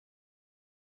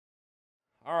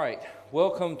All right,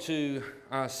 welcome to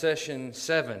session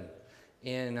 7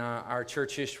 in our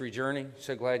church history journey.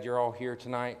 So glad you're all here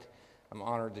tonight. I'm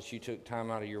honored that you took time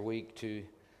out of your week to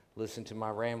listen to my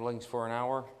ramblings for an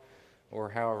hour or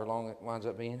however long it winds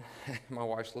up being. My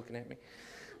wife's looking at me.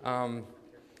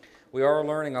 We are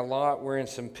learning a lot. We're in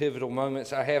some pivotal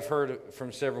moments. I have heard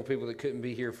from several people that couldn't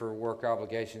be here for work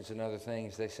obligations and other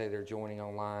things. They say they're joining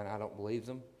online. I don't believe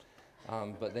them,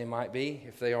 but they might be.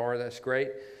 If they are, that's great.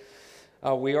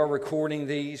 We are recording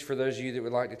these for those of you that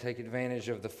would like to take advantage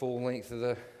of the full length of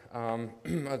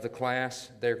the class.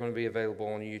 They're going to be available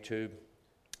on YouTube,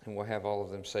 and we'll have all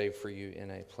of them saved for you in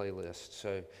a playlist. So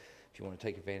if you want to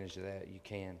take advantage of that, you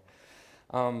can.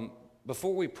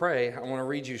 Before we pray, I want to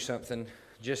read you something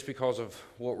just because of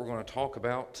what we're going to talk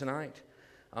about tonight.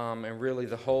 And really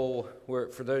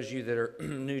for those of you that are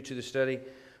new to the study,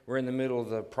 we're in the middle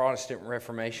of the Protestant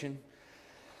Reformation.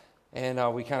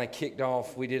 And we kind of kicked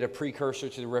off, we did a precursor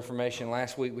to the Reformation.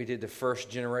 Last week we did the first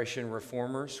generation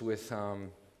reformers with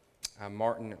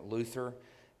Martin Luther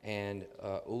and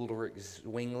Ulrich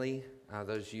Zwingli,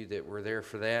 those of you that were there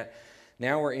for that.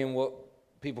 Now we're in what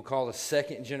people call the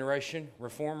second generation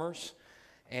reformers.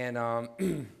 And I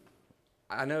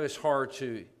know it's hard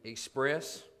to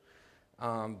express,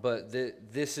 but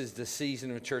this is the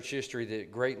season of church history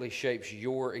that greatly shapes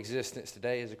your existence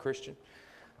today as a Christian.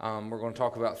 We're going to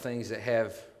talk about things that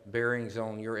have bearings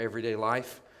on your everyday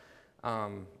life,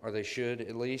 or they should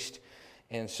at least.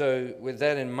 And so with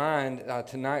that in mind,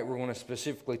 tonight we're going to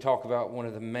specifically talk about one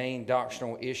of the main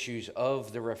doctrinal issues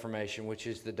of the Reformation, which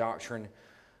is the doctrine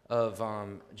of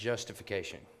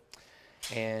justification.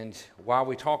 And while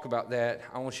we talk about that,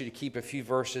 I want you to keep a few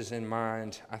verses in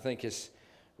mind. I think it's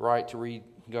right to read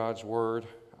God's Word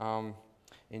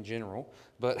in general,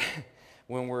 but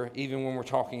when we're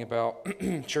talking about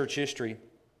church history,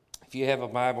 if you have a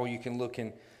Bible, you can look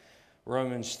in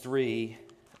Romans 3,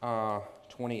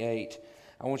 28.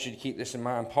 I want you to keep this in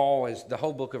mind. The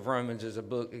whole book of Romans is a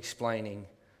book explaining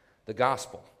the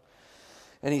gospel.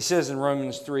 And he says in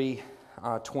Romans 3,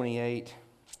 28,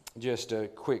 just a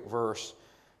quick verse,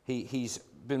 he's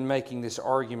been making this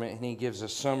argument, and he gives a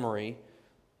summary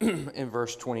in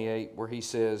verse 28 where he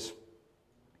says,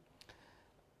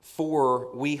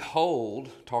 "For we hold,"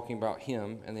 talking about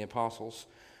him and the apostles,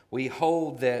 "we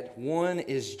hold that one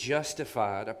is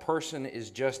justified, a person is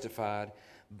justified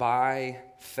by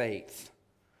faith,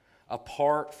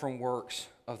 apart from works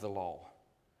of the law."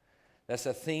 That's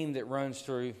a theme that runs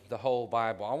through the whole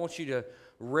Bible. I want you to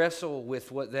wrestle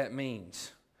with what that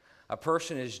means. A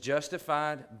person is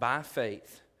justified by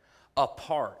faith,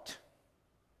 apart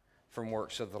from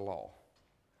works of the law.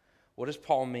 What does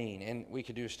Paul mean? And we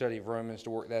could do a study of Romans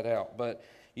to work that out. But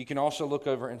you can also look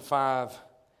over in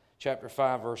chapter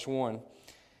 5, verse 1.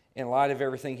 In light of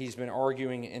everything he's been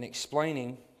arguing and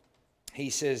explaining, he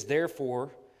says,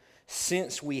 "Therefore,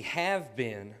 since we have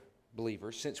been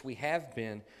believers, since we have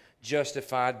been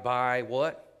justified by"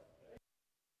 what?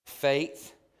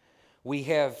 Faith. "We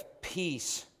have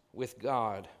peace with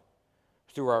God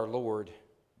through our Lord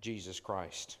Jesus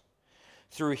Christ.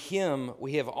 Through him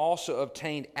we have also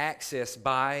obtained access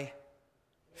by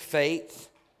faith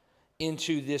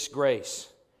into this grace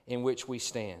in which we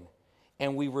stand,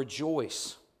 and we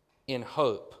rejoice in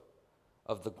hope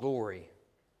of the glory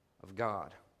of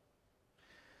God."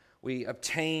 We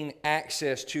obtain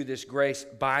access to this grace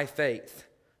by faith,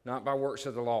 not by works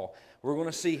of the law. We're going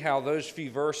to see how those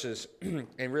few verses,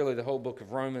 and really the whole book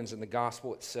of Romans and the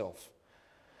gospel itself,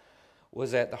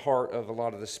 was at the heart of a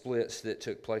lot of the splits that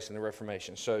took place in the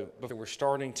Reformation. So we're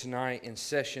starting tonight in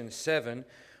session 7,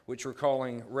 which we're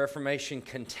calling Reformation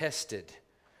Contested.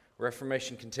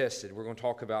 Reformation Contested. We're going to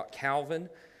talk about Calvin,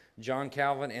 John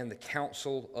Calvin, and the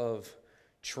Council of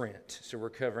Trent. So we're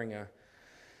covering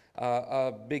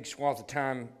a big swath of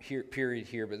time period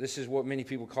here, but this is what many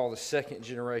people call the second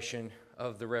generation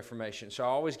of the Reformation. So I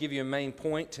always give you a main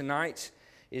point. Tonight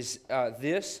is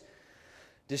this.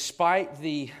 Despite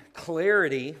the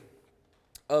clarity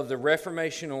of the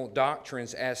reformational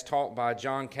doctrines as taught by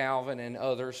John Calvin and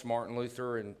others, Martin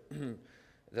Luther and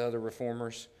the other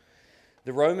reformers,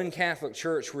 the Roman Catholic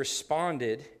Church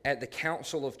responded at the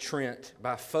Council of Trent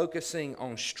by focusing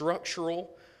on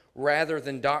structural rather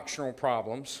than doctrinal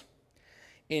problems,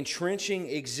 entrenching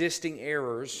existing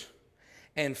errors,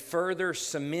 and further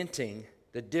cementing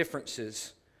the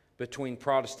differences between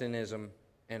Protestantism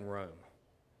and Rome.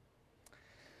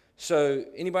 So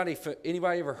anybody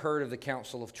ever heard of the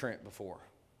Council of Trent before?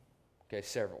 Okay,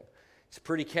 several. It's a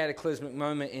pretty cataclysmic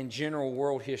moment in general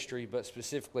world history, but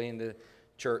specifically in the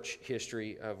church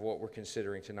history of what we're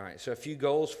considering tonight. So a few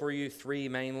goals for you, 3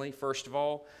 mainly. First of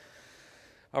all,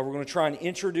 We're going to try and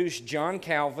introduce John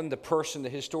Calvin, the person, the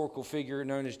historical figure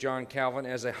known as John Calvin,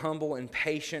 as a humble and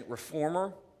patient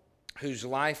reformer whose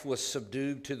life was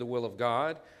subdued to the will of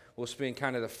God. We'll spend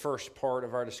kind of the first part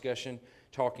of our discussion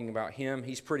talking about him.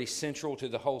 He's pretty central to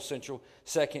the whole central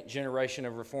second generation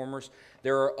of reformers.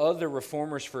 There are other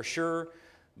reformers for sure,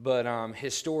 but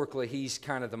historically he's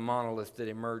kind of the monolith that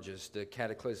emerges, the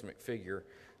cataclysmic figure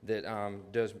that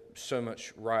does so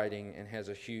much writing and has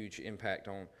a huge impact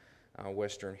on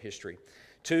Western history.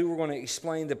 2, we're going to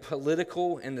explain the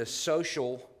political and the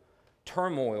social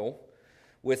turmoil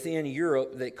within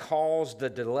Europe that caused the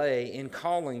delay in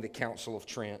calling the Council of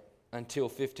Trent until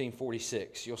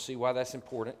 1546. You'll see why that's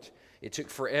important. It took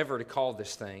forever to call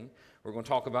this thing. We're going to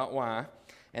talk about why.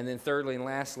 And then thirdly and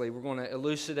lastly, we're going to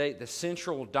elucidate the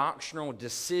central doctrinal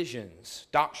decisions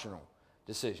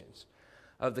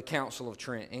of the Council of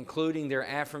Trent, including their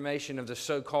affirmation of the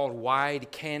so-called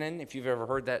wide canon, if you've ever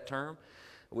heard that term,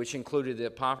 which included the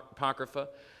Apocrypha,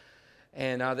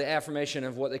 and the affirmation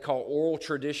of what they call oral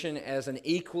tradition as an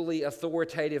equally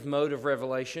authoritative mode of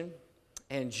revelation,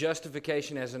 and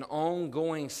justification as an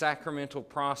ongoing sacramental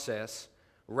process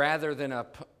rather than a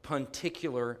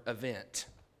punticular event.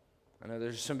 I know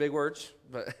there's some big words,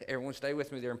 but everyone stay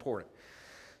with me, they're important.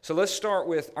 So let's start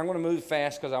with, I'm going to move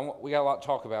fast because we got a lot to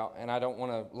talk about, and I don't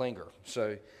want to linger.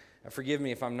 So forgive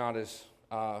me if I'm not as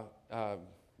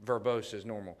verbose as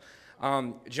normal.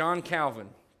 John Calvin.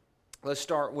 Let's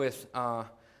start with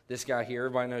this guy here.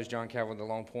 Everybody knows John Calvin, the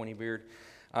long pointy beard.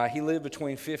 He lived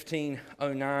between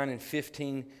 1509 and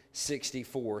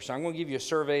 1564. So I'm going to give you a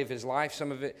survey of his life.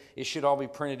 Some of it should all be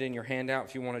printed in your handout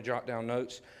if you want to jot down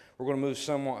notes. We're going to move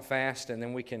somewhat fast, and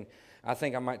then I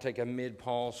think I might take a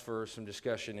mid-pause for some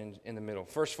discussion in the middle.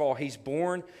 First of all, he's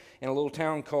born in a little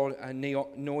town called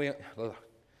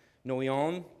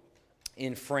Noyon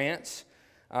in France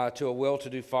to a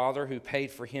well-to-do father who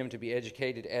paid for him to be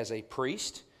educated as a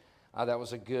priest. That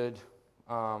was a good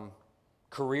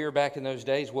career back in those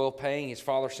days, well-paying. His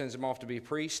father sends him off to be a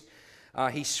priest.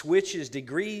 He switches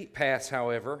degree paths,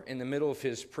 however, in the middle of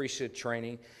his priesthood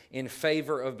training in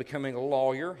favor of becoming a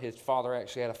lawyer. His father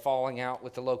actually had a falling out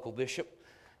with the local bishop,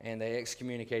 and they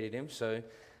excommunicated him. So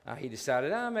he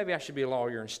decided, maybe I should be a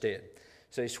lawyer instead.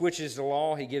 So he switches to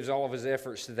law. He gives all of his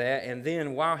efforts to that. And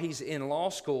then while he's in law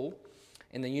school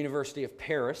in the University of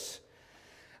Paris,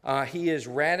 he is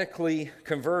radically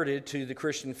converted to the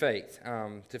Christian faith,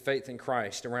 to faith in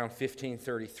Christ, around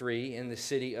 1533 in the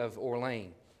city of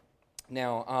Orléans.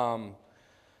 Now,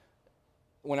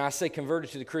 when I say converted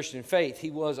to the Christian faith,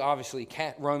 he was obviously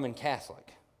Roman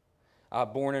Catholic.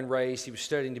 Born and raised, he was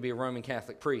studying to be a Roman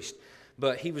Catholic priest.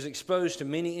 But he was exposed to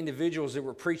many individuals that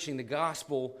were preaching the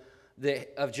gospel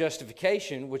of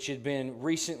justification, which had been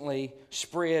recently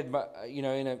spread by,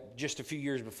 just a few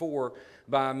years before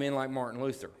by men like Martin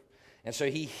Luther. And so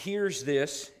he hears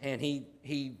this, and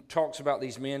he talks about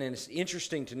these men. And it's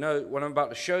interesting to note, what I'm about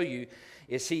to show you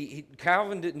is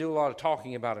Calvin didn't do a lot of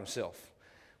talking about himself.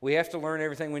 We have to learn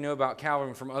everything we know about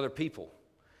Calvin from other people,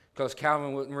 because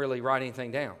Calvin wouldn't really write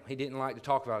anything down. He didn't like to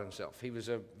talk about himself. He was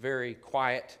a very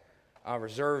quiet,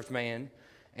 reserved man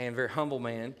and very humble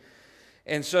man.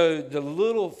 And so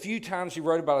the few times he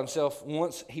wrote about himself,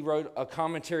 once he wrote a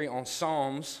commentary on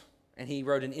Psalms, and he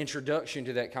wrote an introduction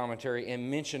to that commentary and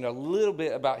mentioned a little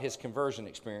bit about his conversion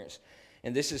experience.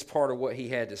 And this is part of what he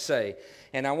had to say.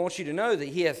 And I want you to know that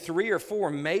he had 3 or 4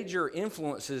 major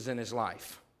influences in his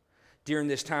life during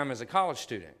this time as a college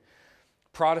student.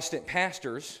 Protestant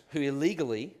pastors who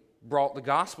illegally brought the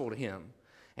gospel to him,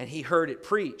 and he heard it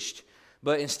preached.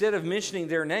 But instead of mentioning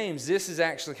their names, this is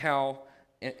actually how,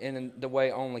 in the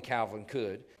way only Calvin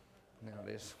could. Now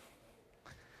it is.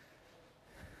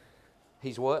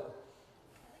 He's what?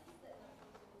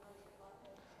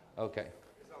 Okay.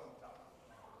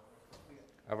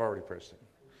 I've already pressed it.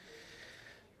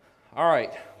 All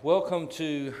right. Welcome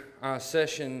to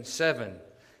session 7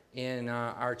 in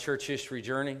our church history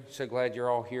journey. So glad you're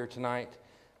all here tonight.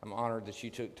 I'm honored that you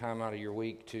took time out of your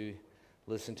week to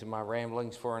listen to my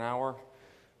ramblings for an hour,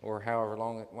 or however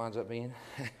long it winds up being.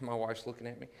 My wife's looking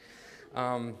at me.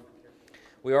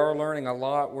 We are learning a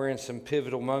lot. We're in some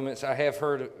pivotal moments. I have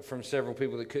heard from several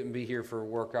people that couldn't be here for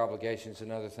work obligations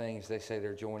and other things. They say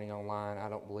they're joining online. I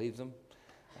don't believe them,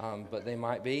 but they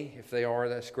might be. If they are,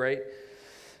 that's great.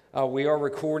 We are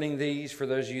recording these for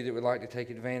those of you that would like to take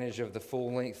advantage of the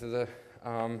full length of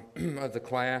the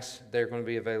class. They're going to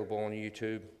be available on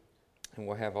YouTube, and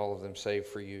we'll have all of them saved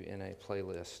for you in a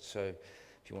playlist. So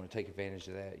if you want to take advantage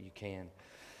of that, you can.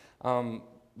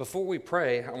 Before we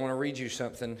pray, I want to read you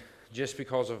something just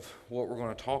because of what we're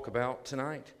going to talk about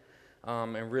tonight.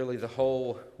 And really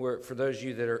for those of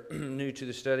you that are new to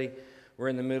the study, We're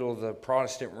in the middle of the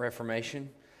Protestant Reformation.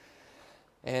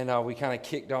 And we kind of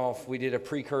kicked off, we did a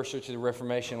precursor to the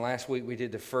Reformation. Last week we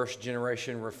did the first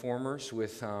generation reformers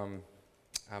with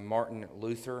Martin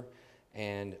Luther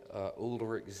and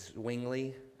Ulrich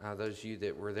Zwingli, those of you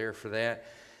that were there for that.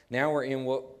 Now we're in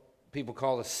what people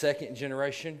call the second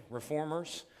generation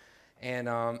reformers. And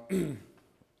I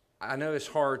know it's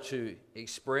hard to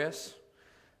express,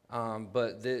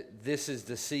 but this is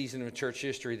the season of church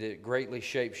history that greatly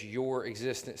shapes your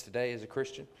existence today as a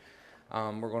Christian.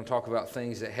 We're going to talk about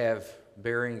things that have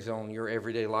bearings on your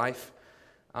everyday life,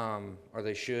 or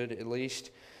they should at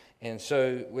least. And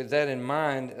so with that in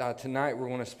mind, tonight we're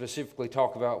going to specifically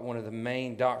talk about one of the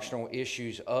main doctrinal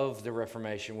issues of the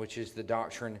Reformation, which is the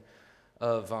doctrine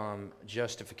of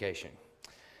justification.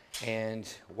 And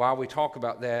while we talk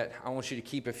about that, I want you to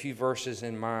keep a few verses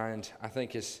in mind. I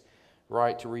think it's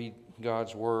right to read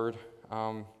God's Word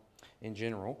in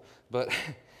general, but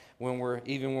when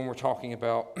we're talking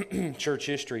about church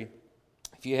history,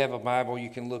 if you have a Bible, you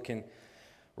can look in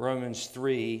Romans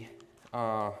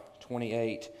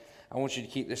 3:28. I want you to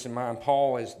keep this in mind.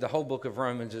 The whole book of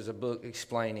Romans is a book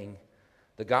explaining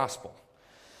the gospel.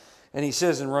 And he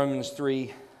says in Romans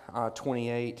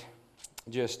 3:28,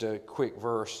 just a quick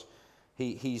verse,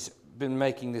 he's been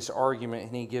making this argument,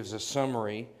 and he gives a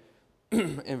summary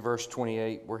in verse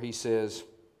 28 where he says,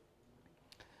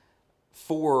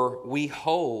 "For we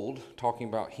hold," talking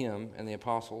about him and the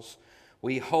apostles,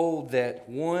 "we hold that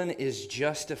one is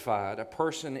justified, a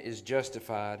person is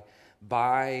justified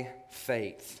by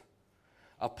faith,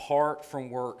 apart from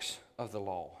works of the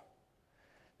law."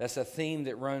 That's a theme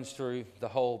that runs through the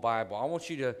whole Bible. I want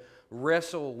you to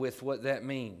wrestle with what that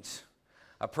means.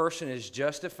 A person is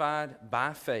justified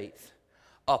by faith,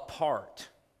 apart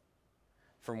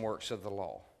from works of the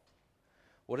law.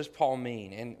 What does Paul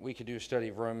mean? And we could do a study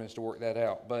of Romans to work that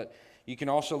out. But you can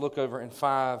also look over in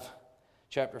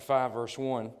chapter 5, verse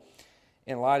 1.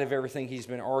 In light of everything he's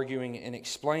been arguing and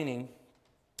explaining,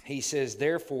 he says,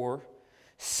 "Therefore,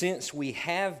 since we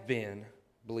have been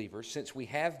believers, since we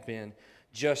have been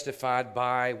justified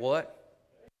by" what?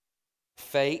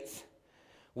 Faith.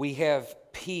 "We have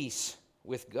peace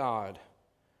with God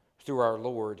through our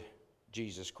Lord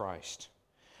Jesus Christ.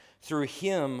 Through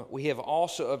him we have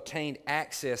also obtained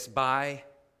access by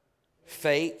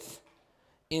faith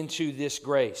into this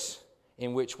grace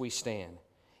in which we stand,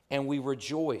 and we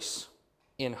rejoice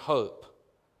in hope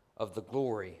of the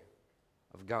glory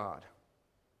of God."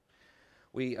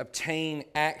 We obtain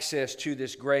access to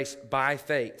this grace by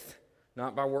faith,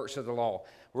 not by works of the law.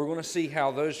 We're going to see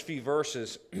how those few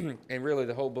verses, and really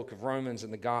the whole book of Romans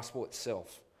and the gospel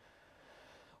itself,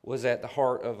 was at the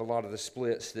heart of a lot of the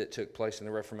splits that took place in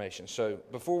the Reformation. So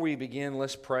before we begin,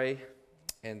 let's pray,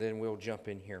 and then we'll jump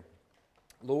in here.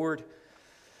 Lord,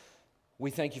 we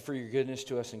thank you for your goodness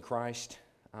to us in Christ.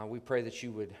 We pray that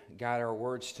you would guide our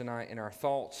words tonight and our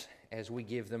thoughts as we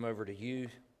give them over to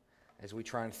you, as we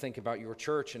try and think about your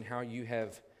church and how you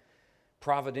have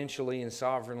providentially and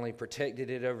sovereignly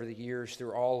protected it over the years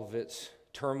through all of its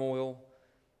turmoil,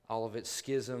 all of its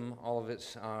schism, all of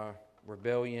its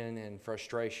rebellion and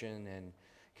frustration and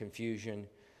confusion.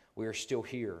 We are still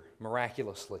here,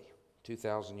 miraculously,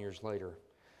 2,000 years later.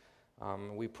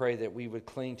 We pray that we would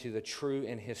cling to the true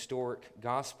and historic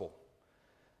gospel,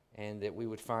 and that we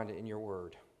would find it in your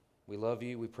word. We love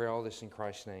you. We pray all this in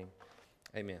Christ's name.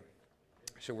 Amen.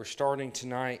 So we're starting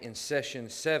tonight in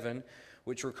session 7,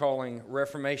 which we're calling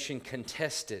Reformation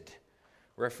Contested.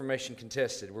 Reformation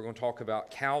Contested. We're going to talk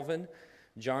about Calvin,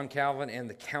 John Calvin, and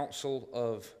the Council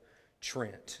of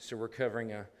Trent. So we're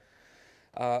covering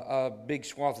a big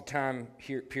swath of time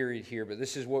period here, but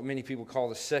this is what many people call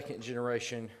the second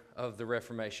generation of the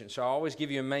Reformation. So I always give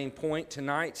you a main point.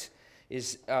 Tonight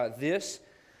is this: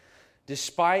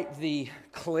 despite the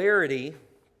clarity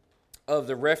of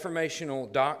the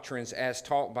reformational doctrines as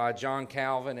taught by John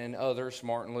Calvin and others,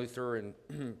 Martin Luther and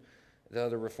the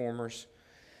other reformers,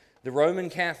 the Roman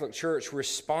Catholic Church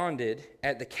responded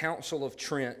at the Council of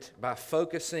Trent by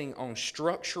focusing on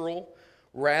structural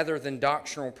rather than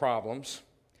doctrinal problems,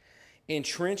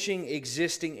 entrenching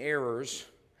existing errors,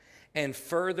 and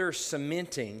further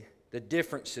cementing the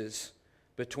differences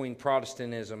between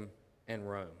Protestantism and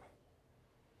Rome.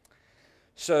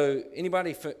 So,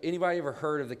 anybody ever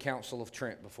heard of the Council of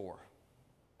Trent before?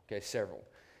 Okay, several.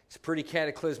 It's a pretty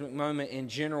cataclysmic moment in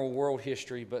general world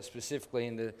history, but specifically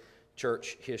in the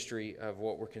church history of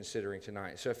what we're considering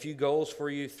tonight. So a few goals for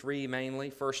you, 3 mainly.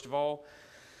 First of all,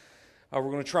 we're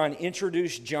going to try and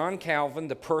introduce John Calvin,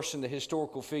 the person, the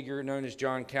historical figure known as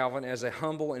John Calvin, as a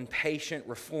humble and patient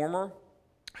reformer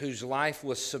whose life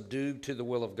was subdued to the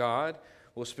will of God.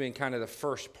 We'll spend kind of the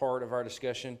first part of our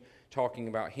discussion talking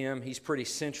about him. He's pretty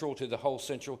central to the whole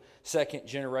second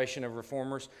generation of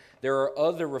reformers. There are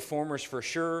other reformers for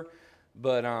sure,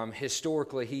 but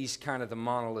historically he's kind of the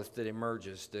monolith that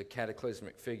emerges, the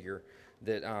cataclysmic figure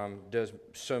that does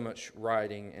so much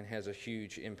writing and has a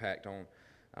huge impact on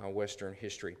Western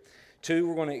history. 2,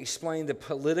 we're going to explain the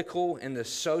political and the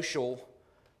social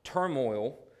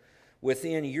turmoil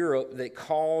within Europe that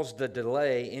caused the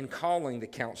delay in calling the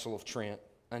Council of Trent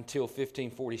until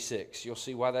 1546. You'll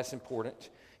see why that's important.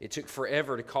 It took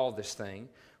forever to call this thing.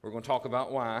 We're going to talk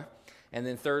about why. And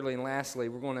then thirdly and lastly,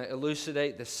 we're going to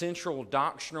elucidate the central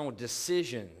doctrinal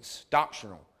decisions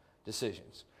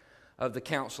of the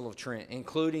Council of Trent,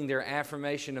 including their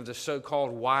affirmation of the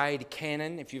so-called wide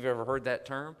canon, if you've ever heard that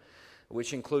term,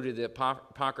 which included the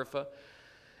Apocrypha,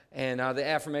 and the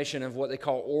affirmation of what they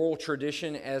call oral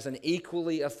tradition as an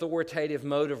equally authoritative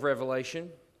mode of revelation,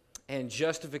 and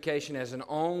justification as an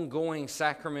ongoing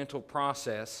sacramental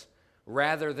process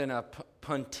rather than a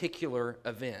punticular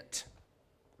event.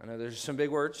 I know there's some big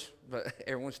words, but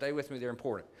everyone stay with me, they're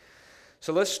important.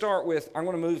 So let's start with, I'm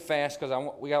going to move fast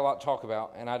because we got a lot to talk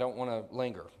about, and I don't want to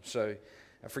linger. So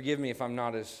forgive me if I'm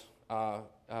not as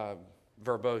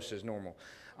verbose as normal.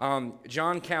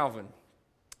 John Calvin.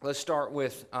 Let's start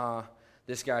with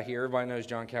this guy here. Everybody knows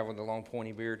John Calvin with the long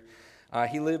pointy beard.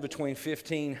 He lived between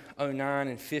 1509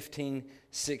 and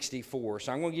 1564.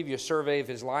 So I'm going to give you a survey of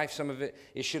his life. Some of it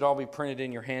should all be printed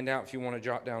in your handout if you want to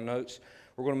jot down notes.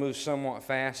 We're going to move somewhat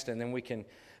fast, and then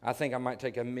I think I might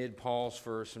take a mid-pause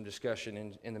for some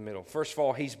discussion in the middle. First of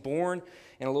all, he's born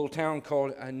in a little town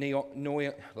called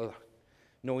Noyon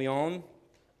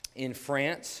in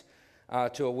France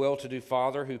to a well-to-do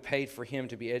father who paid for him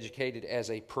to be educated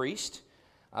as a priest.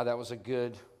 That was a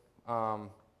good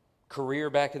career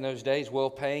back in those days,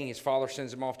 well-paying. His father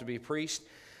sends him off to be a priest.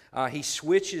 He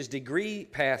switches degree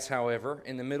paths, however,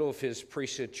 in the middle of his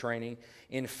priesthood training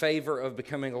in favor of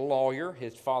becoming a lawyer.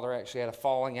 His father actually had a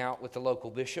falling out with the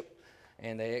local bishop,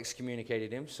 and they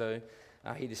excommunicated him. So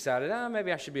he decided,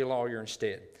 maybe I should be a lawyer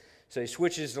instead. So he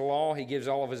switches to law. He gives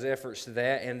all of his efforts to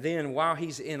that. And then while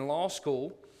he's in law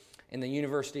school in the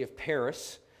University of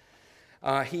Paris,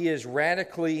 he is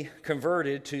radically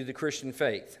converted to the Christian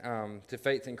faith, to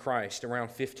faith in Christ, around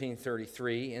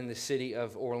 1533 in the city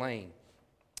of Orléans.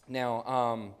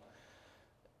 Now,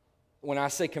 when I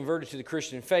say converted to the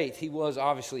Christian faith, he was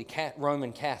obviously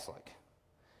Roman Catholic.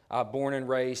 Born and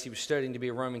raised, he was studying to be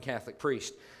a Roman Catholic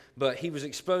priest. But he was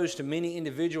exposed to many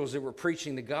individuals that were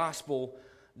preaching the gospel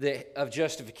of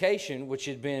justification, which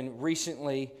had been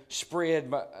recently spread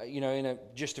by,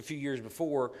 just a few years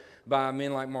before by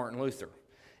men like Martin Luther.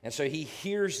 And so he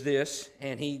hears this,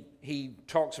 and he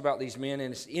talks about these men.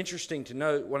 And it's interesting to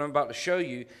note, what I'm about to show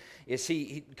you is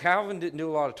Calvin didn't do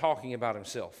a lot of talking about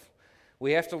himself.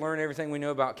 We have to learn everything we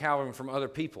know about Calvin from other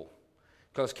people,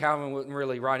 because Calvin wouldn't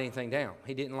really write anything down.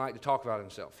 He didn't like to talk about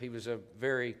himself. He was a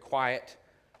very quiet,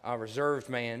 reserved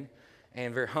man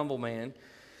and very humble man.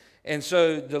 And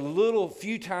so the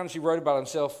few times he wrote about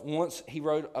himself, once he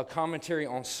wrote a commentary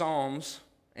on Psalms,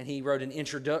 and he wrote an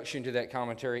introduction to that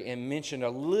commentary and mentioned a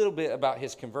little bit about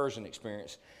his conversion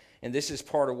experience. And this is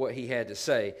part of what he had to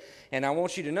say. And I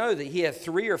want you to know that he had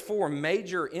 3 or 4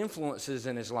 major influences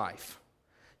in his life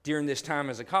during this time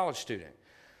as a college student.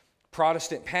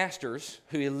 Protestant pastors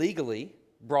who illegally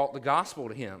brought the gospel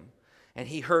to him, and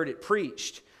he heard it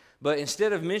preached. But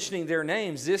instead of mentioning their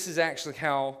names, this is actually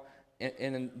how,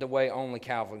 in the way only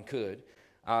Calvin could,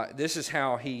 this is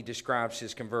how he describes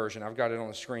his conversion. I've got it on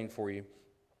the screen for you,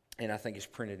 and I think it's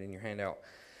printed in your handout.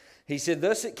 He said,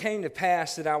 "Thus it came to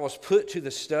pass that I was put to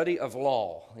the study of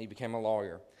law." He became a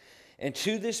lawyer. "And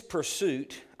to this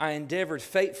pursuit I endeavored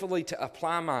faithfully to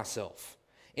apply myself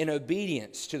in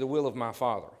obedience to the will of my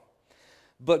Father.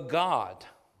 But God,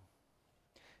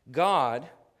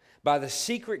 by the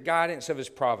secret guidance of his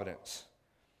providence,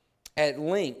 at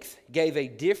length gave a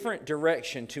different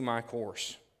direction to my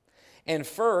course. And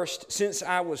first, since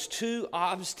I was too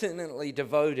obstinately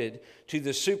devoted to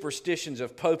the superstitions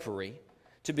of popery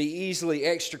to be easily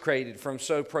extricated from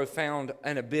so profound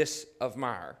an abyss of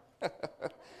mire."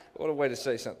 What a way to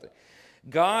say something.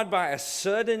 "God, by a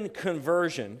sudden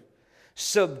conversion,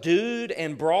 subdued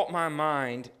and brought my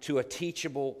mind to a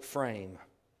teachable frame,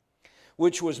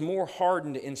 which was more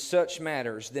hardened in such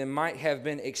matters than might have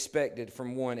been expected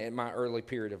from one at my early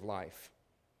period of life.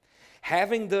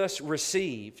 Having thus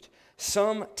received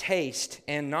some taste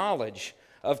and knowledge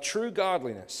of true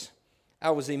godliness,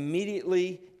 I was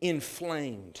immediately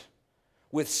inflamed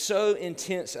with so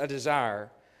intense a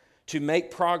desire to make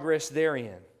progress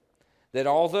therein, that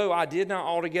although I did not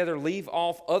altogether leave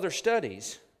off other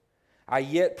studies, I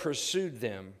yet pursued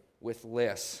them with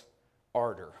less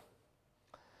ardor."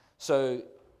 So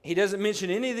he doesn't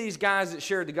mention any of these guys that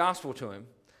shared the gospel to him.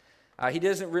 He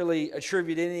doesn't really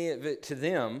attribute any of it to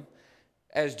them,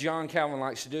 as John Calvin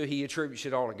likes to do. He attributes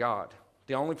it all to God.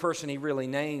 The only person he really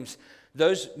names,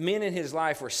 those men in his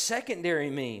life were secondary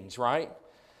means, right?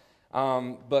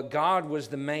 But God was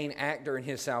the main actor in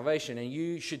his salvation, and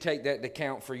you should take that to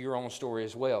account for your own story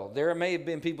as well. There may have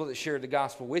been people that shared the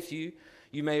gospel with you.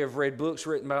 You may have read books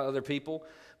written by other people,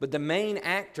 but the main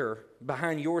actor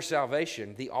behind your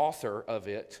salvation, the author of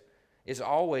it, has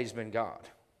always been God.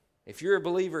 If you're a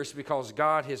believer, it's because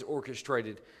God has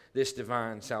orchestrated this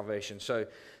divine salvation. So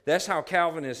that's how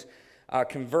Calvin is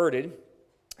converted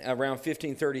around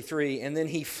 1533, and then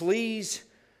he flees.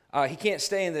 He can't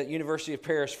stay in the University of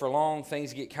Paris for long.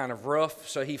 Things get kind of rough,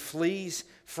 so he flees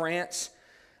France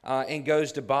and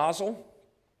goes to Basel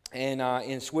and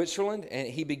in Switzerland, and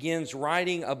he begins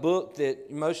writing a book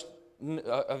that most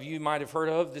of you might have heard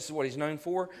of. This is what he's known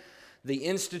for: The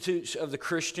Institutes of the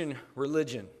Christian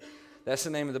Religion. That's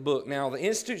the name of the book. Now, the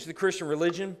Institutes of the Christian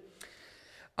Religion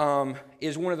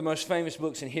is one of the most famous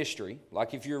books in history.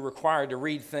 Like, if you're required to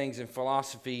read things in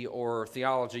philosophy or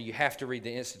theology, you have to read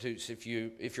the Institutes if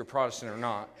you're Protestant or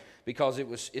not, because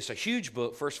it's a huge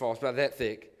book. First of all, it's about that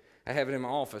thick. I have it in my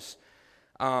office.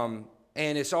 And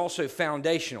it's also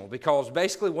foundational, because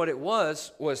basically what it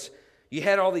was you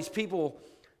had all these people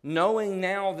knowing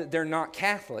now that they're not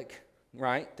Catholic,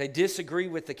 right? They disagree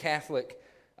with the Catholic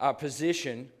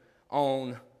position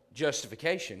on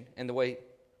justification and the way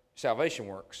salvation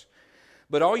works.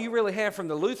 But all you really have from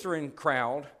the Lutheran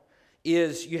crowd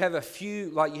is you have a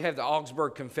few, like you have the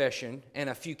Augsburg Confession and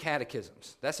a few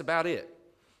catechisms. That's about it.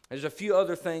 There's a few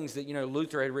other things that,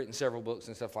 Luther had written several books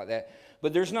and stuff like that.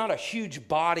 But there's not a huge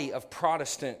body of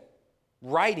Protestant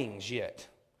writings yet.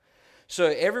 So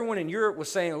everyone in Europe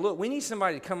was saying, look, we need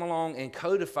somebody to come along and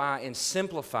codify and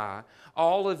simplify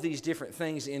all of these different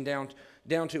things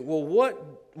down to, well,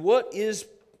 what is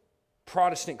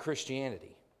Protestant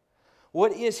Christianity?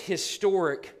 What is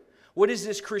historic? What is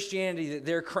this Christianity that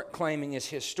they're claiming is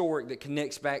historic that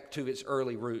connects back to its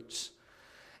early roots?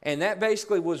 And that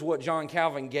basically was what John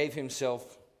Calvin gave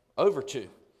himself over to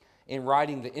in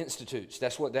writing the Institutes.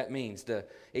 That's what that means.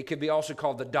 It could be also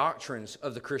called the doctrines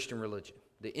of the Christian religion,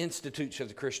 the Institutes of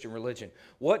the Christian religion.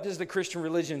 What does the Christian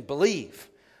religion believe?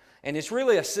 And it's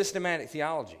really a systematic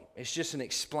theology. It's just an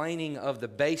explaining of the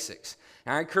basics.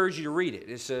 And I encourage you to read it.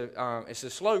 It's a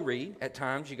slow read at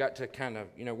times. You got to kind of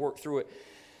work through it.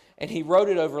 And he wrote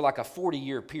it over like a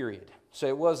 40-year period. So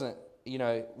it wasn't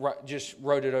just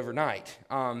wrote it overnight.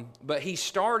 But he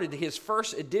started his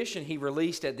first edition. He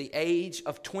released at the age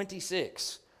of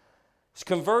 26. He's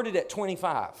converted at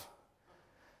 25.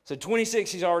 So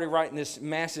 26, he's already writing this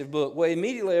massive book. Well,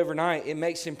 immediately overnight, it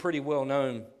makes him pretty well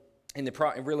known in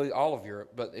really all of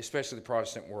Europe, but especially the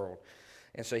Protestant world.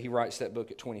 And so he writes that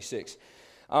book at 26.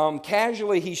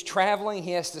 Casually, he's traveling.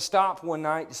 He has to stop one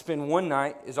night to spend one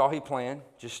night, is all he planned.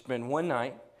 Just spend one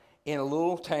night in a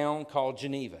little town called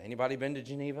Geneva. Anybody been to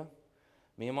Geneva?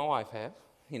 Me and my wife have,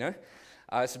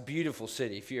 It's a beautiful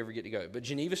city if you ever get to go. But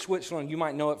Geneva, Switzerland, you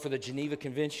might know it for the Geneva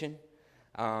Convention.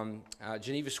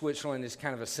 Geneva, Switzerland is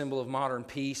kind of a symbol of modern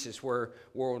peace. It's where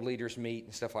world leaders meet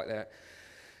and stuff like that.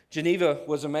 Geneva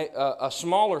was a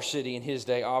smaller city in his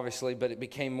day, obviously, but it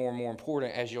became more and more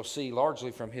important, as you'll see,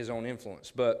 largely from his own influence.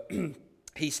 But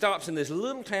he stops in this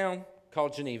little town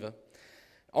called Geneva,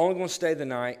 only going to stay the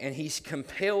night, and he's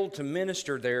compelled to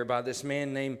minister there by this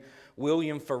man named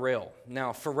William Farel.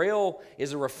 Now, Farel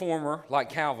is a reformer like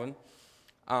Calvin,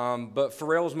 but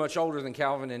Farel is much older than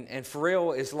Calvin, and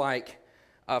Farel is like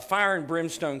a fire and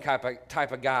brimstone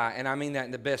type of guy, and I mean that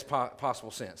in the best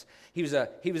possible sense. He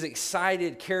was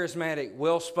excited, charismatic,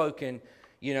 well-spoken,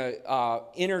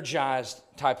 energized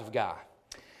type of guy.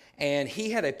 And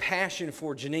he had a passion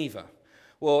for Geneva.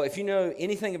 Well, if you know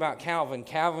anything about Calvin,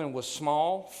 Calvin was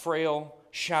small, frail,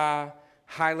 shy,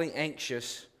 highly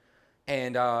anxious,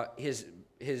 and his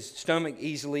stomach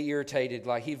easily irritated.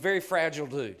 Like, he's a very fragile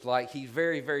dude. Like, he's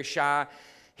very, very shy.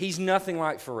 He's nothing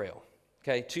like Farel.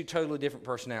 Okay, two totally different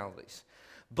personalities.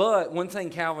 But one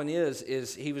thing Calvin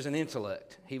is he was an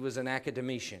intellect. He was an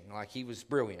academician. Like, he was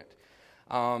brilliant.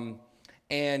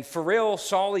 And Farel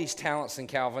saw these talents in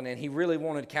Calvin, and he really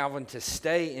wanted Calvin to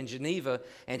stay in Geneva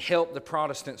and help the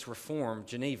Protestants reform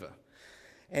Geneva.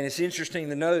 And it's interesting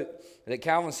to note that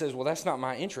Calvin says, well, that's not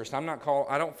my interest. I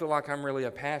don't feel like I'm really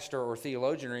a pastor or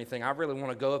theologian or anything. I really want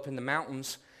to go up in the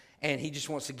mountains. And he just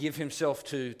wants to give himself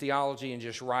to theology and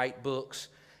just write books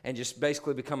and just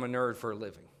basically become a nerd for a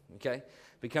living, okay?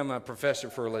 Become a professor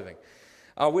for a living.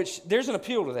 Which, there's an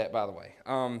appeal to that, by the way.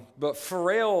 But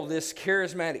Farel, this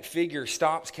charismatic figure,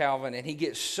 stops Calvin, and he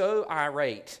gets so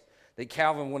irate that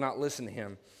Calvin will not listen to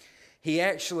him. He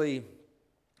actually,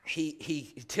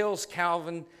 he tells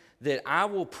Calvin that I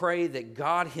will pray that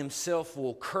God himself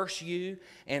will curse you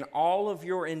and all of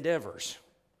your endeavors,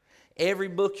 every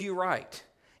book you write,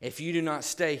 if you do not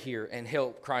stay here and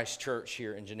help Christ Church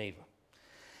here in Geneva.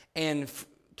 And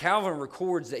Calvin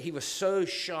records that he was so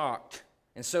shocked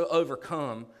and so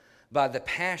overcome by the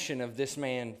passion of this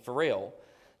man, Farel,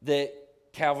 that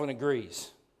Calvin agrees.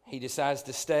 He decides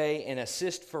to stay and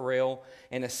assist Farel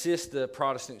and assist the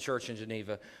Protestant church in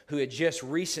Geneva, who had just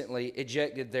recently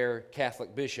ejected their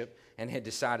Catholic bishop and had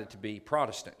decided to be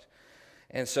Protestant.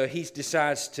 And so he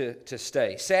decides to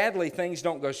stay. Sadly, things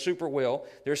don't go super well.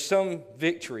 There's some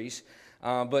victories,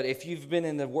 but if you've been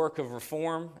in the work of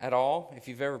reform at all, if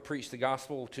you've ever preached the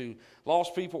gospel to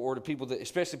lost people or to people that,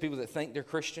 especially people that think they're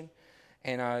Christian,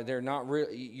 and they're not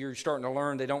really, you're starting to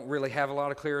learn they don't really have a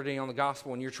lot of clarity on the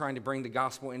gospel, and you're trying to bring the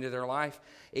gospel into their life,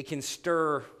 it can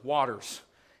stir waters.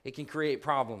 It can create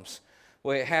problems.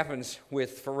 Well, it happens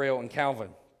with Farel and Calvin.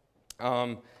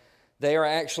 They are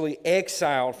actually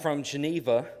exiled from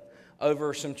Geneva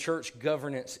over some church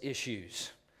governance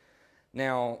issues.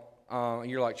 Now,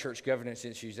 you're like, church governance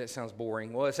issues, that sounds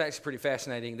boring. Well, it's actually pretty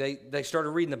fascinating. They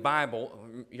started reading the Bible.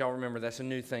 Y'all remember that's a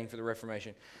new thing for the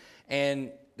Reformation.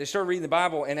 And they started reading the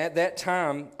Bible, and at that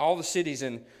time, all the cities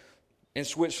in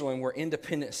Switzerland were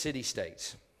independent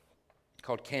city-states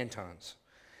called cantons.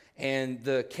 And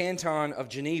the canton of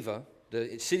Geneva,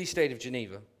 the city-state of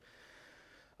Geneva,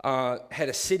 had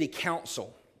a city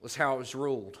council, was how it was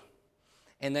ruled.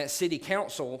 And that city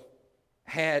council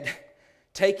had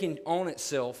taken on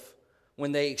itself,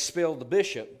 when they expelled the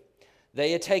bishop,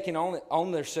 they had taken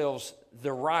on themselves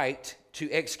the right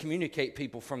to excommunicate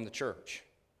people from the church.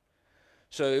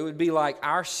 So it would be like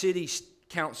our city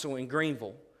council in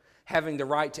Greenville having the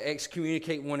right to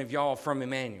excommunicate one of y'all from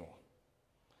Emmanuel.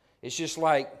 It's just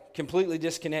like completely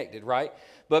disconnected, right?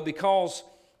 But because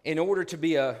in order to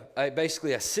be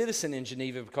basically a citizen in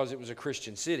Geneva, because it was a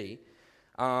Christian city,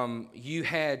 you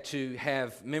had to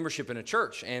have membership in a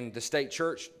church. And the state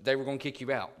church, they were going to kick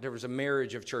you out. There was a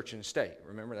marriage of church and state.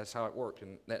 Remember, that's how it worked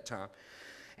in that time.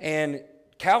 And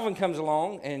Calvin comes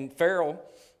along, and Farel,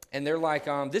 and they're like,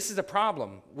 this is a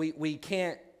problem. We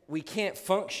can't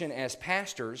function as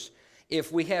pastors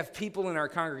if we have people in our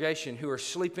congregation who are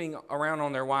sleeping around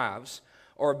on their wives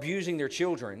or abusing their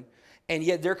children, and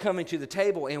yet they're coming to the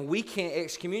table, and we can't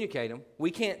excommunicate them. We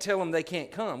can't tell them they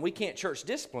can't come. We can't church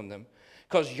discipline them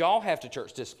because y'all have to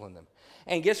church discipline them.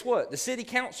 And guess what? The city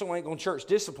council ain't going to church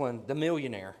discipline the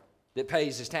millionaire that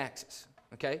pays his taxes,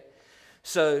 okay?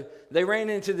 So they ran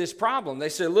into this problem. They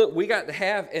said, look, we got to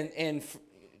have, and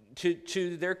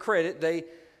to their credit,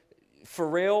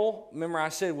 Farel, remember I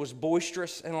said, was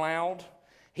boisterous and loud.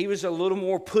 He was a little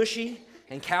more pushy,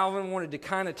 and Calvin wanted to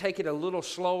kind of take it a little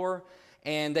slower,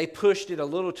 and they pushed it a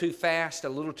little too fast, a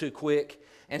little too quick,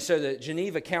 and so the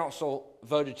Geneva Council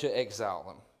voted to exile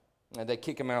them. And they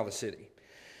kick them out of the city.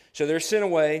 So they're sent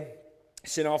away,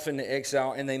 sent off into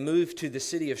exile, and they move to the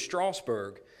city of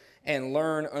Strasbourg and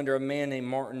learn under a man named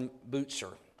Martin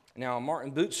Bucer. Now,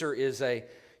 Martin Bucer is a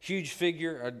huge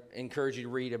figure. I'd encourage you to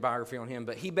read a biography on him,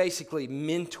 but he basically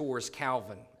mentors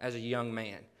Calvin as a young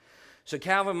man. So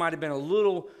Calvin might have been a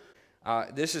little,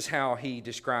 this is how he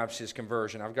describes his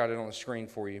conversion. I've got it on the screen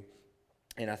for you,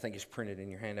 and I think it's printed in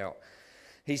your handout.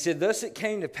 He said, thus it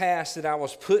came to pass that I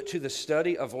was put to the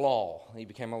study of law. He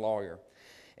became a lawyer.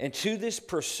 And to this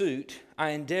pursuit I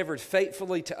endeavored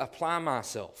faithfully to apply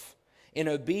myself in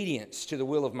obedience to the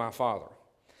will of my Father.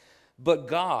 But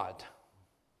God,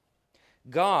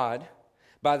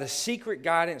 by the secret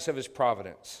guidance of his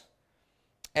providence,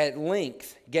 at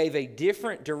length gave a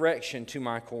different direction to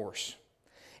my course.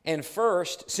 And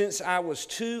first, since I was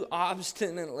too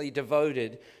obstinately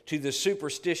devoted to the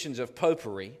superstitions of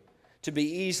popery to be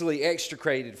easily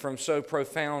extricated from so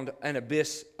profound an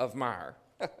abyss of mire.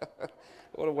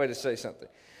 What a way to say something.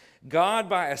 God,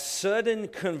 by a sudden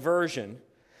conversion,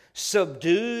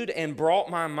 subdued and brought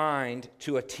my mind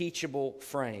to a teachable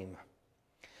frame,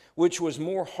 which was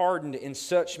more hardened in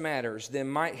such matters than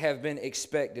might have been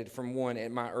expected from one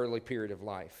at my early period of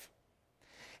life.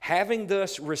 Having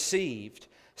thus received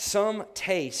some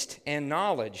taste and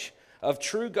knowledge of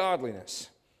true godliness,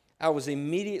 I was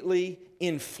immediately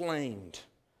inflamed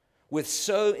with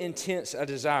so intense a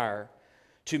desire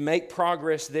to make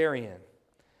progress therein,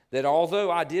 that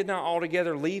although I did not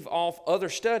altogether leave off other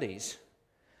studies,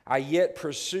 I yet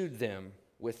pursued them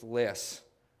with less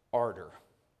ardor.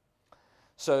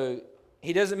 So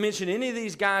he doesn't mention any of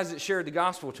these guys that shared the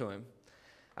gospel to him.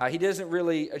 He doesn't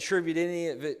really attribute any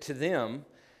of it to them,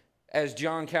 as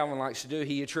John Calvin likes to do.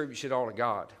 He attributes it all to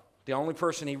God. The only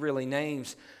person he really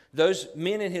names Those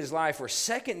men in his life were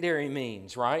secondary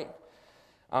means, right?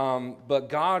 But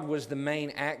God was the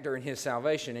main actor in his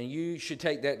salvation, and you should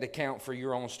take that into account for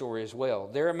your own story as well.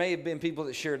 There may have been people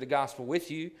that shared the gospel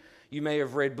with you. You may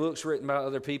have read books written by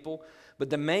other people, but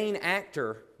the main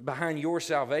actor behind your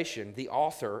salvation, the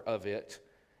author of it,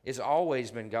 has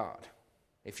always been God.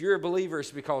 If you're a believer,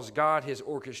 it's because God has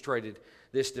orchestrated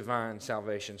this divine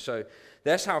salvation. So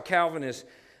that's how Calvin is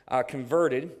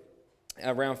converted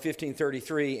around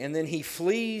 1533, and then he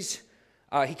flees.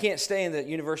 He can't stay in the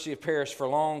University of Paris for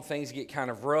long. Things get kind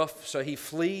of rough, so he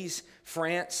flees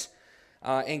France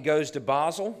and goes to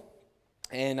Basel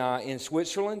and in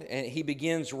Switzerland, and he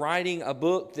begins writing a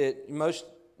book that most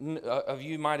of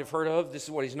you might have heard of. This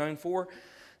is what he's known for,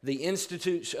 The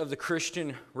Institutes of the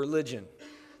Christian Religion.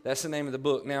 That's the name of the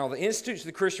book. Now, The Institutes of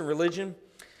the Christian Religion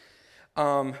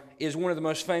is one of the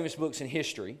most famous books in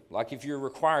history. Like, if you're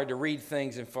required to read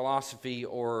things in philosophy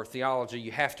or theology,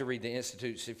 you have to read the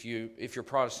Institutes if you're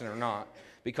Protestant or not,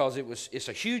 because it's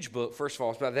a huge book. First of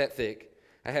all, it's about that thick.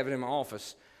 I have it in my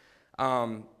office.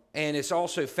 And it's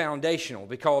also foundational,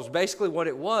 because basically what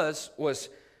it was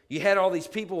you had all these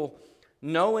people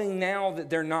knowing now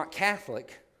that they're not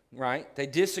Catholic, right? They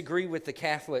disagree with the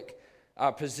Catholic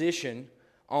position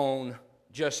on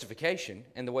justification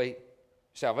and the way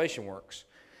salvation works.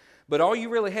 But all you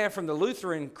really have from the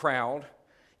Lutheran crowd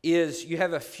is you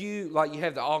have a few, like you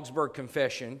have the Augsburg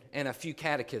Confession and a few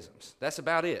catechisms. That's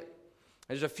about it.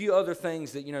 There's a few other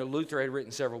things that, Luther had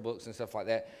written several books and stuff like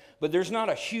that. But there's not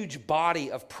a huge body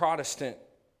of Protestant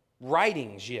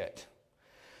writings yet.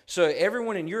 So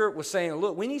everyone in Europe was saying,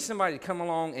 look, we need somebody to come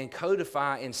along and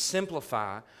codify and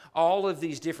simplify all of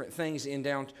these different things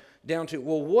down to,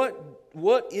 well,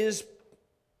 what is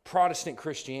Protestant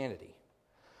Christianity?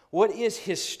 What is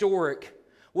historic?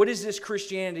 What is this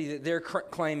Christianity that they're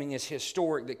claiming is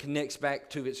historic that connects back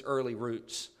to its early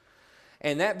roots?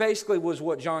 And that basically was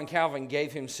what John Calvin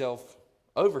gave himself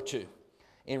over to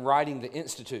in writing the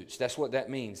Institutes. That's what that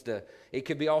means. It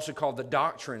could be also called the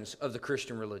doctrines of the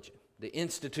Christian religion, the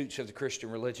Institutes of the Christian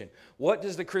religion. What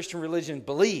does the Christian religion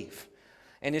believe?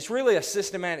 And it's really a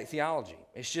systematic theology.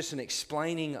 It's just an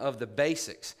explaining of the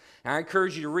basics. And I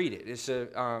encourage you to read it. It's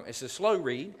a slow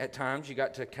read at times. You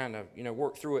got to kind of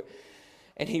work through it.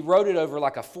 And he wrote it over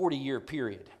like a 40-year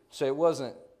period. So it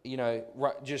wasn't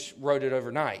just wrote it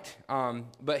overnight.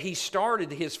 But he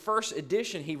started his first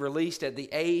edition he released at the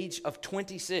age of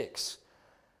 26.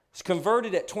 He's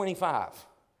converted at 25.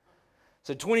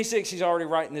 So 26, he's already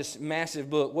writing this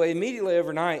massive book. Well, immediately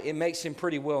overnight, it makes him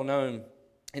pretty well known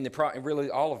in really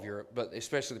all of Europe, but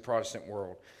especially the Protestant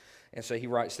world. And so he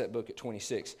writes that book at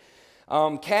 26.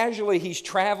 Casually, he's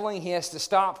traveling. He has to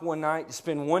stop one night to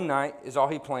spend one night, is all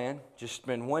he planned. Just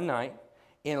spend one night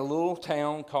in a little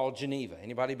town called Geneva.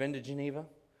 Anybody been to Geneva?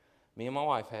 Me and my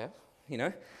wife have,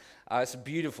 It's a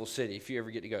beautiful city if you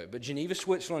ever get to go. But Geneva,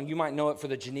 Switzerland, you might know it for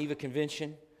the Geneva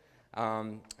Convention.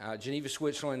 Geneva,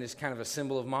 Switzerland is kind of a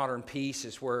symbol of modern peace.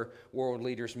 It's where world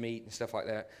leaders meet and stuff like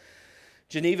that.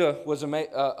 Geneva was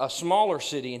a smaller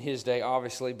city in his day,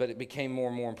 obviously, but it became more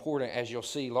and more important, as you'll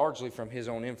see, largely from his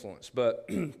own influence. But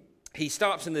he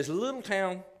stops in this little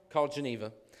town called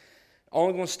Geneva,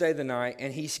 only going to stay the night,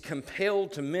 and he's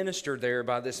compelled to minister there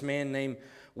by this man named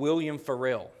William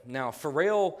Farel. Now,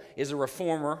 Farel is a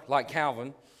reformer like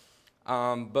Calvin,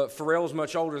 but Farel is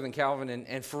much older than Calvin,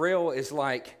 and Farel is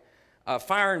like a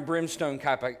fire and brimstone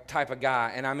type of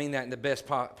guy, and I mean that in the best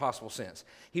possible sense.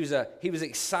 He was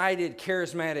excited,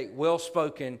 charismatic,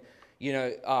 well-spoken,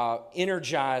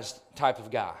 energized type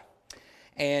of guy.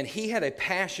 And he had a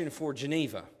passion for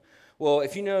Geneva. Well,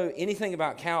 if you know anything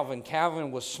about Calvin,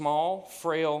 Calvin was small,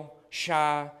 frail,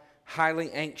 shy,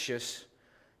 highly anxious,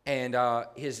 and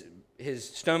his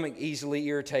stomach easily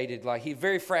irritated. Like, he's a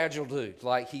very fragile dude.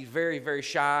 Like, he's very, very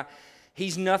shy.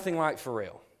 He's nothing like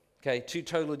Farel. Okay, two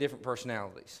totally different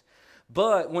personalities.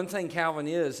 But one thing Calvin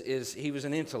is he was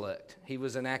an intellect. He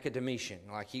was an academician.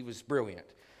 Like, he was brilliant.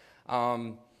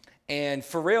 And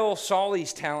Farel saw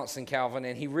these talents in Calvin,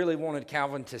 and he really wanted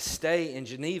Calvin to stay in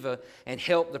Geneva and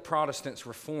help the Protestants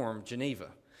reform Geneva.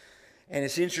 And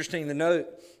it's interesting to note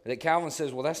that Calvin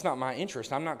says, well, that's not my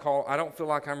interest. I don't feel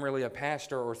like I'm really a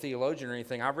pastor or theologian or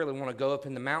anything. I really want to go up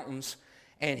in the mountains.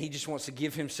 And he just wants to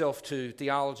give himself to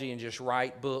theology and just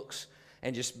write books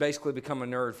and just basically become a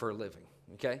nerd for a living,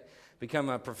 okay? Become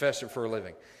a professor for a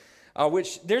living.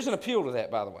 Which, there's an appeal to that,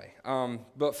 by the way.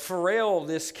 But Farel,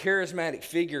 this charismatic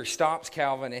figure, stops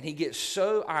Calvin, and he gets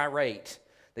so irate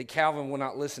that Calvin will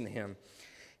not listen to him.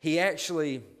 He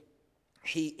actually,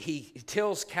 he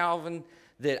tells Calvin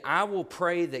that I will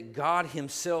pray that God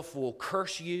himself will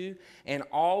curse you and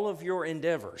all of your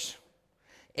endeavors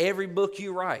every book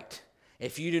you write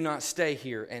if you do not stay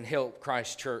here and help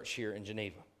Christ Church here in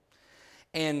Geneva.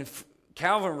 And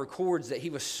Calvin records that he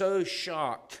was so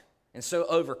shocked and so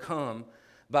overcome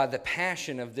by the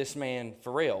passion of this man,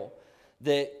 Farel,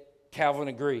 that Calvin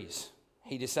agrees.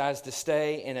 He decides to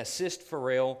stay and assist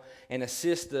Farel and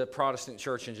assist the Protestant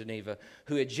church in Geneva,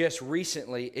 who had just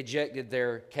recently ejected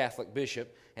their Catholic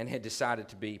bishop and had decided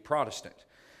to be Protestant.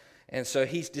 And so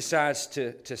he decides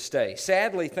to stay.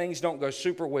 Sadly, things don't go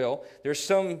super well. There's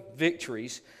some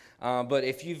victories, but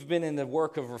if you've been in the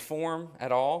work of reform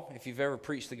at all, if you've ever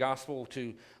preached the gospel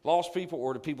to lost people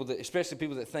or to people that, especially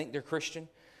people that think they're Christian,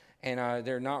 and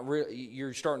they're not really,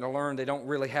 you're starting to learn they don't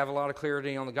really have a lot of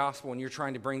clarity on the gospel, and you're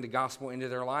trying to bring the gospel into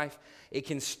their life, it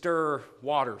can stir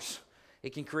waters.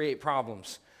 It can create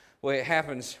problems. Well, it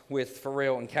happens with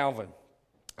Farel and Calvin.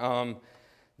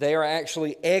 They are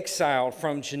actually exiled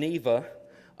from Geneva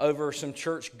over some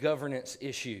church governance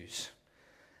issues.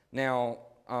 Now,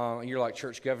 you're like,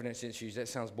 church governance issues, that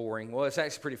sounds boring. Well, it's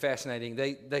actually pretty fascinating.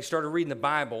 They started reading the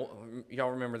Bible. Y'all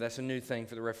remember that's a new thing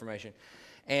for the Reformation.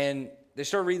 And they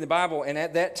started reading the Bible, and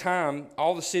at that time,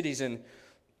 all the cities in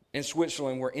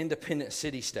Switzerland were independent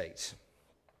city-states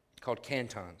called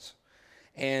cantons.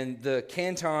 And the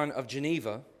canton of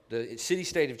Geneva, the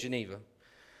city-state of Geneva,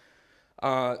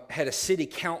 had a city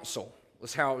council,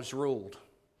 was how it was ruled.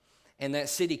 And that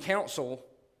city council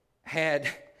had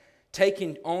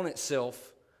taken on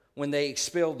itself, when they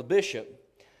expelled the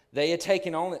bishop, they had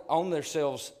taken on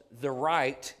themselves the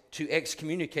right to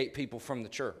excommunicate people from the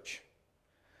church.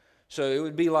 So it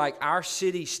would be like our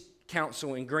city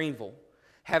council in Greenville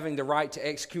having the right to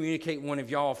excommunicate one of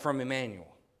y'all from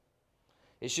Emmanuel.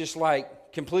 It's just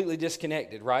like completely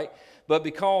disconnected, right? But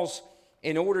because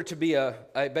in order to be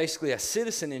basically a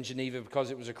citizen in Geneva,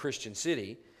 because it was a Christian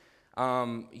city,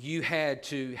 you had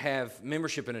to have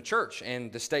membership in a church. And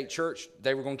the state church,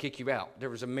 they were going to kick you out. There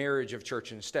was a marriage of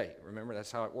church and state. Remember,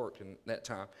 that's how it worked in that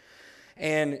time.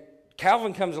 And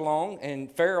Calvin comes along, and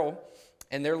Farel,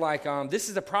 and they're like, this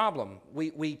is a problem.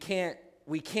 We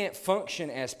can't function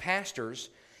as pastors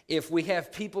if we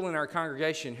have people in our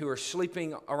congregation who are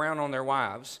sleeping around on their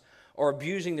wives or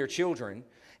abusing their children,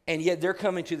 and yet they're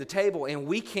coming to the table, and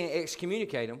we can't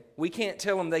excommunicate them. We can't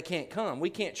tell them they can't come. We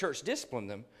can't church discipline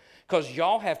them because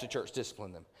y'all have to church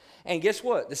discipline them. And guess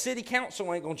what? The city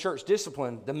council ain't going to church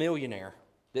discipline the millionaire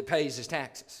that pays his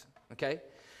taxes, okay?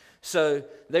 So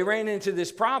they ran into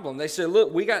this problem. They said,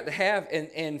 look, we got to have,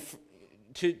 and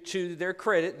to their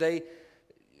credit,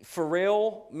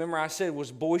 Farel, remember I said,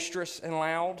 was boisterous and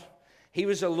loud. He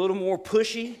was a little more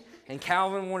pushy, and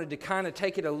Calvin wanted to kind of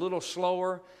take it a little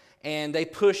slower, and they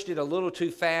pushed it a little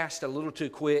too fast, a little too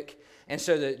quick, and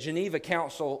so the Geneva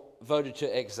Council voted to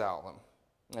exile them.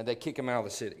 And they kick them out of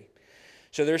the city.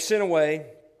 So they're sent away,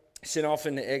 sent off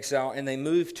into exile, and they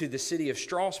move to the city of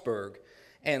Strasbourg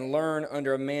and learn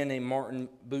under a man named Martin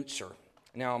Butzer.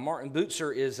 Now, Martin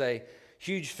Butzer is a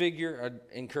huge figure.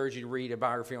 I'd encourage you to read a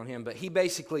biography on him, but he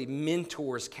basically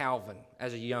mentors Calvin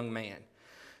as a young man.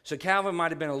 So Calvin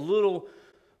might have been a little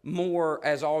more,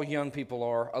 as all young people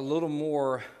are, a little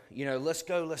more, let's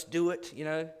go, let's do it,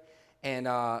 and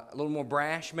a little more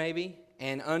brash maybe.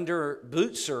 And under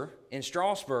Butzer in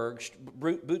Strasbourg,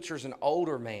 Butzer's an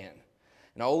older man,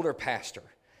 an older pastor.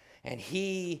 And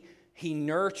he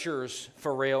nurtures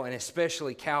Farel and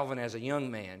especially Calvin as a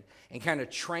young man and kind of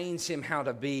trains him how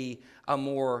to be a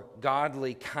more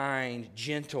godly, kind,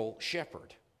 gentle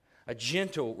shepherd, a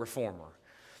gentle reformer.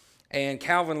 And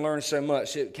Calvin learns so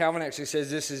much. Calvin actually says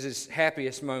this is his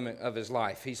happiest moment of his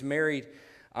life. He's married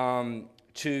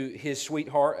to his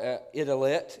sweetheart,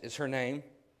 Idelette is her name.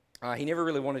 He never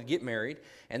really wanted to get married,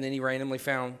 and then he randomly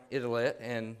found Idelette,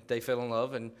 and they fell in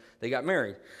love, and they got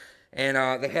married.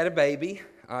 And they had a baby.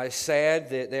 It's sad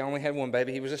that they only had one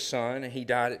baby. He was a son, and he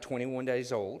died at 21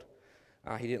 days old.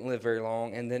 He didn't live very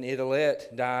long. And then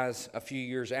Idelette dies a few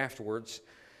years afterwards,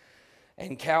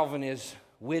 and Calvin is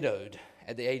widowed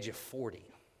at the age of 40,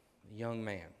 a young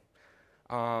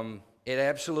man. It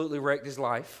absolutely wrecked his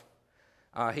life.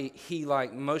 He,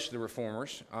 like most of the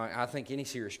reformers, I think any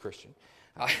serious Christian,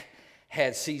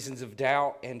 had seasons of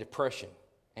doubt and depression.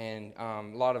 And a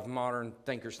lot of modern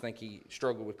thinkers think he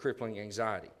struggled with crippling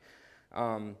anxiety.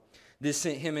 This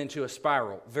sent him into a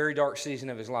spiral, very dark season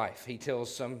of his life. He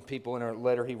tells some people in a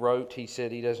letter he wrote, he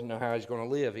said he doesn't know how he's going to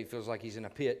live. He feels like he's in a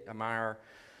pit, a mire.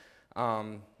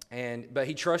 But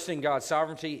he trusted in God's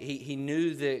sovereignty. He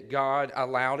knew that God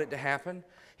allowed it to happen.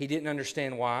 He didn't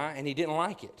understand why, and he didn't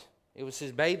like it. It was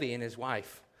his baby and his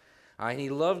wife. And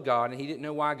he loved God, and he didn't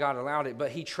know why God allowed it,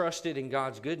 but he trusted in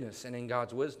God's goodness and in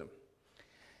God's wisdom.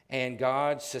 And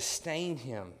God sustained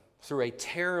him through a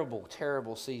terrible,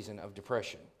 terrible season of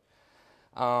depression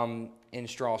in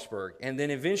Strasbourg. And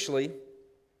then eventually,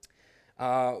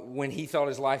 when he thought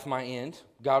his life might end,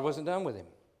 God wasn't done with him.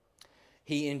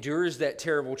 He endures that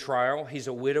terrible trial. He's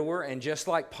a widower, and just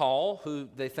like Paul, who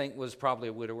they think was probably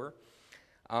a widower,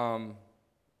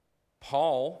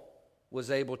 Paul was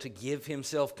able to give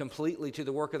himself completely to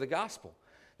the work of the gospel,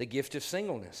 the gift of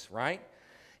singleness, right?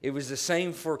 It was the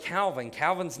same for Calvin.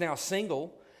 Calvin's now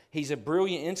single. He's a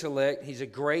brilliant intellect. He's a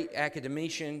great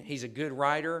academician. He's a good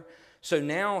writer. So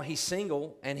now he's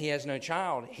single and he has no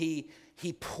child. He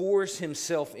pours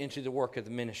himself into the work of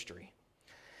the ministry.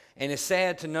 And it's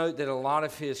sad to note that a lot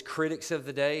of his critics of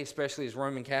the day, especially his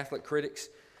Roman Catholic critics,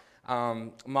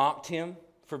 mocked him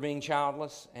for being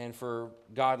childless and for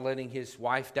God letting his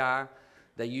wife die.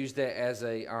 They used that as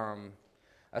a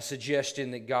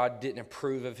suggestion that God didn't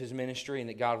approve of his ministry and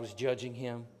that God was judging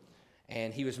him.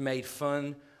 And he was made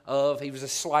fun of. He was a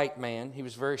slight man. He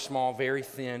was very small, very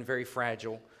thin, very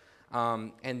fragile.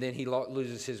 And then he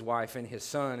loses his wife and his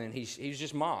son, and he was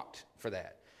just mocked for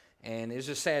that. And it was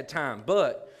a sad time.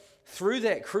 But through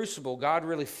that crucible, God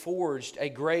really forged a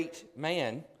great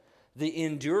man that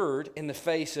endured in the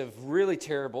face of really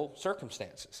terrible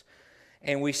circumstances.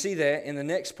 And we see that in the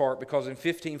next part, because in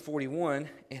 1541,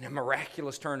 in a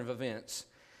miraculous turn of events,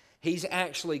 he's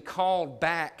actually called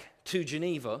back to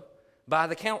Geneva by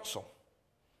the council.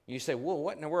 You say, well,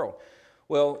 what in the world?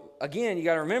 Well, again, you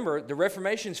got to remember, the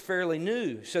Reformation's fairly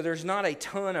new, so there's not a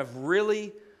ton of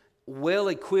really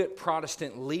well-equipped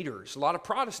Protestant leaders. A lot of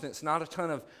Protestants, not a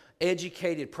ton of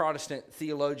educated Protestant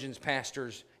theologians,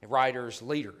 pastors, writers,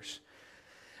 leaders.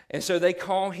 And so they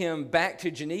call him back to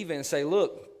Geneva and say,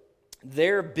 look,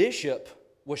 their bishop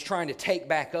was trying to take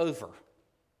back over.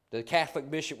 The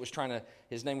Catholic bishop was trying to,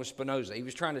 his name was Spinoza. He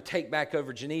was trying to take back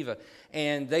over Geneva.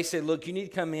 And they said, look, you need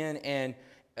to come in, and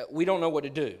we don't know what to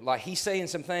do. Like, he's saying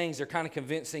some things, they're kind of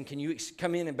convincing. Can you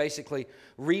come in and basically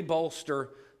rebolster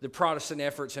the Protestant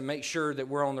efforts and make sure that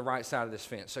we're on the right side of this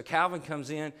fence? So Calvin comes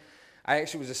in. I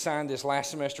actually was assigned this last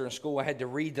semester in school. I had to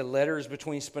read the letters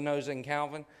between Spinoza and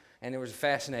Calvin, and it was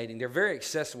fascinating. They're very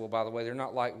accessible, by the way. They're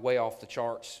not like way off the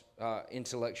charts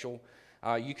intellectual.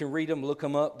 You can read them, look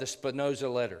them up. The Spinoza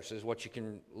letters is what you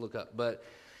can look up. But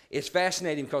it's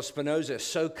fascinating because Spinoza is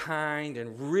so kind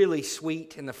and really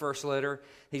sweet in the first letter.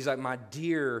 He's like, my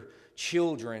dear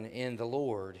children in the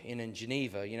Lord, and in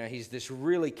Geneva. You know, he's this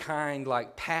really kind,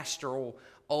 like pastoral,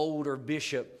 older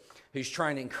bishop who's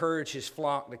trying to encourage his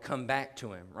flock to come back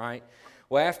to him, right?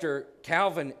 Well, after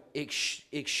Calvin,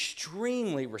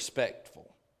 extremely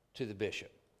respectful to the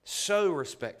bishop, so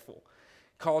respectful,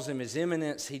 calls him his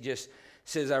eminence. He just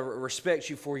says, I respect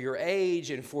you for your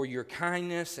age and for your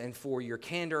kindness and for your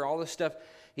candor, all this stuff.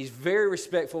 He's very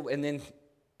respectful, and then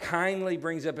kindly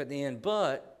brings up at the end,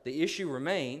 but the issue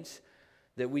remains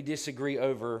that we disagree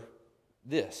over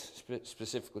this,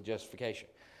 specifically justification.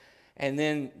 And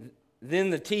then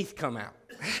the teeth come out.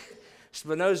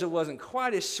 Spinoza wasn't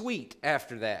quite as sweet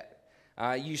after that.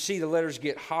 You see the letters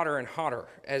get hotter and hotter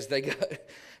as they go.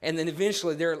 And then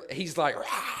eventually he's like,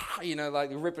 you know,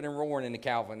 like ripping and roaring into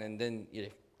Calvin. And then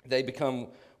they become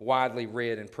widely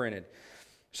read and printed.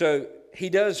 So he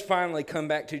does finally come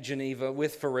back to Geneva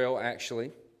with Farel,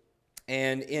 actually.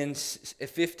 And in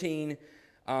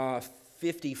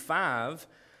 1555,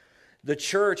 the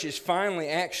church is finally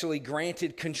actually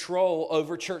granted control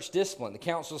over church discipline. The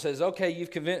council says, okay,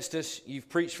 you've convinced us, you've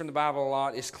preached from the Bible a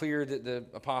lot. It's clear that the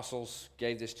apostles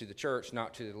gave this to the church,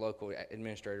 not to the local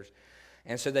administrators.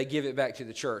 And so they give it back to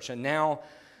the church. And now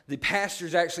the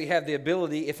pastors actually have the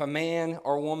ability, if a man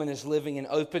or woman is living in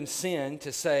open sin,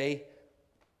 to say,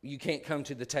 you can't come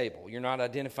to the table. You're not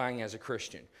identifying as a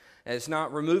Christian. And it's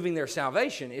not removing their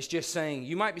salvation. It's just saying,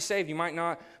 you might be saved, you might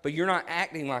not, but you're not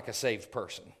acting like a saved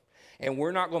person. And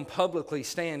we're not going to publicly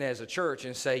stand as a church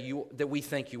and say that we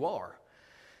think you are.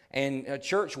 And a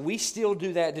church, we still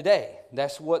do that today.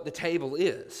 That's what the table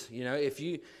is. You know, if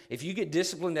you get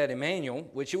disciplined at Emmanuel,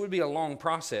 which it would be a long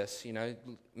process, you know,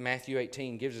 Matthew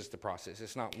 18 gives us the process.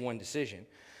 It's not one decision.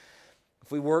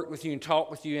 If we work with you and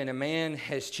talk with you, and a man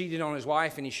has cheated on his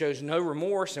wife and he shows no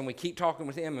remorse, and we keep talking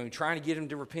with him and we're trying to get him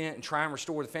to repent and try and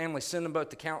restore the family, send them both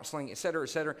to counseling, et cetera, et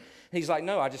cetera. And he's like,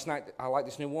 no, I like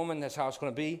this new woman. That's how it's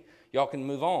going to be. Y'all can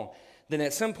move on. Then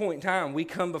at some point in time, we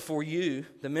come before you,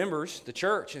 the members, the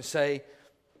church, and say,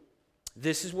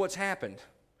 this is what's happened.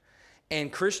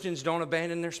 And Christians don't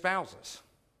abandon their spouses.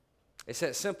 It's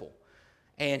that simple.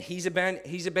 And he's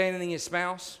abandoning his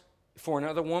spouse for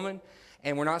another woman.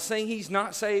 And we're not saying he's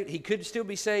not saved. He could still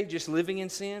be saved, just living in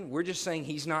sin. We're just saying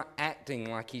he's not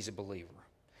acting like he's a believer.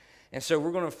 And so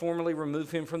we're going to formally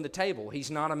remove him from the table.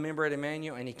 He's not a member at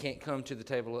Emmanuel, and he can't come to the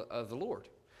table of the Lord.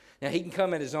 Now, he can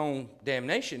come at his own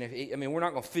damnation. We're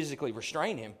not going to physically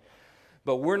restrain him,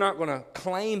 but we're not going to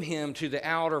claim him to the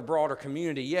outer, broader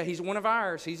community. Yeah, he's one of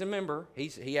ours. He's a member.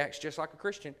 He acts just like a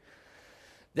Christian.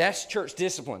 That's church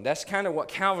discipline. That's kind of what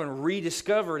Calvin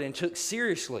rediscovered and took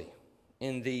seriously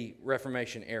in the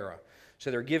Reformation era.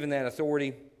 So they're given that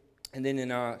authority. And then in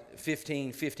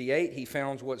 1558, he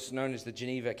founds what's known as the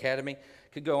Geneva Academy.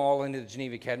 Could go all into the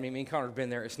Geneva Academy. Me and Connor have been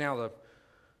there. It's now the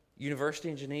University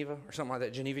in Geneva or something like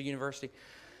that, Geneva University.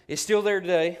 It's still there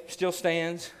today, still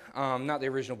stands. Not the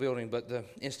original building, but the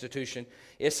institution.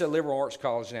 It's a liberal arts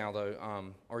college now,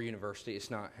 though, or university. It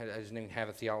doesn't even have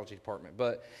a theology department.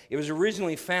 But it was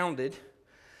originally founded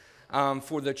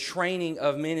for the training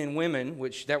of men and women,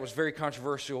 which that was very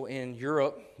controversial in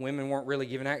Europe. Women weren't really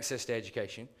given access to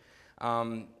education.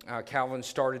 Calvin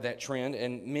started that trend,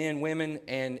 and men, women,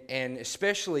 and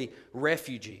especially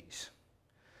refugees.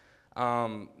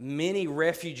 Many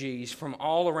refugees from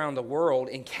all around the world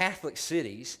in Catholic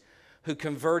cities who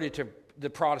converted to the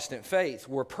Protestant faith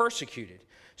were persecuted.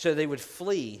 So they would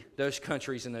flee those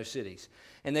countries and those cities.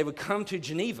 And they would come to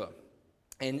Geneva.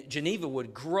 And Geneva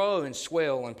would grow and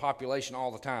swell in population all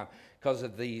the time because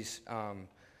of these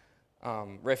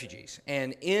refugees.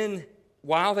 And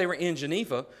while they were in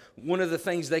Geneva, one of the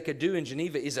things they could do in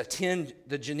Geneva is attend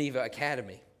the Geneva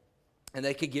Academy. And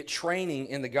they could get training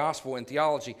in the gospel and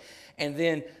theology. And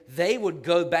then they would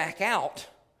go back out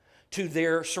to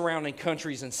their surrounding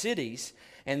countries and cities.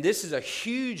 And this is a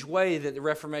huge way that the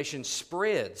Reformation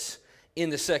spreads in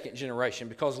the second generation,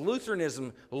 because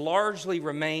Lutheranism largely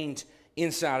remained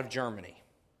inside of Germany.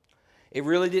 It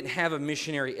really didn't have a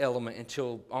missionary element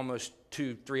until almost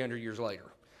 200-300 years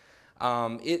later.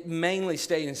 It mainly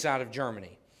stayed inside of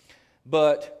Germany.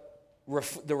 But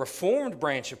the Reformed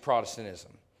branch of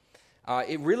Protestantism,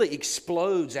 it really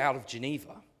explodes out of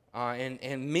Geneva.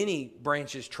 And many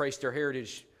branches trace their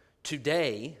heritage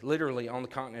today, literally on the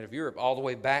continent of Europe, all the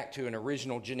way back to an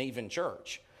original Genevan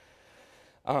church.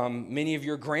 Many of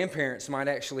your grandparents might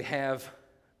actually have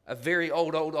a very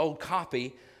old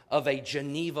copy of a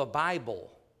Geneva Bible.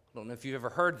 I don't know if you've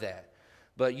ever heard that,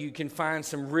 but you can find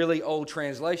some really old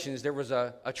translations. There was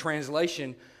a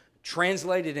translation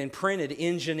translated and printed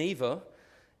in Geneva,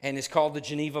 and it's called the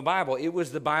Geneva Bible. It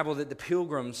was the Bible that the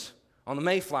Pilgrims on the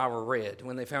Mayflower read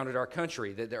when they founded our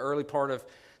country, that the early part of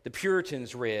the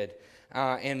Puritans read.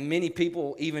 And many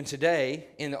people, even today,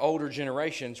 in the older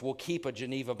generations, will keep a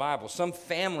Geneva Bible. Some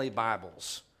family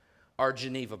Bibles are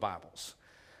Geneva Bibles.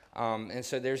 And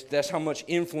so that's how much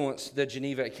influence the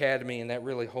Geneva Academy and that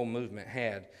really whole movement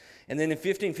had. And then in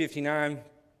 1559,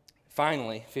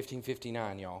 finally,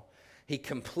 1559, y'all, he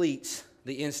completes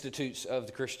the Institutes of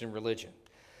the Christian Religion.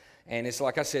 And it's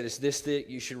like I said, it's this thick.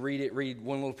 You should read it. Read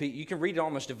one little piece. You can read it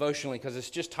almost devotionally because it's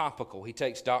just topical. He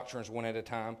takes doctrines one at a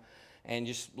time and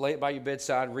just lay it by your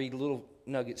bedside, read little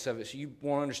nuggets of it. So you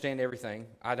won't understand everything.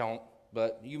 I don't,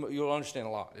 but you'll understand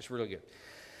a lot. It's really good.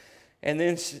 And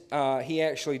then he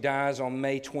actually dies on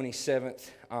May 27th,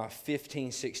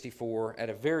 1564, at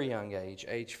a very young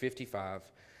age 55.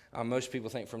 Most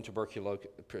people think from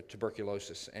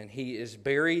tuberculosis. And he is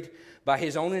buried by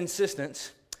his own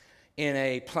insistence in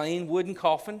a plain wooden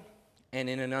coffin and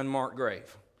in an unmarked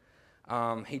grave.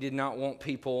 He did not want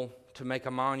people to make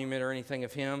a monument or anything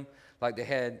of him like they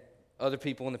had other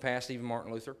people in the past, even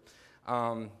Martin Luther.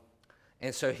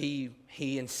 And so he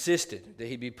insisted that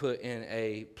he be put in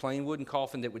a plain wooden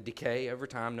coffin that would decay over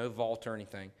time, no vault or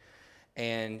anything,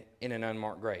 and in an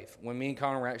unmarked grave. When me and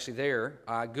Connor were actually there,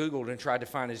 I Googled and tried to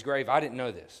find his grave. I didn't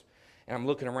know this. And I'm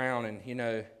looking around,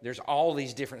 and, there's all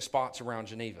these different spots around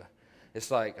Geneva. It's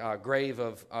like grave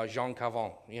of Jean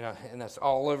Calvin, and that's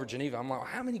all over Geneva. I'm like,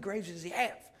 how many graves does he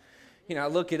have? I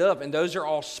look it up, and those are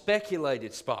all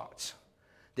speculated spots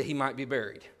that he might be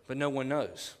buried, but no one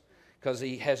knows because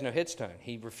he has no headstone.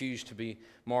 He refused to be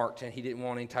marked, and he didn't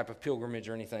want any type of pilgrimage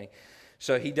or anything.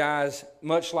 So he dies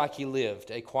much like he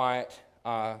lived, a quiet,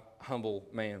 humble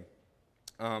man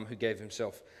who gave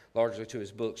himself largely to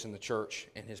his books and the church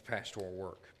and his pastoral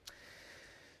work.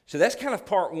 So that's kind of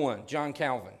part one, John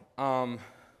Calvin.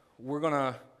 We're going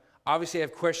to obviously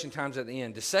have question times at the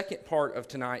end. The second part of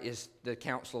tonight is the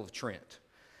Council of Trent,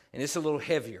 and it's a little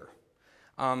heavier.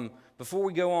 Before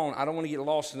we go on, I don't want to get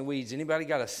lost in the weeds. Anybody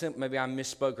got maybe I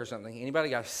misspoke or something. Anybody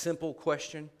got a simple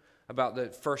question about the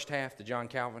first half, the John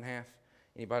Calvin half?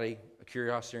 Anybody, a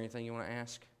curiosity or anything you want to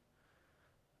ask?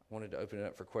 I wanted to open it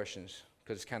up for questions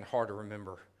because it's kind of hard to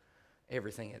remember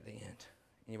everything at the end.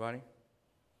 Anybody?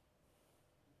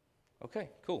 Okay,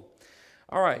 cool.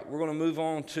 All right, we're going to move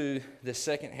on to the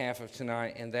second half of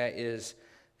tonight, and that is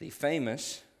the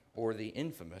famous, or the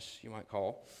infamous, you might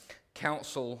call,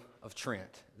 Council of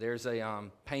Trent. There's a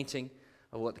painting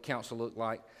of what the council looked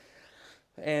like.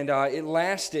 And it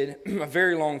lasted a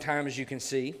very long time, as you can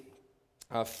see,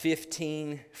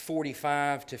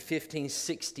 1545 to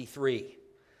 1563.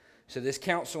 So this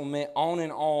council met on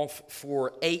and off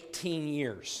for 18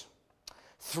 years.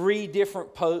 3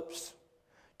 different popes,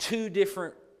 2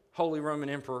 different Holy Roman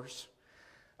emperors,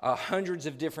 hundreds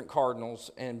of different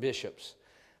cardinals and bishops.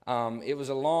 It was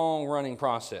a long-running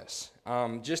process.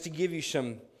 Just to give you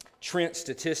some Trent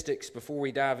statistics before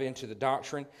we dive into the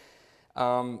doctrine,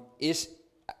 it's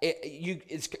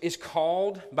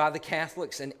called by the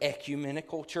Catholics an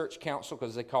ecumenical church council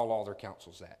because they call all their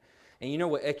councils that. And you know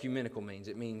what ecumenical means?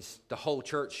 It means the whole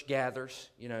church gathers,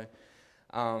 you know.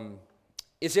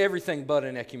 It's everything but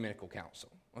an ecumenical council,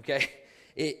 okay?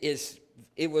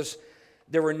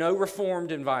 There were no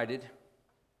Reformed invited,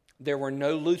 there were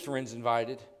no Lutherans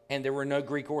invited, and there were no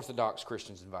Greek Orthodox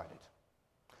Christians invited.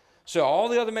 So all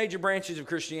the other major branches of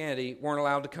Christianity weren't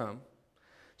allowed to come.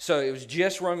 So it was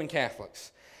just Roman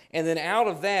Catholics. And then out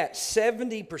of that,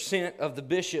 70% of the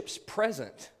bishops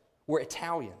present were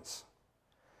Italians.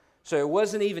 So it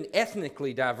wasn't even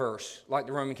ethnically diverse like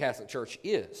the Roman Catholic Church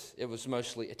is. It was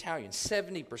mostly Italian,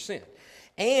 70%.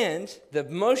 And the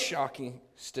most shocking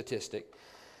statistic,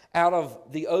 out of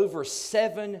the over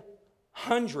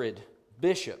 700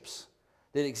 bishops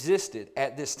that existed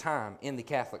at this time in the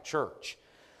Catholic Church,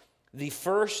 the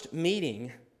first meeting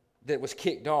that was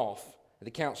kicked off,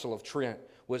 the Council of Trent,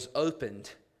 was opened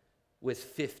with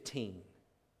 15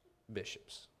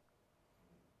 bishops.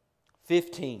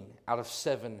 15 out of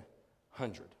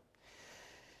 700.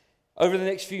 Over the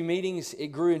next few meetings, it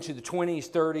grew into the 20s,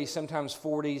 30s, sometimes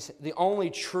 40s. The only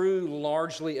true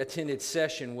largely attended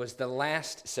session was the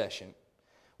last session,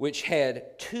 which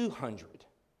had 200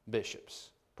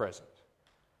 bishops present.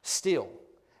 Still,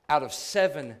 out of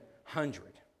 700.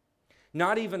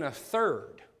 Not even a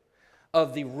third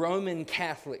of the Roman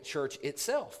Catholic Church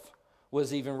itself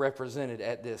was even represented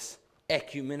at this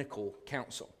ecumenical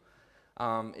council.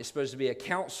 It's supposed to be a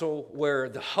council where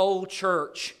the whole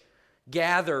church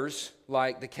gathers,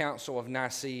 like the Council of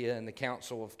Nicaea and the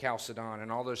Council of Chalcedon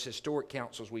and all those historic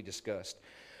councils we discussed,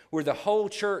 where the whole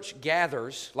church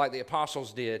gathers, like the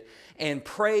apostles did, and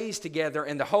prays together,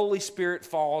 and the Holy Spirit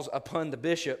falls upon the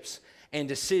bishops, and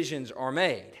decisions are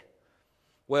made.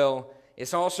 Well,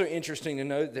 it's also interesting to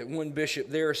note that one bishop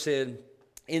there said,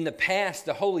 in the past,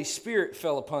 the Holy Spirit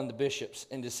fell upon the bishops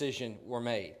and decisions were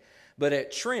made. But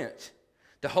at Trent,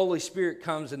 the Holy Spirit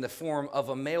comes in the form of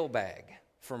a mailbag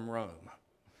from Rome.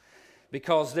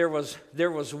 Because there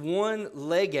was one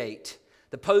legate.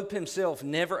 The Pope himself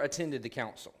never attended the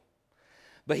council.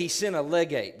 But he sent a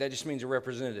legate. That just means a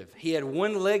representative. He had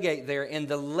one legate there, and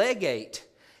the legate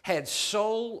had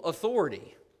sole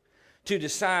authority to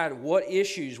decide what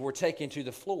issues were taken to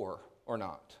the floor or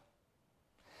not.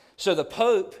 So the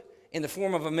Pope, in the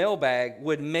form of a mailbag,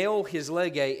 would mail his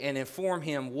legate and inform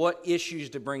him what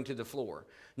issues to bring to the floor.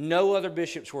 No other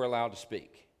bishops were allowed to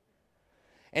speak.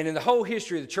 And in the whole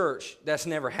history of the church, that's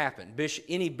never happened.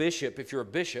 Any bishop, if you're a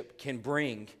bishop, can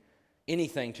bring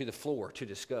anything to the floor to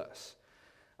discuss.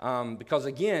 Because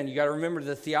again, you got to remember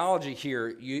the theology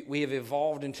here. We have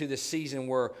evolved into this season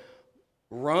where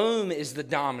Rome is the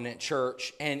dominant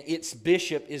church and its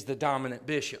bishop is the dominant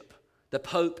bishop. The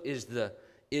Pope is the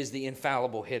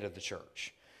infallible head of the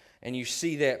church. And you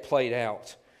see that played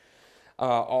out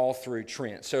all through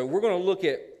Trent. So we're going to look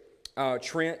at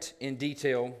Trent in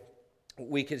detail.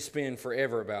 We could spend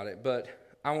forever about it, but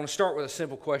I want to start with a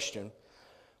simple question.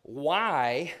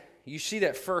 Why, you see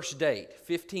that first date,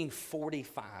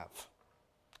 1545,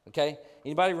 okay?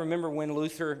 Anybody remember when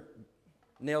Luther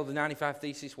nailed the 95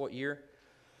 Theses, what year?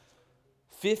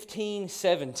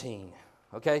 1517,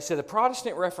 okay? So the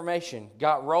Protestant Reformation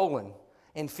got rolling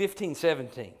in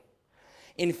 1517.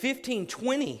 In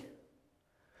 1520,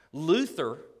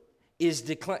 Luther is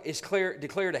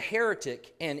declared a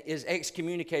heretic and is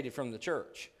excommunicated from the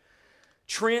church.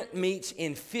 Trent meets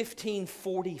in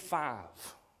 1545.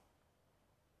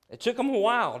 It took them a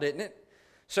while, didn't it?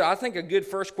 So I think a good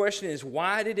first question is,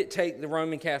 why did it take the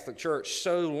Roman Catholic Church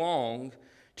so long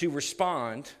to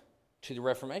respond to the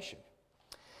Reformation?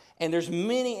 And there's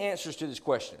many answers to this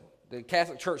question. The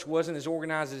Catholic Church wasn't as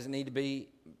organized as it needed to be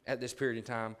at this period of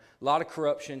time. A lot of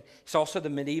corruption. It's also the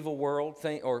medieval world,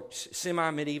 or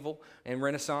semi-medieval and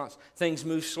Renaissance. Things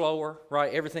move slower,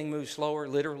 right? Everything moves slower,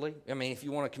 literally. I mean, if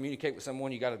you want to communicate with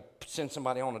someone, you got to send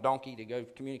somebody on a donkey to go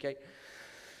communicate.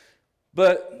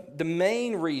 But the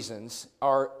main reasons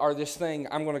are this thing,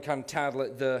 I'm going to kind of title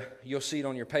it, you'll see it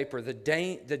on your paper, the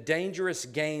dangerous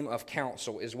game of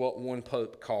counsel is what one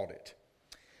pope called it.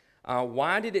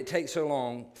 Why did it take so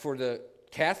long for the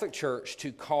Catholic Church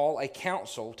to call a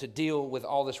council to deal with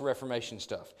all this Reformation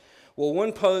stuff? Well,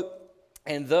 one pope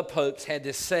and the popes had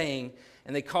this saying,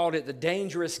 and they called it the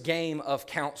dangerous game of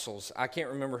councils. I can't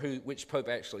remember which pope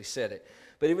actually said it,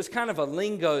 but it was kind of a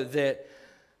lingo that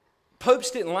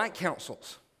popes didn't like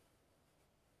councils.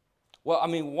 Well, I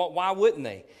mean, why wouldn't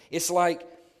they? It's like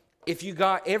if you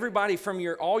got everybody from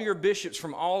all your bishops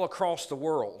from all across the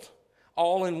world,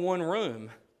 all in one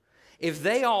room, if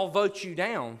they all vote you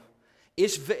down,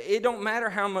 it don't matter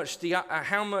how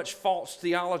much false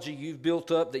theology you've built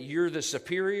up that you're the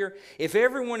superior. If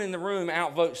everyone in the room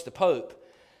outvotes the pope,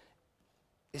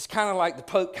 it's kind of like the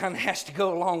pope kind of has to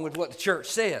go along with what the church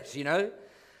says, you know?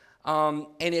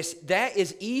 And that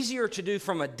is easier to do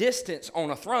from a distance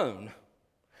on a throne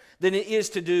than it is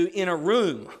to do in a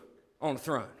room on a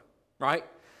throne, right?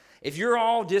 If you're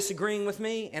all disagreeing with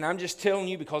me and I'm just telling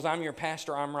you because I'm your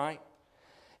pastor I'm right,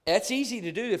 that's easy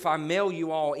to do if I mail you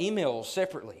all emails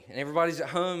separately and everybody's at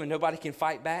home and nobody can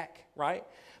fight back, right?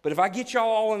 But if I get y'all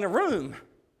all in a room,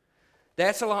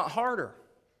 that's a lot harder.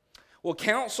 Well,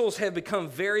 councils have become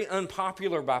very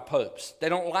unpopular by popes. They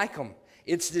don't like them.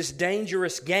 It's this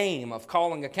dangerous game of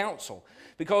calling a council.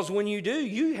 Because when you do,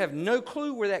 you have no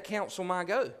clue where that council might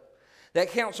go. That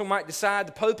council might decide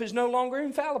the pope is no longer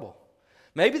infallible.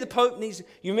 Maybe the pope needs...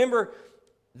 You remember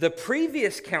the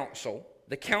previous council,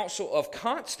 the Council of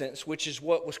Constance, which is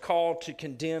what was called to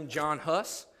condemn John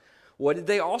Huss. What did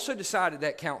they also decide at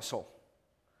that council?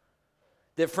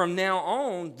 That from now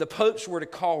on, the popes were to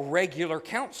call regular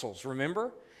councils,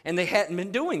 remember? And they hadn't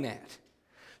been doing that.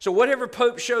 So whatever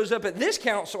pope shows up at this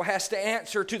council has to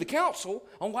answer to the council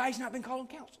on why he's not been calling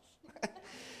councils.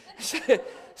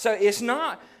 so it's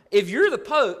not, if you're the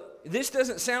pope, this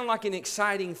doesn't sound like an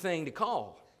exciting thing to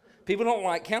call. People don't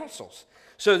like councils.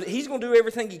 So he's going to do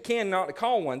everything he can not to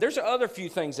call one. There's other few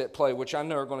things at play which I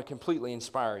know are going to completely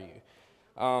inspire you.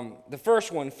 The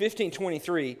first one,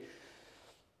 1523,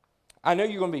 I know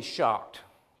you're going to be shocked,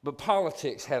 but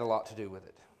politics had a lot to do with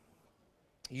it.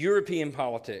 European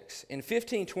politics. In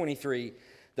 1523,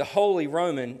 the Holy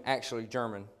Roman, actually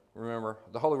German, remember,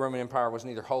 the Holy Roman Empire was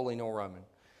neither holy nor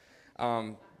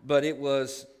Roman. But it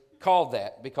was called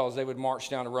that because they would march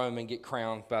down to Rome and get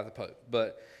crowned by the Pope.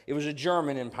 But it was a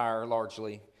German empire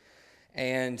largely.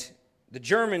 And the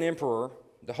German emperor,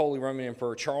 the Holy Roman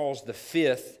Emperor, Charles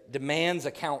V, demands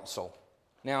a council.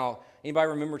 Now, anybody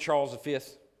remember Charles V?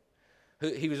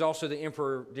 He was also the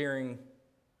emperor during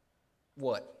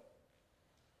what?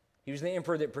 He was the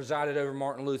emperor that presided over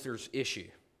Martin Luther's issue.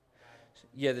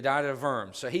 Yeah, the Diet of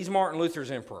Worms. So he's Martin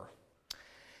Luther's emperor.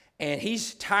 And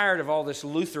he's tired of all this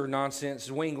Luther nonsense,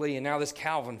 Zwingli, and now this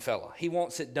Calvin fella. He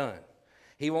wants it done.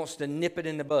 He wants to nip it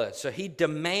in the bud. So he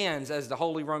demands, as the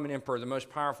Holy Roman Emperor, the most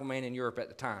powerful man in Europe at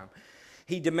the time,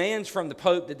 he demands from the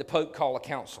Pope that the Pope call a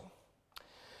council.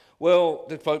 Well,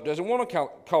 the Pope doesn't want to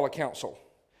call a council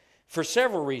for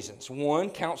several reasons. One,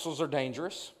 councils are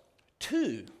dangerous.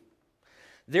 Two,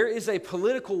 there is a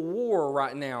political war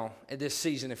right now at this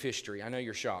season of history, I know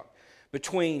you're shocked,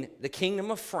 between the Kingdom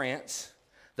of France,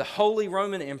 the Holy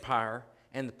Roman Empire,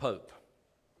 and the Pope.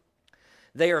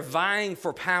 They are vying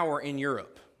for power in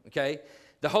Europe, okay?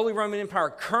 The Holy Roman Empire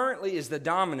currently is the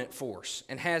dominant force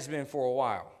and has been for a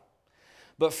while.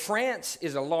 But France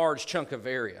is a large chunk of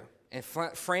area, and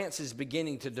France is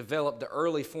beginning to develop the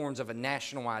early forms of a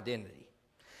national identity.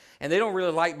 And they don't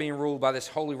really like being ruled by this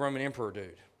Holy Roman Emperor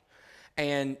dude.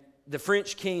 And the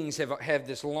French kings have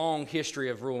this long history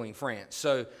of ruling France.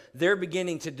 So they're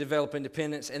beginning to develop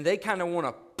independence, and they kind of want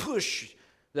to push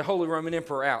the Holy Roman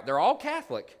Emperor out. They're all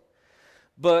Catholic.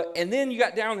 And then you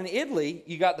got down in Italy,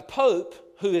 you got the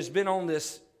Pope, who has been on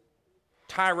this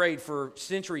tirade for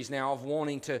centuries now of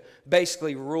wanting to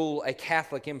basically rule a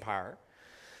Catholic empire.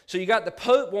 So you got the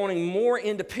Pope wanting more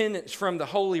independence from the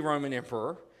Holy Roman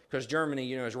Emperor, because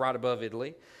Germany, is right above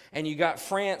Italy. And you got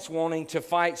France wanting to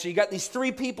fight. So you got these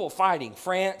three people fighting: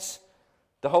 France,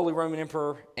 the Holy Roman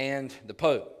Emperor, and the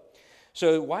Pope.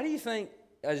 So why do you think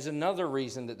is another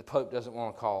reason that the Pope doesn't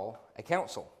want to call a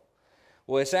council?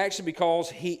 Well, it's actually because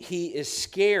he is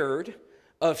scared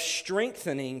of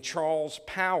strengthening Charles'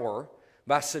 power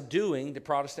by subduing the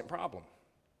Protestant problem.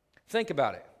 Think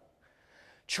about it.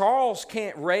 Charles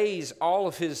can't raise all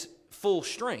of his full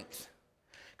strength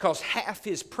because half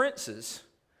his princes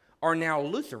are now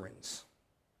Lutherans.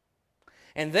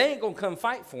 And they ain't going to come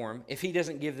fight for him if he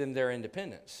doesn't give them their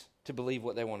independence to believe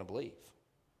what they want to believe.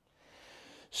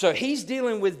 So he's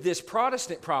dealing with this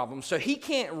Protestant problem, so he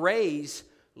can't raise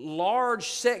large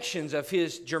sections of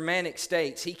his Germanic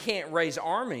states. He can't raise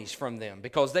armies from them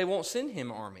because they won't send him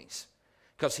armies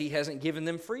because he hasn't given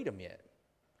them freedom yet.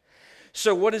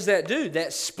 So what does that do?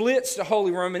 That splits the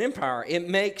Holy Roman Empire. It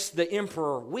makes the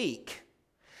emperor weak.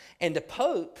 And the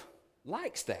Pope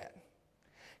likes that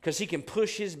because he can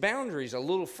push his boundaries a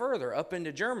little further up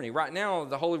into Germany. Right now,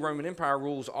 the Holy Roman Empire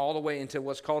rules all the way into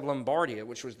what's called Lombardia,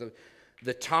 which was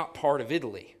the top part of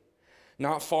Italy,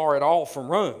 not far at all from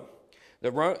Rome.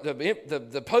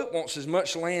 The Pope wants as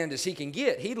much land as he can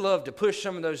get. He'd love to push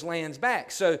some of those lands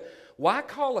back. So why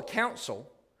call a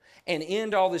council and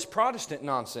end all this Protestant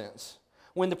nonsense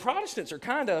when the Protestants are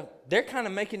they're kind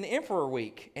of making the emperor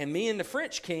weak, and me and the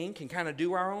French king can kind of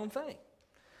do our own thing.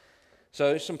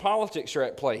 So some politics are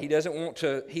at play.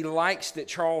 He likes that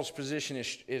Charles' position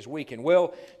is weakened.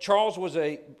 Well, Charles was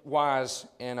a wise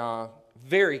and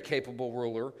very capable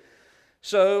ruler.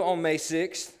 So on May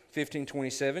 6th,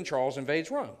 1527, Charles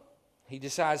invades Rome. He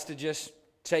decides to just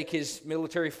take his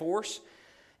military force,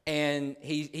 and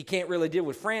he can't really deal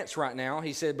with France right now.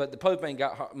 He said, but the Pope ain't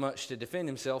got much to defend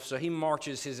himself, so he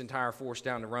marches his entire force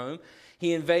down to Rome.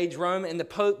 He invades Rome, and the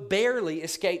Pope barely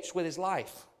escapes with his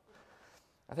life.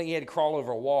 I think he had to crawl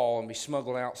over a wall and be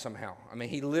smuggled out somehow. I mean,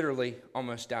 he literally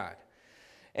almost died.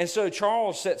 And so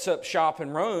Charles sets up shop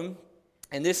in Rome,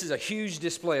 and this is a huge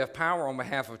display of power on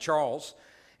behalf of Charles.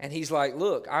 And he's like,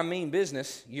 look, I mean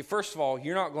business. First of all,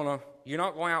 you're not going to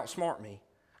outsmart me.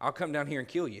 I'll come down here and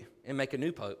kill you and make a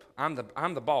new pope. I'm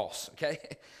the boss, okay?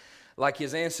 Like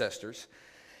his ancestors.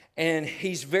 And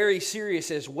he's very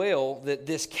serious as well that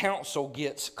this council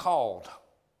gets called.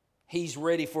 He's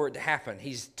ready for it to happen.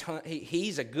 He's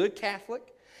a good Catholic,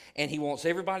 and he wants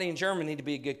everybody in Germany to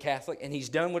be a good Catholic, and he's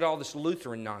done with all this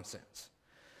Lutheran nonsense.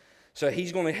 So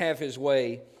he's going to have his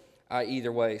way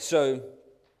either way. So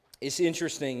it's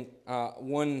interesting,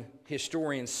 one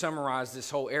historian summarized this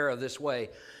whole era this way.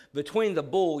 Between the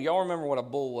bull, y'all remember what a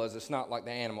bull was. It's not like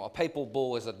the animal. A papal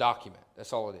bull is a document.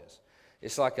 That's all it is.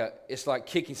 It's like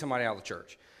kicking somebody out of the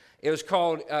church. It was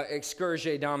called Excurge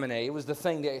Domine. It was the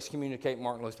thing to excommunicate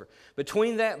Martin Luther.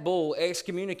 Between that bull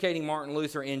excommunicating Martin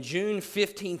Luther in June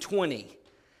 1520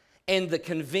 and the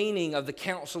convening of the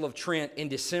Council of Trent in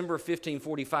December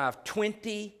 1545,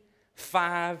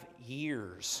 25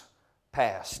 years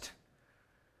passed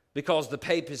because the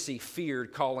papacy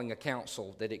feared calling a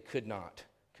council that it could not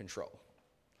control.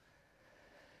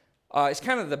 It's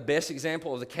kind of the best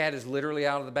example of the cat is literally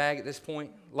out of the bag at this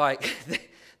point. Like,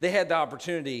 they had the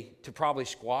opportunity to probably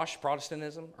squash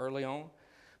Protestantism early on,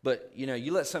 but,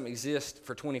 you let something exist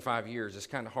for 25 years, it's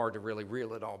kind of hard to really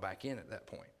reel it all back in at that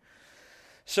point.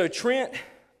 So Trent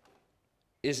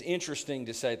is interesting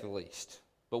to say the least,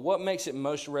 but what makes it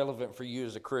most relevant for you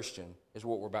as a Christian is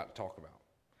what we're about to talk about.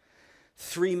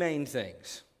 Three main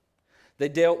things. They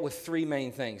dealt with three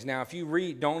main things. Now, if you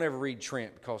read, don't ever read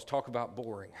Trent because talk about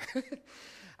boring.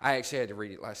 I actually had to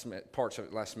read it parts of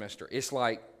it last semester. It's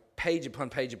like page upon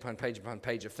page upon page upon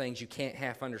page of things you can't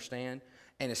half understand,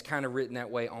 and it's kind of written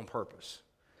that way on purpose.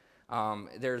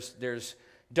 There's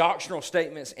doctrinal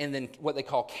statements and then what they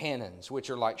call canons, which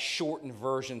are like shortened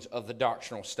versions of the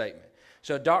doctrinal statement.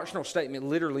 So a doctrinal statement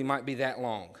literally might be that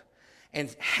long,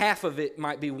 and half of it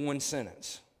might be one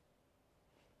sentence.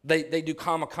 They do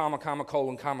comma, comma, comma,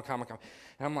 colon, comma, comma, comma.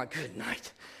 And I'm like, good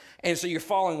night. And so you're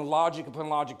following logic upon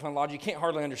logic upon logic. You can't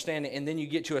hardly understand it. And then you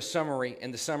get to a summary,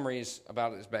 and the summary is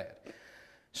about as bad.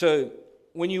 So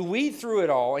when you weed through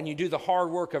it all and you do the hard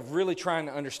work of really trying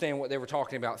to understand what they were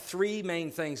talking about, three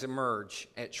main things emerge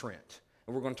at Trent.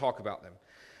 And we're going to talk about them.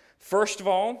 First of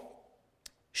all,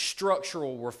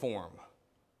 structural reform.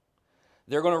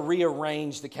 They're going to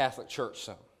rearrange the Catholic Church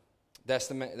some. That's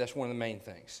one of the main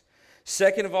things.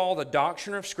 Second of all, the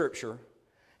doctrine of Scripture.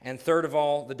 And third of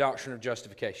all, the doctrine of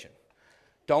justification.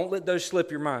 Don't let those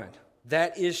slip your mind.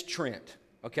 That is Trent,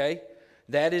 okay?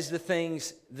 That is the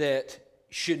things that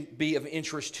should be of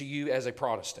interest to you as a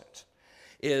Protestant.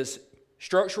 Is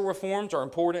structural reforms are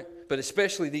important, but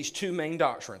especially these two main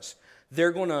doctrines.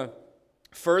 They're going to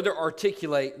further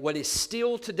articulate what is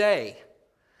still today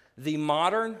the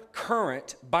modern,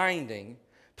 current, binding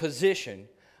position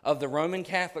of the Roman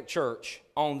Catholic Church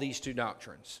on these two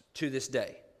doctrines to this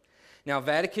day. Now,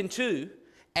 Vatican II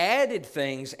added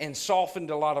things and softened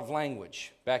a lot of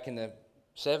language back in the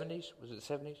 70s. Was it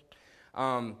the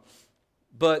 70s?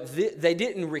 But they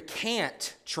didn't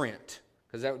recant Trent,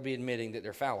 because that would be admitting that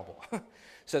they're fallible.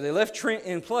 So they left Trent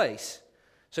in place.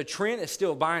 So Trent is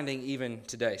still binding even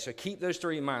today. So keep those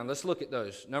three in mind. Let's look at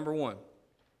those. Number one,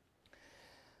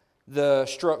 the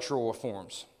structural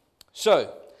reforms.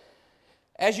 So,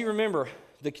 as you remember,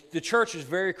 The church is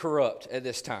very corrupt at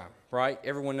this time, right?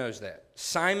 Everyone knows that.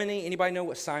 Simony, anybody know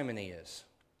what simony is?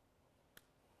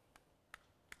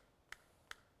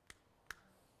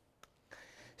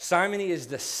 Simony is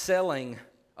the selling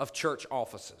of church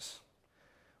offices.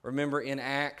 Remember in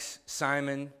Acts,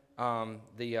 Simon,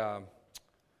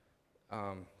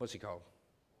 what's he called?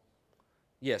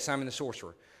 Yeah, Simon the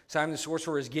sorcerer. Simon the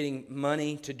sorcerer is getting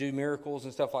money to do miracles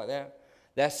and stuff like that.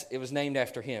 It was named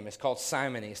after him. It's called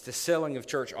simony. It's the selling of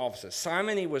church offices.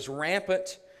 Simony was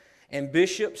rampant, and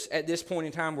bishops at this point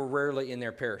in time were rarely in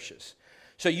their parishes.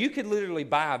 So you could literally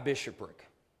buy a bishopric.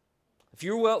 If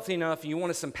you're wealthy enough and you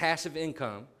wanted some passive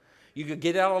income, you could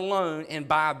get out a loan and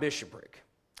buy a bishopric.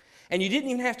 And you didn't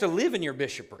even have to live in your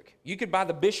bishopric. You could buy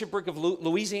the bishopric of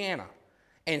Louisiana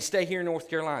and stay here in North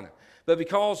Carolina. But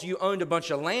because you owned a bunch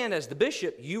of land as the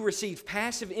bishop, you received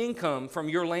passive income from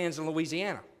your lands in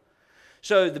Louisiana.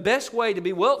 So the best way to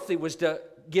be wealthy was to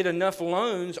get enough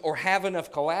loans or have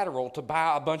enough collateral to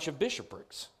buy a bunch of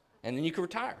bishoprics. And then you could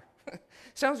retire.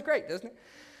 Sounds great, doesn't it?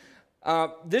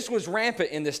 This was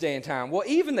rampant in this day and time. Well,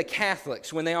 even the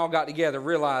Catholics, when they all got together,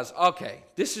 realized, okay,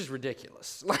 this is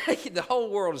ridiculous. Like, the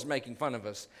whole world is making fun of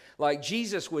us. Like,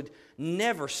 Jesus would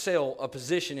never sell a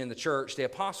position in the church. The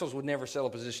apostles would never sell a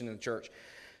position in the church.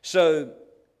 So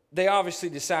they obviously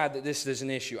decide that this is an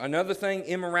issue. Another thing,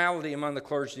 immorality among the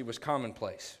clergy was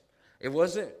commonplace. It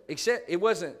wasn't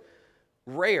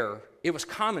rare, it was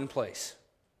commonplace.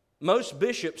 Most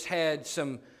bishops had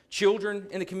some children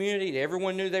in the community.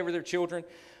 Everyone knew they were their children.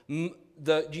 Do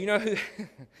you know who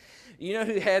you know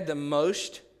who had the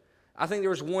most? I think there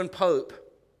was one pope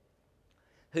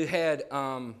who had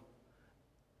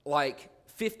like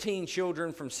 15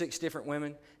 children from 6 different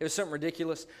women. It was something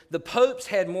ridiculous. The popes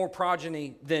had more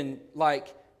progeny than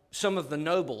like some of the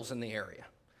nobles in the area.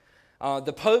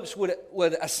 The popes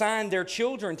would assign their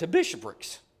children to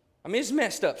bishoprics. I mean, it's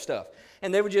messed up stuff.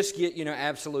 And they would just get,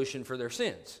 absolution for their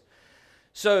sins.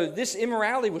 So this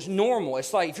immorality was normal.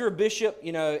 It's like if you're a bishop,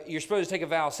 you're supposed to take a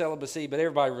vow of celibacy, but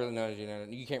everybody really knows,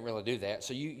 you can't really do that.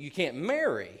 So you can't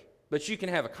marry, but you can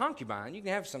have a concubine. You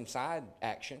can have some side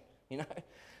action,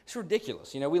 It's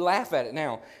ridiculous. We laugh at it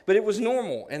now, but it was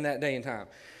normal in that day and time.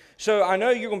 So I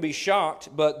know you're going to be shocked,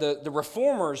 but the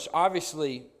reformers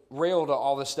obviously railed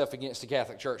all this stuff against the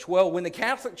Catholic Church. Well, when the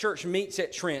Catholic Church meets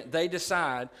at Trent, they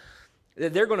decide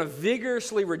that they're going to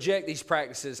vigorously reject these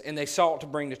practices, and they sought to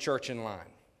bring the church in line.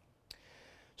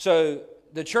 So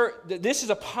the church, this is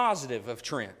a positive of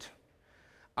Trent.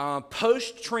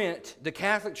 Post-Trent, the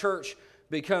Catholic Church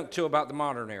to about the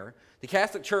modern era, the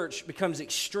Catholic Church becomes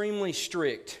extremely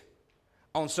strict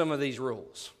on some of these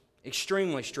rules.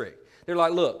 Extremely strict. They're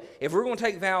like, look, if we're going to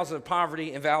take vows of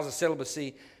poverty and vows of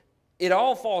celibacy, it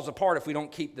all falls apart if we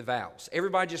don't keep the vows.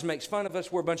 Everybody just makes fun of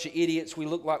us. We're a bunch of idiots. We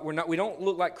don't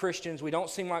look like Christians. We don't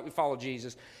seem like we follow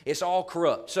Jesus. It's all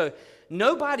corrupt. So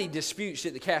nobody disputes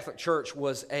that the Catholic Church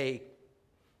was a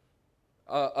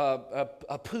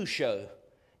poo show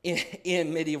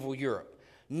in medieval Europe.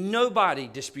 Nobody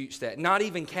disputes that, not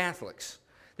even Catholics.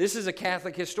 This is a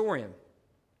Catholic historian,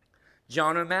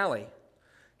 John O'Malley.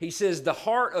 He says the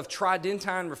heart of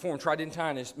Tridentine reform,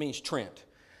 Tridentine means Trent.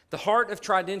 The heart of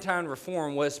Tridentine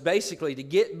reform was basically to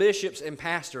get bishops and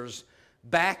pastors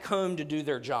back home to do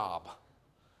their job.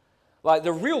 Like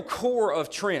the real core of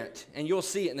Trent, and you'll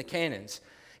see it in the canons,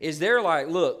 is they're like,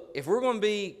 look, if we're going to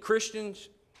be Christians,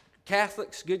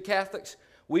 Catholics, good Catholics,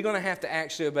 we're going to have to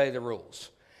actually obey the rules.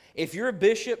 If you're a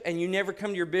bishop and you never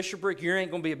come to your bishopric, you ain't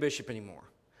going to be a bishop anymore.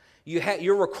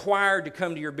 You're required to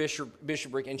come to your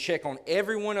bishopric and check on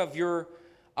every one of your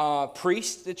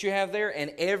priests that you have there, and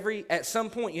at some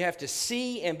point you have to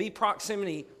see and be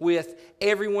proximity with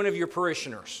every one of your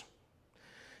parishioners.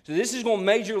 So this is going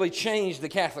to majorly change the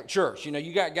Catholic Church.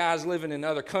 You got guys living in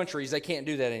other countries, they can't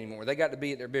do that anymore. They got to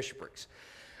be at their bishoprics.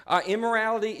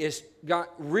 Immorality got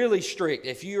really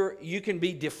strict. You can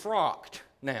be defrocked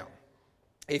now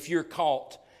if you're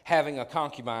caught having a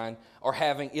concubine or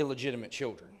having illegitimate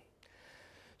children.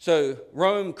 So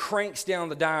Rome cranks down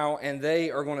the dial, and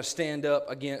they are going to stand up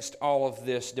against all of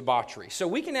this debauchery. So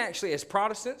we can actually, as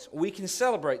Protestants, we can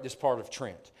celebrate this part of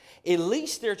Trent. At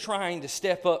least they're trying to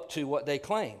step up to what they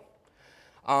claim.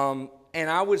 And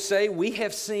I would say we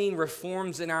have seen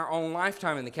reforms in our own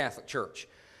lifetime in the Catholic Church.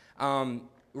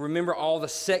 Remember all the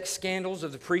sex scandals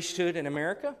of the priesthood in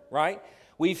America, right?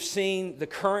 We've seen the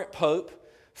current pope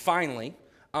finally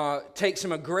take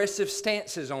some aggressive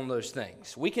stances on those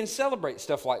things. We can celebrate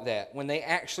stuff like that when they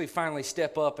actually finally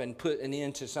step up and put an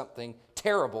end to something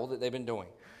terrible that they've been doing.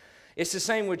 It's the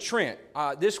same with Trent.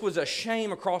 This was a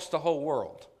shame across the whole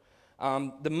world.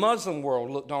 The Muslim world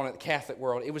looked on at the Catholic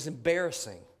world. It was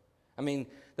embarrassing. I mean,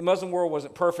 the Muslim world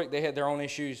wasn't perfect. They had their own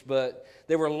issues, but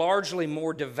they were largely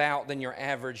more devout than your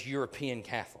average European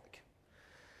Catholic.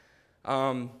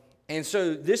 And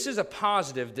so this is a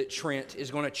positive that Trent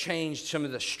is going to change some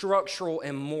of the structural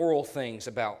and moral things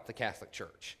about the Catholic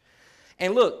Church.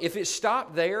 And look, if it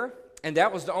stopped there, and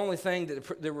that was the only thing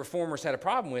that the Reformers had a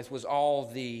problem with was all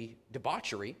the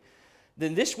debauchery,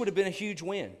 then this would have been a huge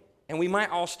win. And we might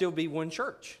all still be one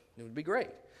church. It would be great.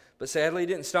 But sadly, it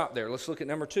didn't stop there. Let's look at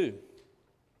number 2.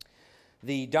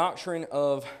 The doctrine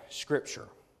of Scripture.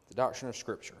 The doctrine of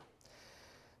Scripture.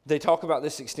 They talk about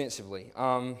this extensively.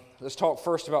 Let's talk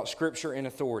first about Scripture and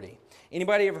authority.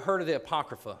 Anybody ever heard of the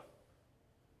Apocrypha?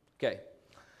 Okay.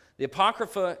 The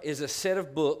Apocrypha is a set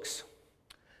of books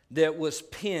that was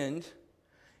penned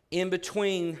in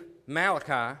between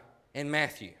Malachi and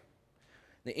Matthew,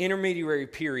 the intermediary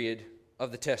period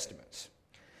of the Testaments.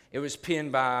 It was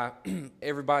penned by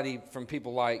everybody from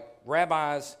people like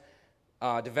rabbis,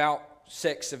 devout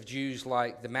sects of Jews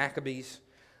like the Maccabees.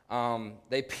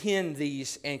 They pen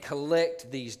these and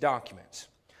collect these documents.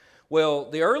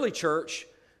 Well, the early church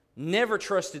never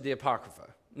trusted the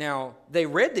Apocrypha. Now, they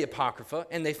read the Apocrypha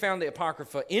and they found the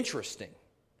Apocrypha interesting.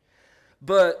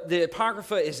 But the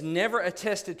Apocrypha is never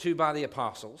attested to by the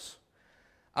apostles.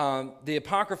 The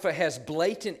Apocrypha has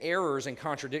blatant errors and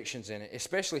contradictions in it,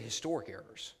 especially historic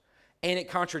errors. And it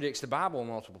contradicts the Bible in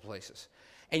multiple places.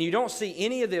 And you don't see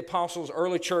any of the apostles,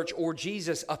 early church, or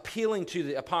Jesus appealing to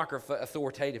the Apocrypha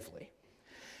authoritatively.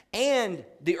 And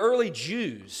the early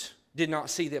Jews did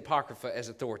not see the Apocrypha as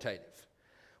authoritative.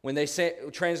 When they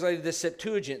translated the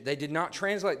Septuagint, they did not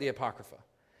translate the Apocrypha.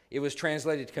 It was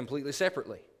translated completely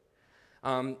separately.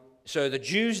 So the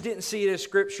Jews didn't see it as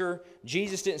Scripture,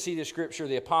 Jesus didn't see it as Scripture,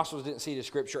 the apostles didn't see it as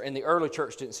Scripture, and the early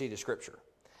church didn't see it as Scripture.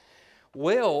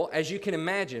 Well, as you can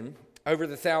imagine, over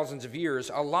the thousands of years,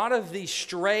 a lot of these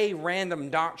stray random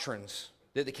doctrines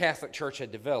that the Catholic Church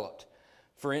had developed,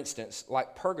 for instance,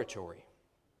 like purgatory,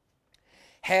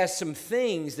 has some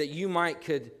things that you might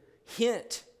could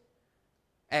hint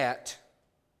at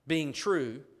being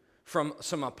true from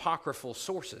some apocryphal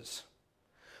sources.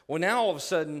 Well, now all of a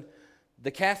sudden,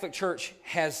 the Catholic Church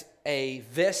has a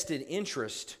vested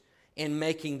interest in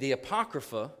making the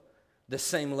Apocrypha the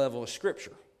same level as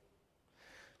Scripture.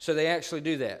 So they actually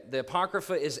do that. The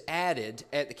Apocrypha is added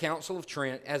at the Council of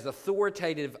Trent as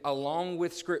authoritative along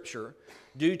with Scripture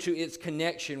due to its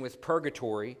connection with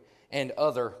purgatory and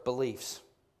other beliefs.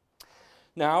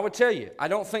 Now, I would tell you, I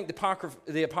don't think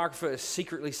the Apocrypha is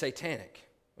secretly satanic,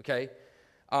 okay?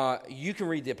 You can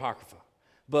read the Apocrypha.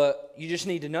 But you just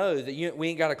need to know that we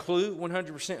ain't got a clue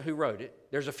 100% who wrote it.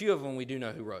 There's a few of them we do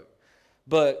know who wrote.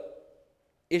 But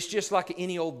it's just like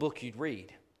any old book you'd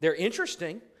read. They're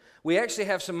interesting. We actually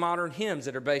have some modern hymns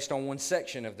that are based on one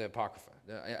section of the Apocrypha,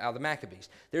 out of the Maccabees.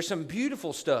 There's some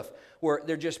beautiful stuff where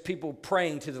they're just people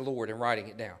praying to the Lord and writing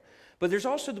it down. But there's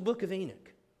also the Book of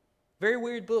Enoch. Very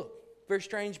weird book. Very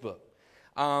strange book.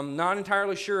 Not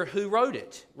entirely sure who wrote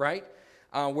it, right?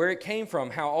 Where it came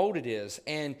from, how old it is.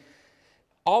 And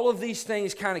all of these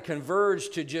things kind of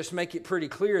converge to just make it pretty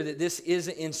clear that this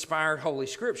isn't inspired Holy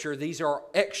Scripture. These are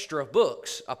extra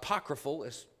books, apocryphal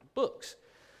as books.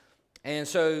 And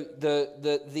so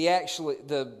the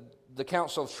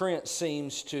Council of Trent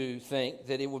seems to think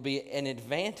that it would be an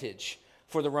advantage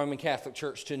for the Roman Catholic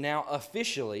Church to now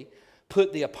officially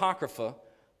put the Apocrypha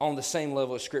on the same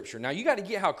level as Scripture. Now, you got to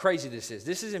get how crazy this is.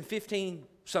 This is in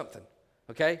 15-something,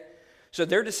 okay? So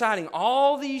they're deciding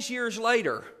all these years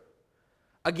later,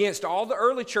 against all the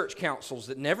early church councils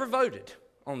that never voted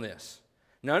on this.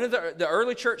 None of the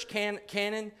early church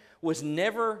canon was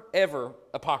never, ever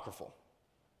apocryphal.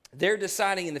 They're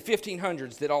deciding in the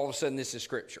 1500s that all of a sudden this is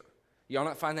Scripture. Y'all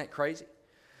not find that crazy?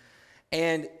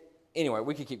 And anyway,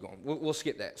 we could keep going. We'll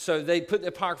skip that. So they put the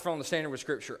Apocrypha on the standard with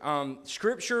Scripture.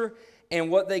 Scripture and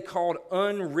what they called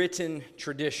unwritten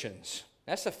traditions.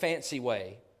 That's a fancy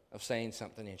way of saying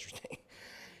something interesting.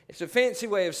 It's a fancy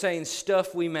way of saying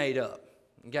stuff we made up.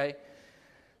 Okay?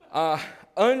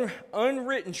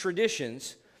 Unwritten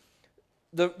traditions,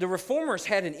 the Reformers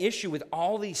had an issue with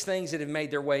all these things that have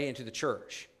made their way into the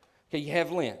church. Okay, you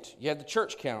have Lent. You have the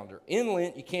church calendar. In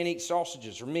Lent, you can't eat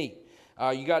sausages or meat.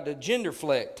 You got to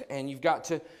genderflect, and you've got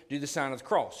to do the sign of the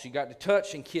cross. You got to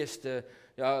touch and kiss the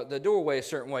doorway a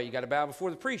certain way. You got to bow before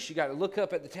the priest. You got to look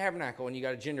up at the tabernacle, and you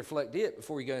got to genderflect it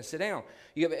before you go and sit down.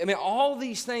 All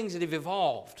these things that have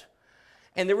evolved.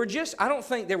 And they were just, I don't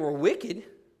think they were wicked.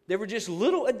 They were just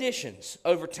little additions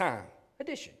over time.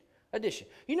 Addition.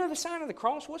 You know the sign of the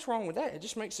cross? What's wrong with that? It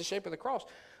just makes the shape of the cross.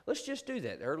 Let's just do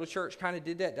that. The early church kind of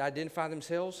did that to identify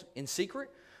themselves in secret.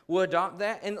 We'll adopt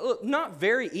that. And look, not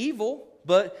very evil,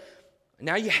 but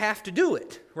Now you have to do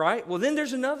it, right? Well, then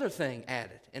there's another thing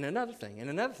added, and another thing, and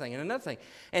another thing, and another thing.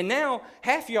 And now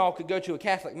half y'all could go to a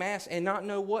Catholic Mass and not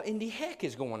know what in the heck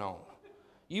is going on.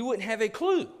 You wouldn't have a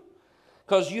clue,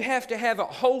 because you have to have a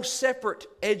whole separate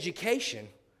education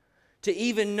to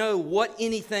even know what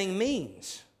anything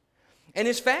means. And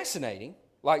it's fascinating.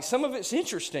 Like, some of it's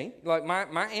interesting. Like,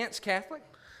 my aunt's Catholic,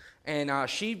 and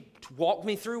she walked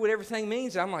me through what everything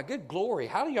means. I'm like, good glory,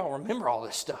 how do y'all remember all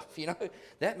this stuff? You know,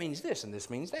 that means this, and this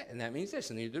means that, and that means this,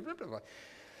 and blah, blah, blah.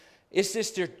 It's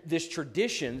this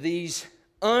tradition, these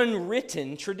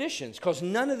unwritten traditions, because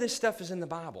none of this stuff is in the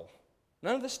Bible.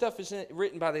 None of this stuff is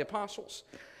written by the apostles.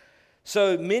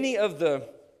 So many of the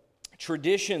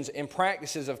traditions and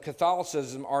practices of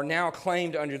Catholicism are now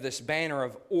claimed under this banner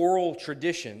of oral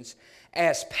traditions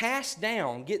as passed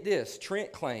down, get this,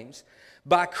 Trent claims,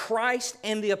 by Christ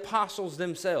and the apostles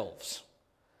themselves.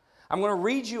 I'm going to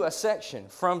read you a section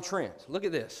from Trent. Look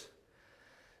at this.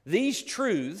 These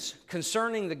truths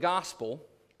concerning the gospel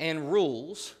and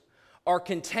rules are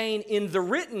contained in the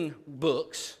written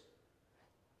books,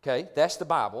 okay, that's the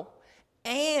Bible,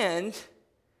 and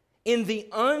in the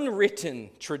unwritten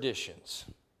traditions,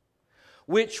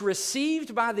 which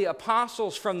received by the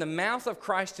apostles from the mouth of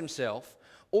Christ himself,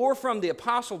 or from the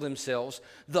apostle themselves,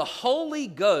 the Holy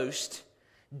Ghost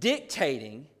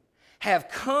dictating, have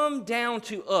come down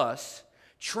to us,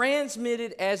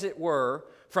 transmitted as it were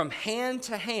from hand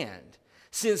to hand.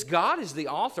 Since God is the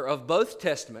author of both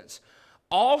testaments,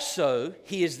 also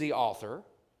he is the author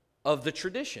of the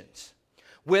traditions,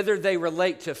 whether they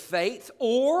relate to faith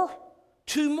or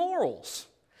to morals,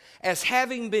 as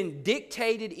having been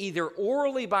dictated either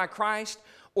orally by Christ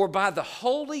or by the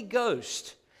Holy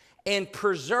Ghost and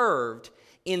preserved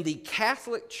in the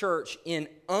Catholic Church in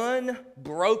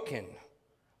unbroken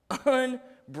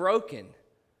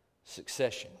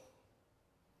succession.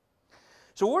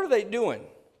 So what are they doing?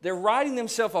 They're writing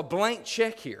themselves a blank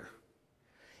check here.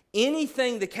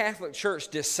 Anything the Catholic Church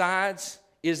decides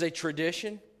is a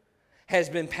tradition has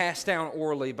been passed down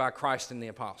orally by Christ and the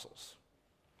apostles.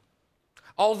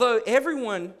 Although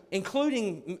everyone,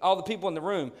 including all the people in the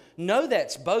room, know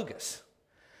that's bogus.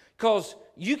 Because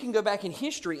you can go back in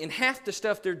history, and half the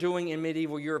stuff they're doing in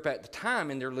medieval Europe at the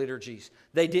time in their liturgies,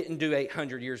 they didn't do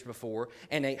 800 years before,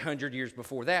 and 800 years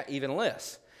before that, even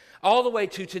less. All the way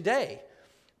to today.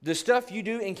 The stuff you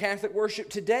do in Catholic worship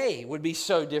today would be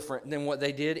so different than what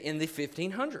they did in the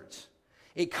 1500s.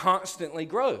 It constantly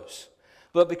grows.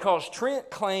 But because Trent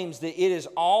claims that it is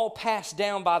all passed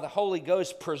down by the Holy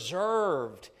Ghost,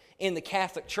 preserved in the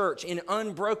Catholic Church in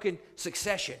unbroken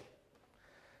succession,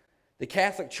 the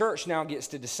Catholic Church now gets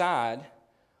to decide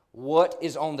what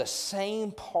is on the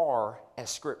same par as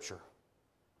Scripture.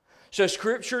 So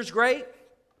Scripture is great.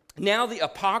 Now the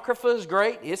Apocrypha is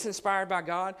great. It's inspired by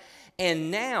God.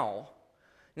 And now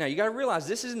you got to realize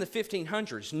this is in the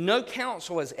 1500s. No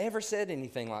council has ever said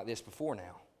anything like this before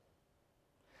now.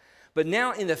 But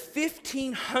now in the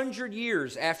 1500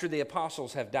 years after the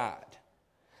apostles have died,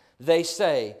 they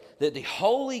say that the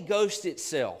Holy Ghost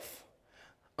itself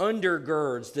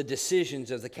undergirds the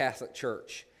decisions of the Catholic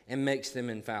Church and makes them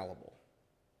infallible.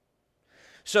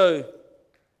 So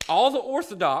all the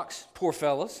Orthodox, poor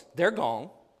fellas, they're gone.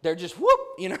 They're just,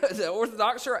 the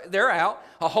Orthodox, they're out,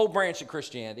 a whole branch of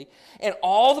Christianity. And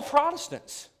all the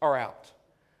Protestants are out.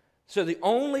 So the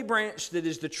only branch that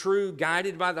is the true,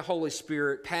 guided by the Holy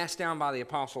Spirit, passed down by the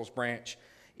apostles branch,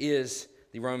 is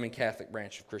the Roman Catholic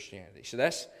branch of Christianity. So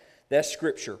that's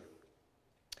Scripture.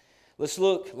 Let's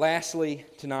look, lastly,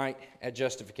 tonight at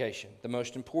justification. The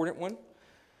most important one.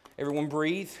 Everyone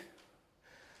breathe.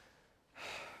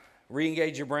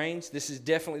 Re-engage your brains. This is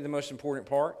definitely the most important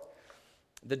part.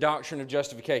 The doctrine of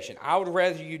justification. I would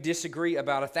rather you disagree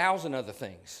about 1,000 other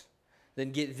things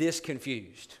than get this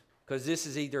confused. Because this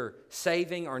is either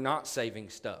saving or not saving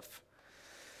stuff.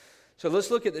 So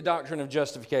let's look at the doctrine of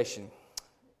justification.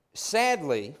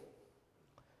 Sadly,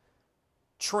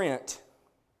 Trent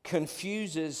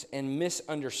confuses and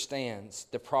misunderstands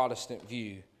the Protestant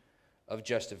view of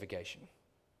justification.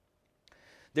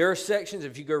 There are sections,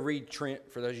 if you go read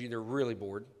Trent, for those of you that are really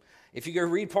bored, if you go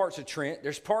read parts of Trent,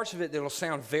 there's parts of it that will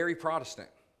sound very Protestant.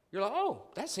 You're like, oh,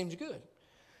 that seems good.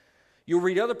 You'll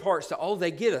read other parts that, oh,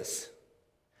 they get us.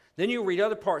 Then you'll read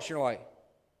other parts and you're like,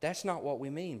 that's not what we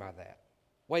mean by that.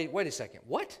 Wait a second.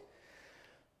 What?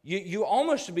 You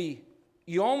almost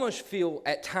feel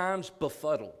at times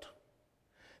befuddled.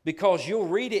 Because you'll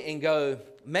read it and go,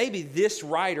 maybe this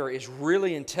writer is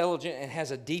really intelligent and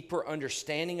has a deeper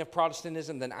understanding of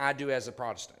Protestantism than I do as a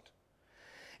Protestant.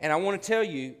 And I want to tell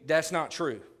you, that's not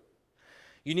true.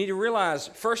 You need to realize,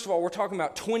 first of all, we're talking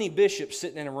about 20 bishops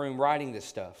sitting in a room writing this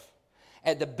stuff.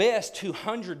 at the best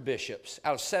 200 bishops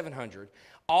out of 700,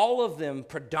 all of them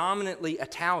predominantly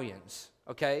Italians,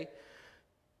 okay?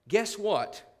 Guess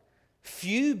what?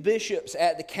 Few bishops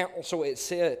at the council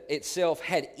itself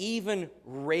had even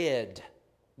read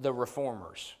the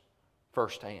Reformers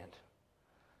firsthand.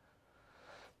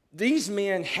 These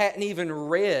men hadn't even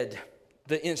read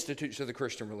the Institutes of the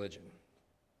Christian Religion.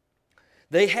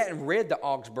 They hadn't read the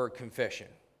Augsburg Confession.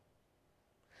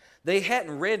 They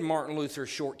hadn't read Martin Luther's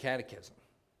Short Catechism.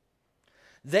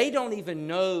 They don't even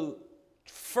know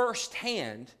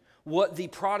firsthand what the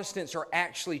Protestants are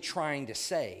actually trying to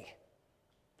say.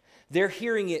 They're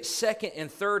hearing it second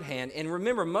and third hand. And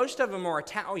remember, most of them are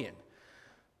Italian.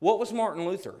 What was Martin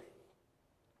Luther?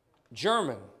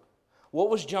 German. What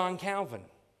was John Calvin?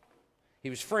 He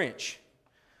was French.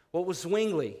 What was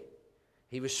Zwingli?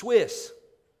 He was Swiss.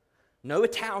 No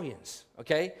Italians,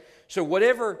 okay? So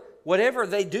whatever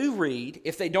they do read,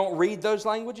 if they don't read those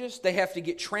languages, they have to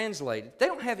get translated. They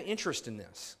don't have interest in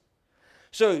this.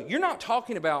 So you're not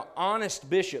talking about honest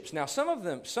bishops. Now, some of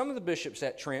the bishops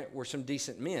at Trent were some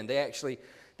decent men.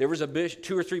 There was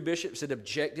two or three bishops that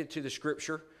objected to the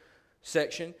scripture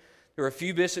section. There were a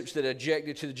few bishops that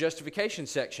objected to the justification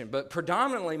section. But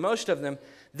predominantly, most of them,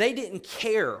 they didn't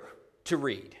care to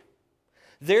read.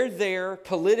 They're there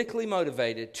politically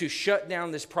motivated to shut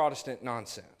down this Protestant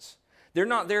nonsense. They're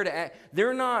not there to act.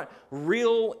 They're not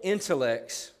real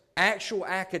intellects, actual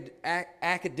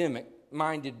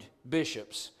academic-minded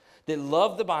bishops that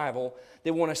love the Bible,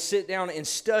 that want to sit down and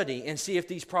study and see if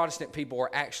these Protestant people are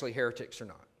actually heretics or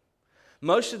not.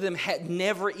 Most of them had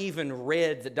never even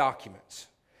read the documents.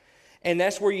 And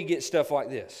that's where you get stuff like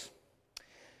this.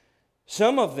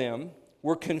 Some of them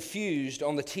were confused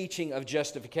on the teaching of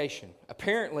justification.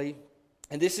 Apparently,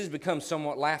 and this has become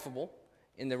somewhat laughable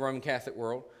in the Roman Catholic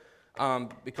world,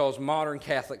 because modern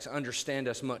Catholics understand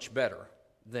us much better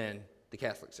than the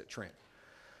Catholics at Trent.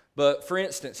 But for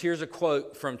instance, here's a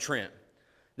quote from Trent.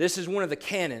 This is one of the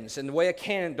canons, and the way a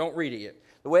canon, don't read it yet.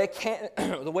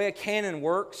 The way a canon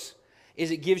works is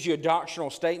it gives you a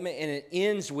doctrinal statement, and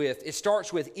it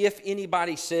starts with, if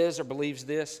anybody says or believes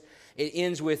this, it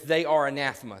ends with, they are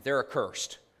anathema, they're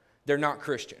accursed. They're not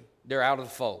Christian. They're out of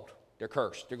the fold. They're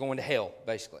cursed. They're going to hell,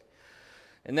 basically.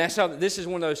 And that's how, this is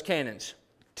one of those canons.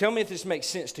 Tell me if this makes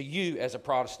sense to you as a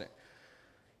Protestant.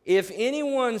 If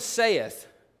anyone saith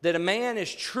that a man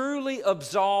is truly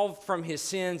absolved from his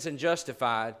sins and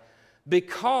justified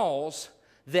because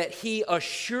that he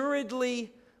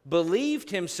assuredly believed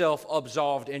himself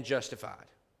absolved and justified,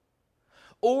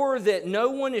 or that no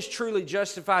one is truly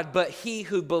justified but he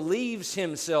who believes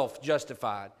himself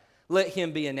justified, let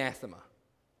him be anathema.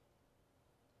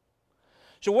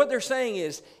 So what they're saying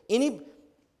is,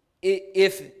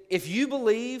 if you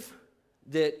believe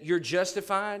that you're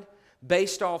justified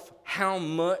based off how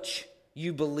much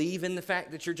you believe in the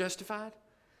fact that you're justified,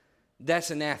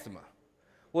 that's anathema.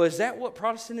 Well, is that what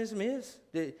Protestantism is?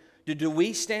 Do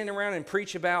we stand around and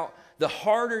preach about the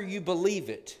harder you believe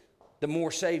it, the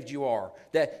more saved you are?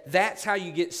 That's how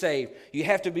you get saved. You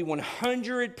have to be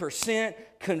 100%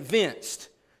 convinced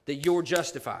that you're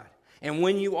justified. And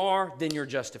when you are, then you're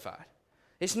justified.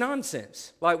 It's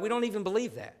nonsense. Like, we don't even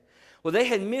believe that. Well, they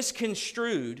had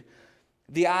misconstrued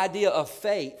the idea of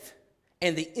faith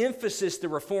and the emphasis the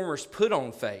Reformers put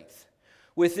on faith,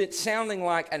 with it sounding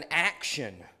like an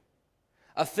action,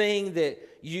 a thing that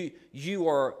you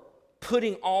are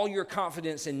putting all your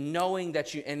confidence in, knowing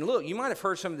that you, and look, you might have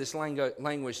heard some of this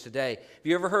language today. Have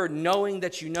you ever heard knowing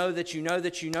that you know that you know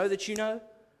that you know that you know?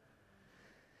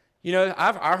 You know,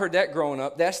 I heard that growing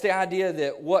up. That's the idea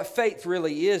that what faith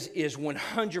really is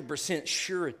 100%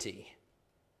 surety.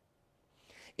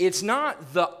 It's not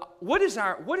what is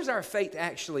our faith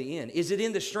actually in? Is it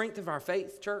in the strength of our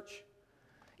faith, church?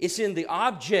 It's in the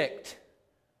object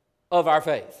of our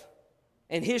faith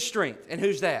and His strength. And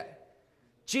who's that?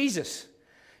 Jesus.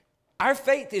 Our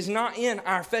faith is not in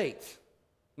our faith.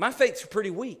 My faith's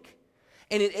pretty weak,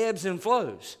 and it ebbs and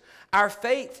flows. Our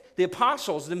faith, the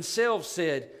apostles themselves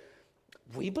said,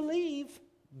 we believe,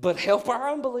 but help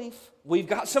our unbelief. We've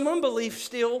got some unbelief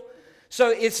still.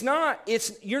 So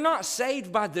you're not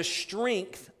saved by the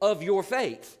strength of your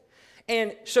faith.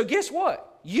 And so guess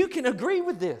what? You can agree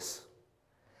with this.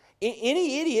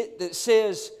 Any idiot that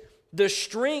says the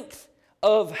strength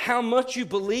of how much you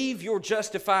believe you're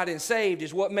justified and saved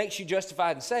is what makes you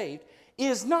justified and saved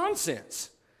is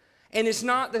nonsense. And it's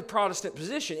not the Protestant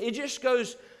position. It just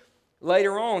goes,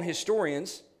 later on,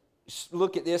 historians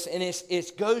look at this, and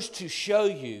it goes to show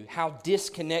you how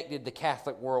disconnected the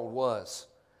Catholic world was.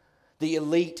 The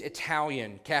elite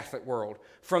Italian Catholic world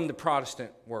from the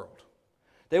Protestant world.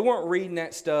 They weren't reading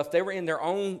that stuff. They were in their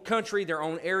own country, their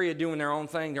own area, doing their own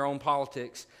thing, their own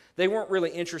politics. They weren't really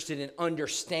interested in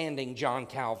understanding John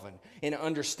Calvin, in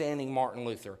understanding Martin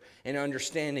Luther, in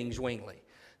understanding Zwingli.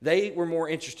 They were more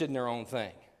interested in their own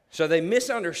thing. So they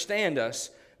misunderstand us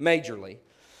majorly.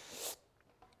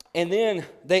 And then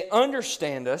they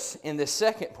understand us in the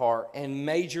second part and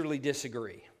majorly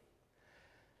disagree.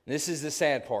 This is the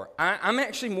sad part. I'm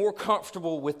actually more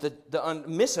comfortable with the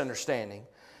misunderstanding,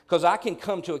 because I can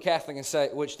come to a Catholic and say,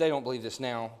 which they don't believe this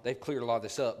now, they've cleared a lot of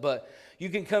this up, but you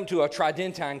can come to a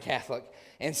Tridentine Catholic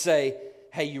and say,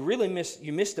 hey, you really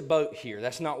missed the boat here.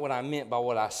 That's not what I meant by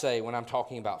what I say when I'm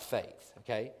talking about faith,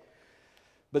 okay?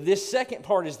 But this second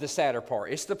part is the sadder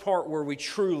part. It's the part where we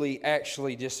truly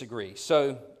actually disagree.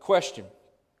 So, question.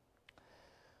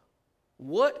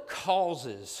 What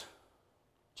causes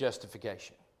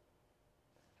justification?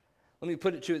 Let me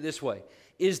put it to it this way.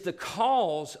 Is the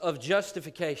cause of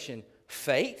justification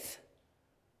faith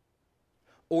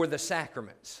or the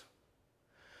sacraments?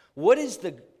 What is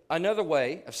another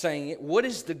way of saying it, what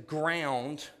is the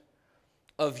ground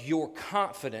of your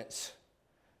confidence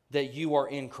that you are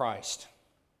in Christ?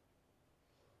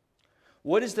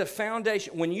 What is the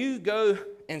foundation? When you go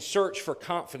and search for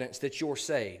confidence that you're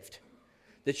saved,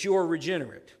 that you're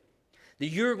regenerate, that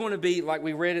you're going to be, like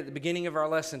we read at the beginning of our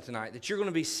lesson tonight, that you're going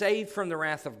to be saved from the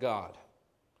wrath of God.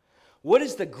 What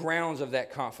is the grounds of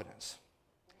that confidence?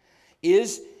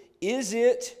 Is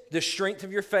it the strength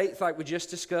of your faith like we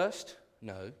just discussed?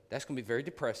 No, that's going to be very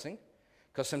depressing,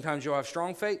 because sometimes you'll have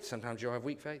strong faith, sometimes you'll have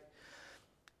weak faith.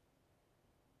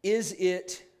 Is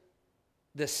it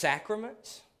the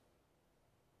sacraments?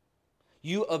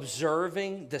 You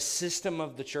observing the system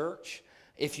of the church?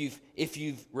 If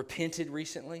you've repented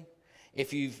recently,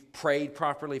 if you've prayed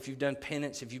properly, if you've done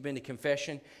penance, if you've been to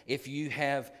confession, if you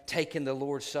have taken the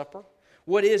Lord's Supper?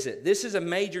 What is it? This is a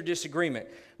major disagreement.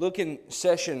 Look in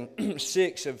session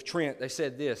 6 of Trent. They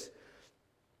said this.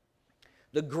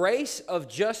 The grace of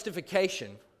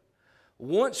justification,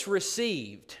 once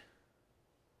received,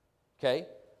 okay,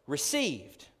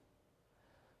 received.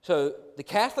 So the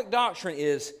Catholic doctrine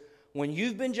is when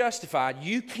you've been justified,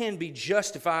 you can be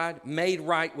justified, made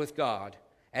right with God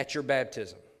at your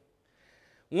baptism.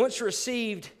 Once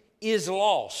received is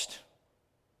lost.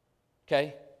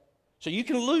 Okay? So you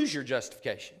can lose your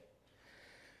justification.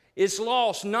 It's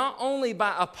lost not only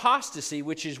by apostasy,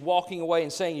 which is walking away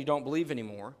and saying you don't believe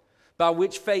anymore, by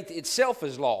which faith itself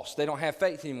is lost. They don't have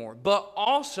faith anymore. But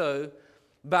also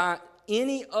by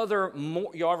any other,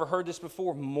 y'all ever heard this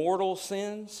before, mortal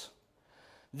sins?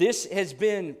 This has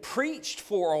been preached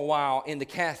for a while in the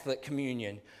Catholic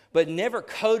communion, but never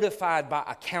codified by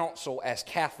a council as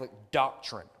Catholic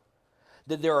doctrine,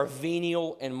 that there are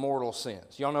venial and mortal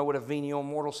sins. Y'all know what a venial and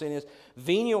mortal sin is?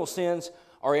 Venial sins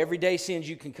are everyday sins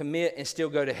you can commit and still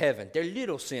go to heaven. They're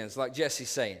little sins, like Jesse's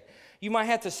saying. You might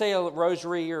have to say a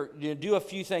rosary or do a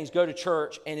few things, go to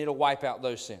church, and it'll wipe out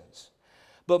those sins.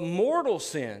 But mortal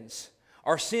sins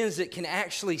are sins that can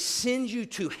actually send you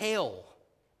to hell.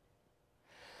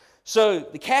 So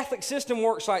the Catholic system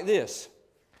works like this.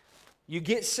 You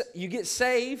get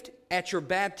saved at your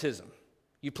baptism.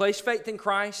 You place faith in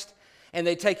Christ, and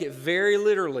they take it very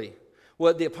literally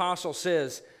what the apostle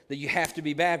says, that you have to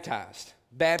be baptized.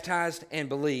 Baptized and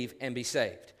believe and be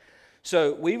saved.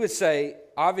 So we would say,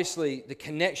 obviously, the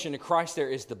connection to Christ there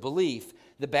is the belief.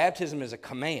 The baptism is a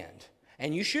command.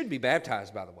 And you should be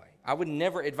baptized, by the way. I would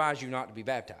never advise you not to be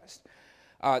baptized,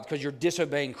 because you're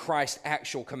disobeying Christ's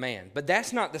actual command. But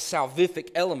that's not the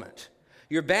salvific element.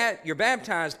 You're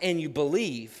baptized and you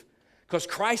believe, because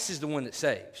Christ is the one that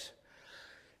saves.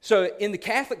 So in the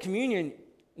Catholic communion,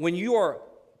 when you are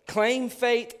claim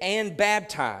faith and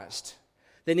baptized,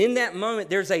 then in that moment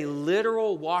there's a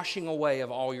literal washing away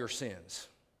of all your sins.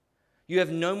 You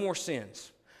have no more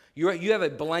sins. You have a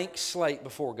blank slate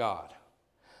before God.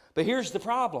 But here's the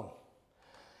problem.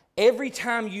 Every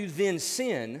time you then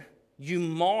sin, you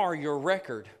mar your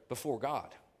record before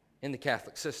God in the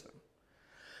Catholic system.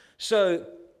 So,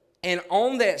 and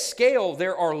on that scale,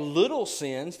 there are little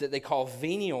sins that they call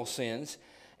venial sins,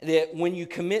 that when you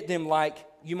commit them, like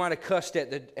you might have cussed at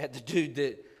the dude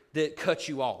that cut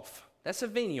you off. That's a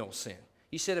venial sin.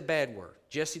 You said a bad word.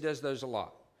 Jesse does those a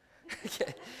lot.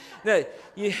 No,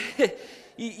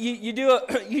 you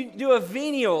do a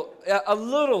venial, a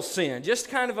little sin, just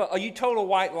kind of you told a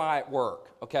white lie at work,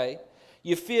 okay?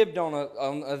 You fibbed on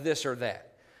a this or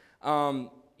that.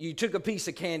 You took a piece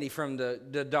of candy from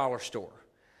the dollar store.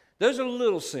 Those are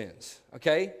little sins,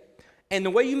 okay? And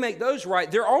the way you make those right,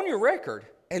 they're on your record,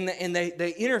 and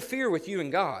they interfere with you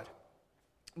and God.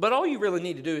 But all you really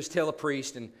need to do is tell a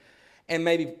priest and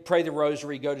maybe pray the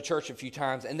rosary, go to church a few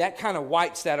times, and that kind of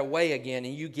wipes that away again,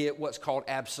 and you get what's called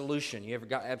absolution. You ever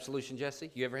got absolution,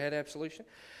 Jesse? You ever had absolution?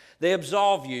 They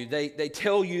absolve you. They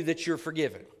tell you that you're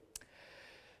forgiven.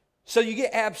 So you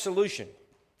get absolution,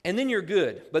 and then you're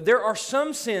good. But there are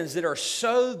some sins that are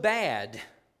so bad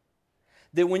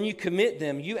that when you commit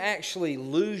them, you actually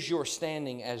lose your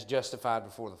standing as justified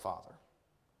before the Father.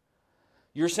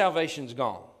 Your salvation's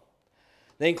gone.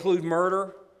 They include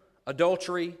murder,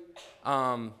 adultery.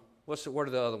 What are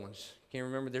the other ones? Can't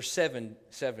remember. There's seven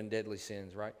deadly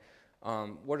sins, right?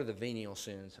 What are the venial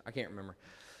sins? I can't remember.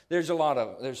 There's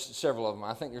several of them.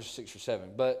 I think there's 6 or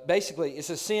 7. But basically, it's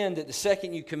a sin that the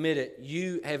second you commit it,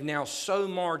 you have now so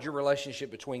marred your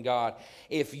relationship between God.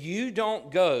 If you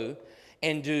don't go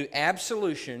and do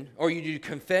absolution, or you do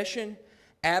confession,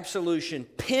 absolution,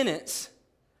 penance,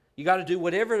 you got to do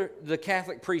whatever the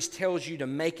Catholic priest tells you to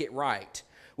make it right,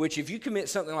 which if you commit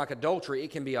something like adultery,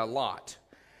 it can be a lot.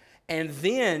 And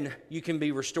then you can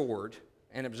be restored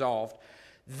and absolved.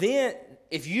 Then,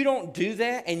 if you don't do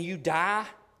that and you die,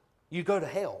 you go to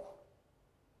hell.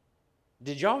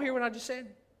 Did y'all hear what I just said?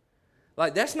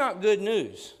 Like, that's not good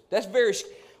news.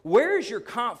 Where is your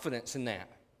confidence in that?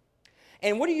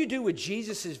 And what do you do with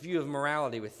Jesus' view of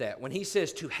morality with that? When he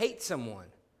says to hate someone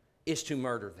is to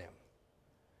murder them.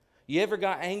 You ever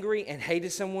got angry and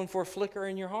hated someone for a flicker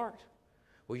in your heart?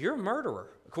 Well, you're a murderer,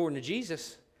 according to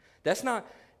Jesus.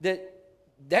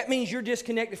 That means you're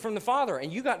disconnected from the Father,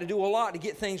 and you got to do a lot to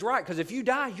get things right, because if you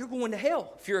die, you're going to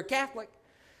hell if you're a Catholic.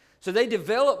 So they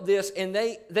developed this, and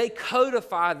they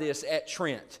codify this at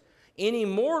Trent. Any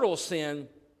mortal sin,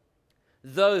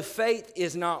 though faith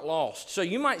is not lost. So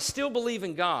you might still believe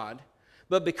in God,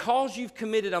 but because you've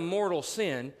committed a mortal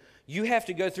sin, you have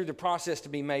to go through the process to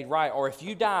be made right, or if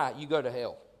you die, you go to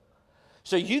hell.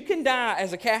 So you can die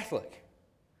as a Catholic.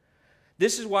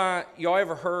 This is why, y'all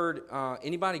ever heard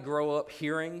anybody grow up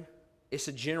hearing, it's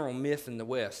a general myth in the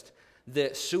West,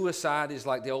 that suicide is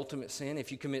like the ultimate sin.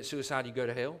 If you commit suicide, you go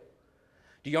to hell.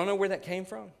 Do y'all know where that came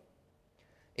from?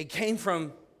 It came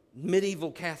from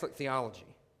medieval Catholic theology.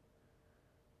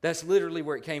 That's literally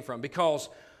where it came from. Because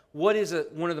what is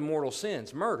one of the mortal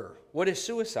sins? Murder. What is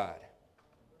suicide?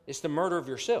 It's the murder of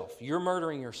yourself. You're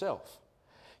murdering yourself.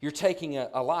 You're taking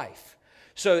a life.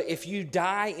 So if you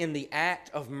die in the act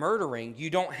of murdering,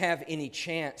 you don't have any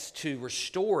chance to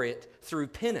restore it through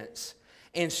penance.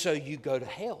 And so you go to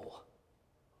hell.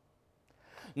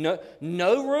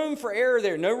 No room for error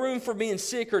there. No room for being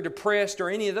sick or depressed or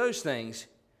any of those things.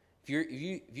 If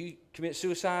you commit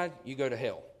suicide, you go to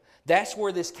hell. That's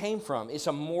where this came from. It's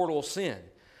a mortal sin.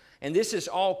 And this is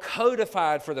all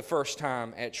codified for the first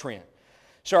time at Trent.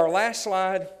 So our last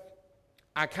slide,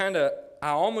 I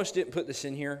almost didn't put this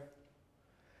in here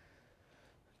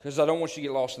because I don't want you to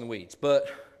get lost in the weeds.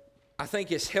 But I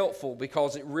think it's helpful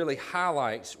because it really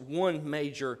highlights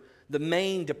the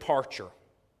main departure.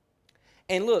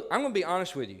 And look, I'm going to be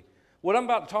honest with you. What I'm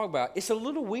about to talk about, it's a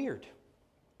little weird.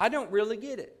 I don't really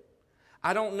get it.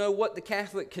 I don't know what the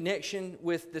Catholic connection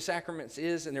with the sacraments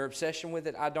is and their obsession with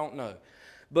it. I don't know.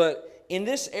 But in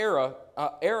this era,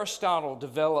 Aristotle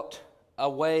developed a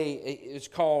way, it's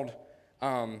called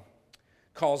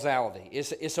causality.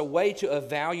 It's a way to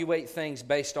evaluate things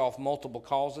based off multiple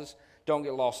causes. Don't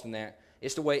get lost in that.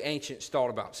 It's the way ancients thought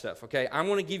about stuff, okay? I'm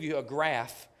going to give you a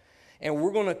graph, and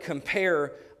we're going to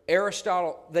compare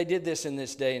Aristotle. They did this in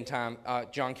this day and time.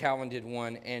 John Calvin did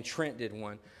one, and Trent did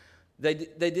one. They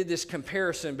did this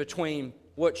comparison between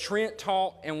what Trent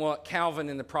taught and what Calvin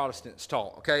and the Protestants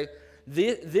taught, okay?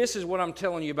 This is what I'm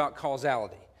telling you about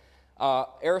causality.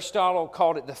 Aristotle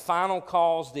called it the final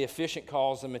cause, the efficient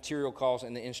cause, the material cause,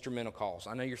 and the instrumental cause.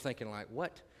 I know you're thinking like,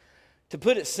 what? To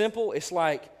put it simple, it's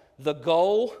like the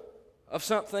goal of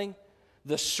something,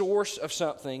 the source of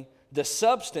something, the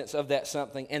substance of that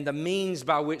something, and the means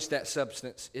by which that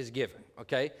substance is given,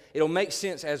 okay? It'll make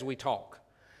sense as we talk.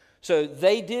 So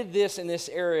they did this in this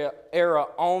era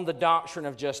on the doctrine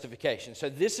of justification. So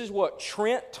this is what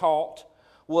Trent taught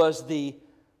was the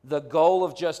goal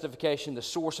of justification, the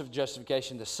source of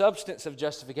justification, the substance of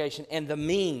justification, and the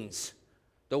means,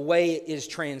 the way it is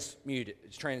transferred.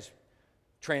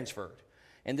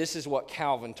 And this is what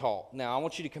Calvin taught. Now, I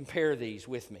want you to compare these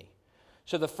with me.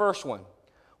 So the first one,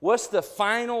 what's the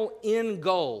final end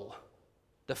goal,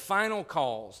 the final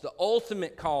cause, the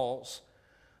ultimate cause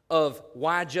of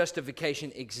why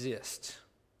justification exists?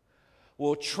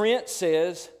 Well, Trent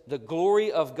says the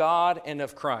glory of God and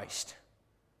of Christ.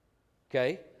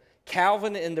 Okay?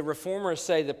 Calvin and the Reformers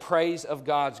say the praise of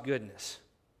God's goodness.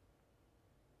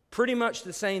 Pretty much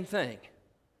the same thing.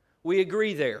 We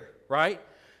agree there, right?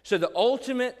 So the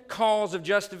ultimate cause of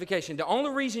justification, the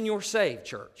only reason you're saved,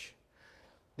 church,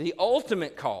 the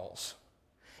ultimate cause,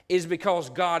 is because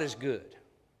God is good.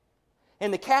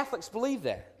 And the Catholics believe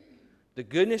that. The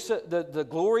goodness, the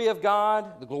glory of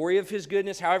God, the glory of His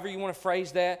goodness, however you want to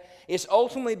phrase that, it's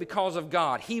ultimately because of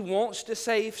God. He wants to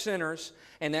save sinners,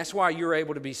 and that's why you're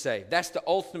able to be saved. That's the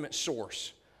ultimate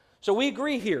source. So we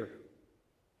agree here.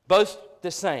 Both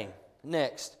the same.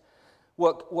 Next,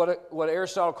 what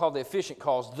Aristotle called the efficient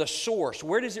cause, the source.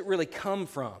 Where does it really come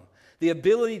from? The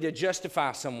ability to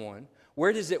justify someone.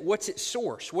 What's its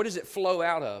source? What does it flow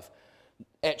out of?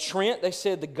 At Trent, they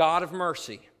said the God of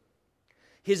mercy.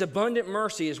 His abundant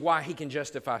mercy is why He can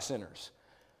justify sinners.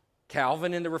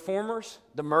 Calvin and the Reformers,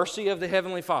 the mercy of the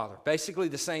Heavenly Father. Basically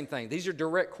the same thing. These are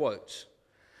direct quotes.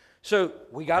 So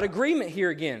we got agreement here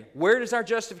again. Where does our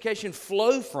justification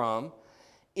flow from?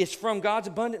 It's from God's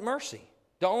abundant mercy.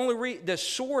 The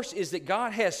source is that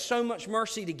God has so much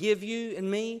mercy to give you and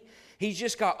me. He's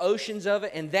just got oceans of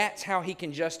it, and that's how He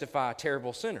can justify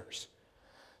terrible sinners.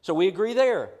 So we agree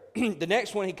there. The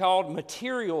next one he called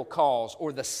material cause,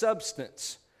 or the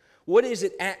substance. What is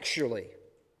it actually?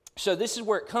 So this is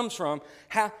where it comes from.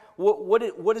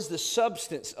 What is the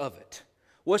substance of it?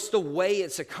 What's the way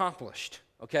it's accomplished?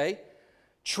 Okay?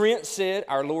 Trent said,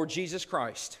 our Lord Jesus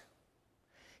Christ.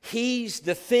 He's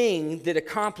the thing that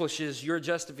accomplishes your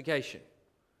justification.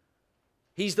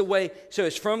 He's the way. So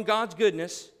it's from God's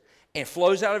goodness and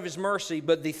flows out of His mercy,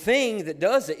 but the thing that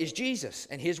does it is Jesus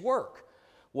and His work.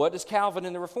 What does Calvin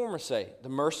and the Reformers say? The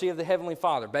mercy of the Heavenly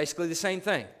Father. Basically the same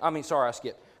thing. I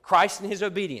skipped. Christ and His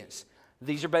obedience.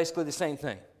 These are basically the same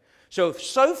thing. So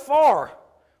far,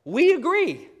 we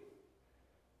agree.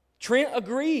 Trent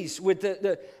agrees with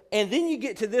and then you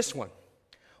get to this one.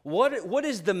 What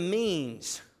is the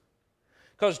means?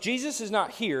 Because Jesus is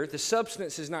not here. The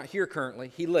substance is not here currently.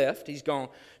 He left. He's gone.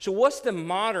 So what's the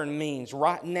modern means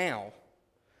right now,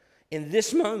 in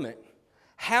this moment?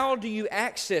 How do you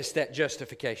access that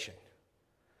justification?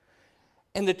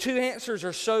 And the two answers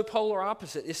are so polar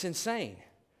opposite, it's insane.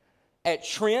 At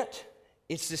Trent,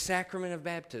 it's the sacrament of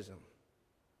baptism.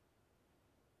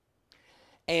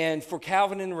 And for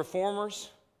Calvin and the Reformers,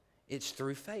 it's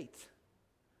through faith.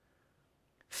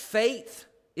 Faith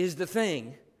is the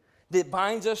thing that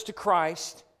binds us to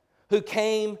Christ, who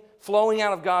came flowing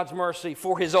out of God's mercy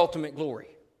for His ultimate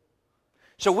glory.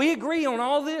 So we agree on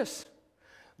all this.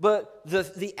 But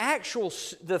the actual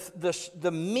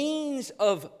the means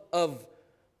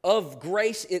of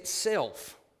grace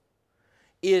itself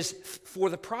is,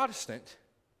 for the Protestant,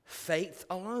 faith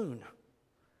alone.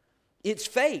 It's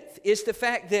faith. It's the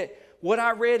fact that what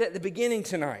I read at the beginning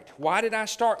tonight. Why did I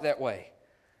start that way?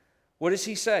 What does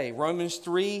he say? Romans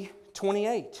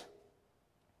 3:28.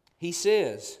 He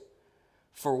says,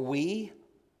 "For we,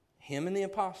 him and the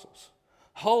apostles,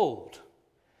 hold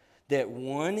that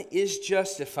one is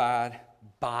justified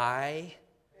by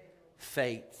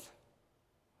faith,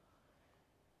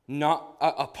 not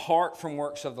apart from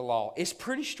works of the law." It's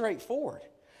pretty straightforward.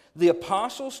 The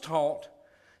apostles taught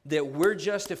that we're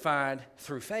justified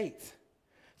through faith,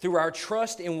 through our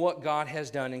trust in what God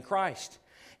has done in Christ.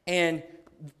 And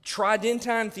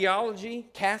Tridentine theology,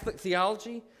 Catholic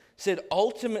theology, said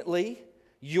ultimately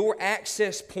your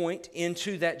access point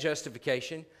into that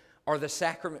justification are the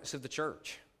sacraments of the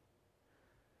church.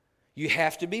 You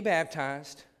have to be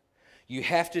baptized. You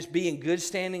have to be in good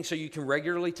standing so you can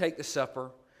regularly take the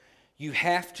supper. You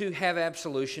have to have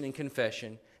absolution and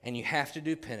confession, and you have to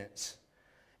do penance.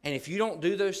 And if you don't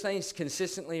do those things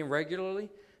consistently and regularly,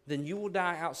 then you will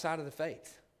die outside of the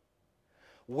faith.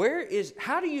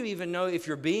 How do you even know if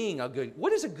you're being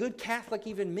what does a good Catholic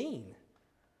even mean?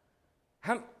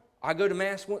 I go to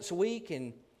Mass once a week,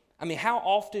 and how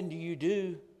often do you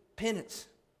do penance?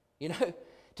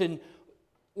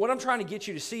 What I'm trying to get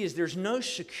you to see is there's no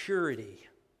security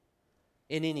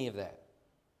in any of that.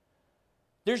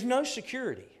 There's no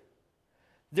security.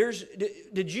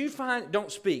 Did you find,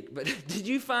 don't speak, but did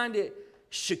you find it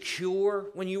secure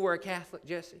when you were a Catholic,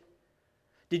 Jesse?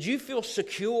 Did you feel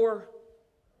secure?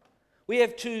 We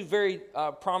have two very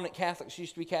prominent Catholics who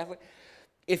used to be Catholic.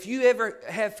 If you ever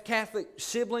have Catholic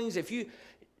siblings,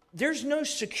 there's no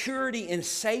security and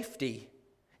safety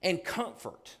and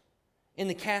comfort in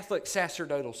the Catholic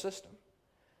sacerdotal system.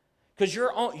 Because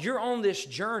you're on this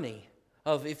journey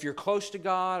of if you're close to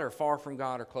God or far from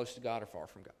God, or close to God or far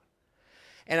from God.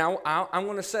 And I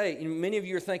want to say, many of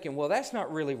you are thinking, well, that's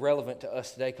not really relevant to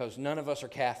us today because none of us are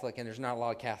Catholic and there's not a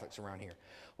lot of Catholics around here.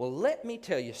 Well, let me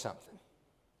tell you something.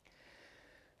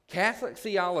 Catholic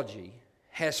theology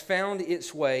has found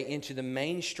its way into the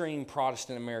mainstream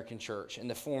Protestant American church in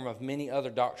the form of many other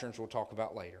doctrines we'll talk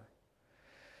about later.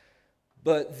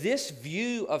 But this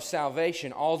view of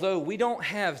salvation, although we don't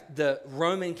have the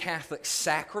Roman Catholic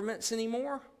sacraments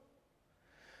anymore,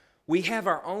 we have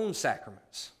our own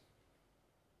sacraments.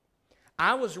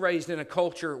 I was raised in a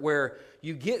culture where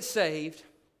you get saved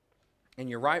and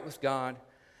you're right with God,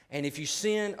 and if you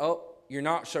sin, oh, you're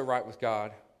not so right with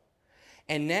God.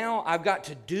 And now I've got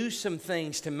to do some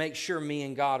things to make sure me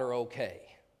and God are okay.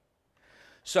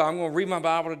 So I'm going to read my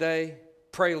Bible today,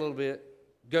 pray a little bit,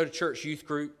 go to church youth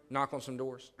group, knock on some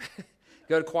doors,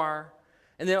 go to choir,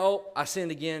 and then, oh, I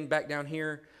sinned again back down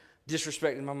here,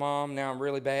 disrespected my mom, now I'm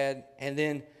really bad, and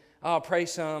then I'll pray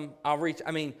some,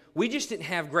 we just didn't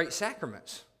have great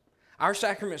sacraments. Our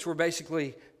sacraments were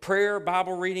basically prayer,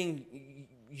 Bible reading,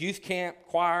 youth camp,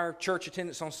 choir, church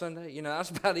attendance on Sunday. You know, that's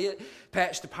about it.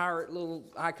 Patch the pirate little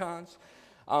icons,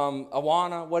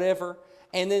 Awana, whatever.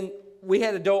 And then we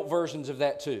had adult versions of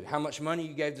that too. How much money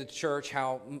you gave to the church,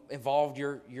 how involved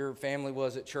your family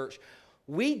was at church.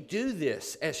 We do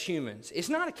this as humans. It's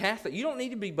not a Catholic. You don't need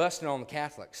to be busting on the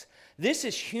Catholics. This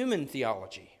is human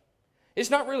theology. It's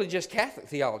not really just Catholic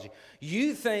theology.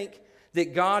 You think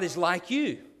that God is like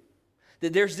you,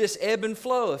 that there's this ebb and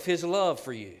flow of His love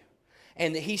for you,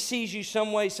 and that He sees you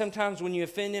some ways sometimes when you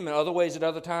offend Him and other ways at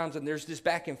other times, and there's this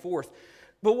back and forth.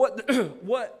 But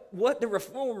what the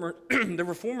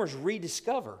reformers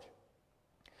rediscovered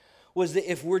was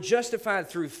that if we're justified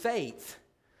through faith,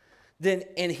 then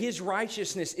and His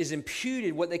righteousness is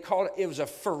imputed, what they called it was a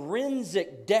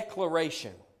forensic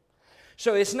declaration.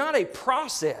 So it's not a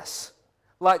process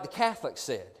like the Catholics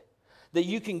said, that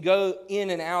you can go in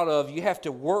and out of. You have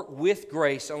to work with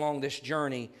grace along this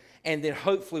journey, and then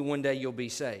hopefully one day you'll be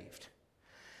saved.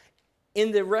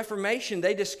 In the Reformation,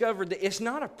 they discovered that it's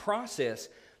not a process.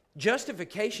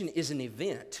 Justification is an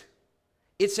event.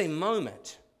 It's a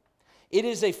moment. It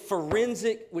is a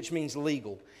forensic, which means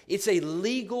legal. It's a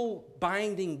legal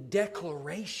binding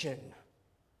declaration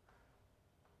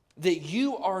that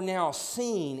you are now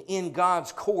seen in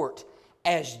God's court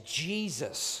as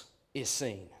Jesus is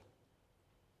seen.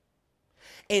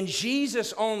 And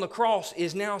Jesus on the cross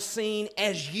is now seen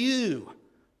as you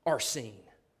are seen.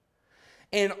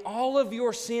 And all of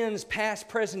your sins, past,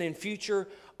 present, and future,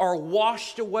 are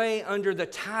washed away under the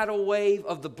tidal wave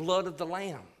of the blood of the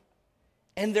Lamb.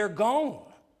 And they're gone.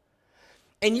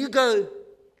 And you go,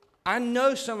 I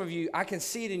know some of you, I can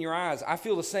see it in your eyes. I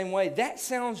feel the same way. That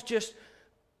sounds just,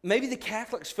 maybe the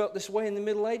Catholics felt this way in the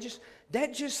Middle Ages.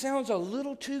 That just sounds a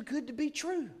little too good to be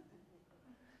true.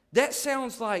 That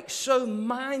sounds like so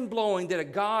mind-blowing that a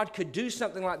God could do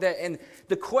something like that. And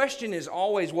the question is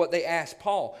always what they asked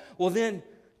Paul. Well, then,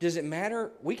 does it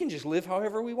matter? We can just live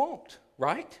however we want,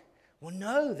 right? Well,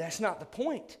 no, that's not the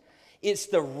point. It's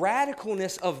the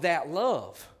radicalness of that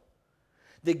love.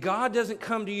 That God doesn't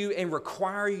come to you and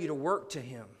require you to work to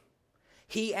Him.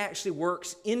 He actually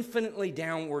works infinitely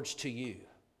downwards to you.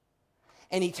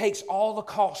 And He takes all the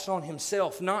costs on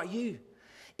Himself, not you.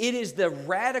 It is the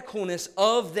radicalness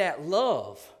of that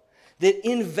love that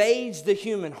invades the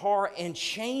human heart and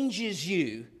changes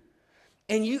you.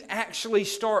 And you actually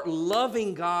start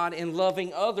loving God and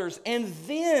loving others. And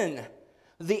then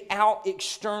the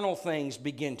external things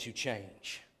begin to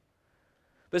change.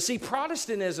 But see,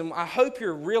 Protestantism, I hope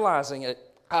you're realizing it.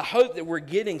 I hope that we're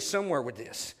getting somewhere with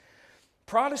this.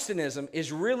 Protestantism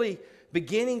is really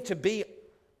beginning to be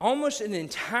almost an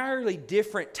entirely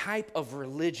different type of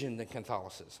religion than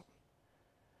Catholicism.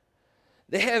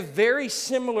 They have very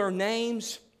similar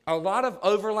names, a lot of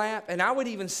overlap, and I would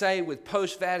even say with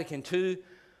post-Vatican II,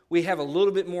 we have a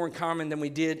little bit more in common than we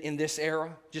did in this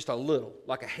era, just a little,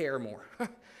 like a hair more.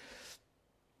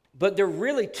 But they're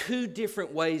really two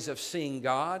different ways of seeing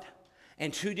God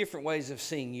and two different ways of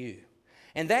seeing you.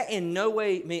 And that in no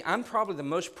way, I'm probably the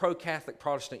most pro-Catholic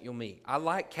Protestant you'll meet. I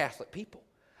like Catholic people.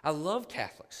 I love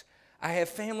Catholics. I have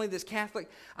family that's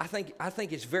Catholic. I think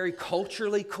it's very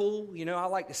culturally cool. You know, I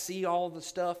like to see all the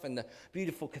stuff and the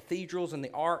beautiful cathedrals and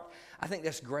the art. I think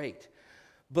that's great.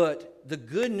 But the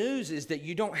good news is that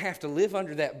you don't have to live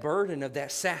under that burden of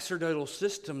that sacerdotal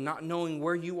system, not knowing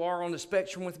where you are on the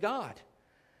spectrum with God.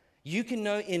 You can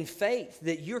know in faith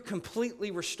that you're completely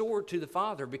restored to the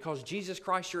Father because Jesus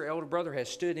Christ, your elder brother, has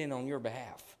stood in on your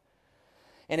behalf.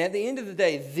 And at the end of the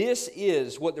day, this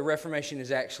is what the Reformation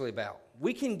is actually about.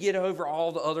 We can get over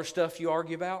all the other stuff you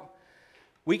argue about.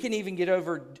 We can even get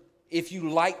over if you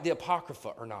like the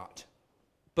Apocrypha or not.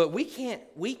 But we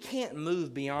can't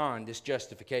move beyond this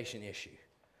justification issue.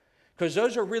 Because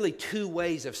those are really two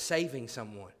ways of saving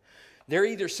someone. They're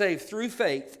either saved through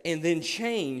faith and then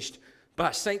changed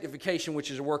by sanctification,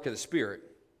 which is a work of the Spirit.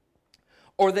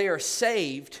 Or they are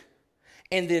saved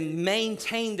and then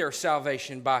maintain their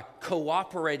salvation by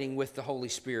cooperating with the Holy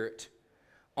Spirit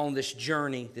on this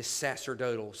journey, this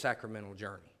sacerdotal, sacramental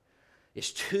journey.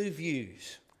 It's two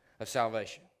views of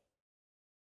salvation.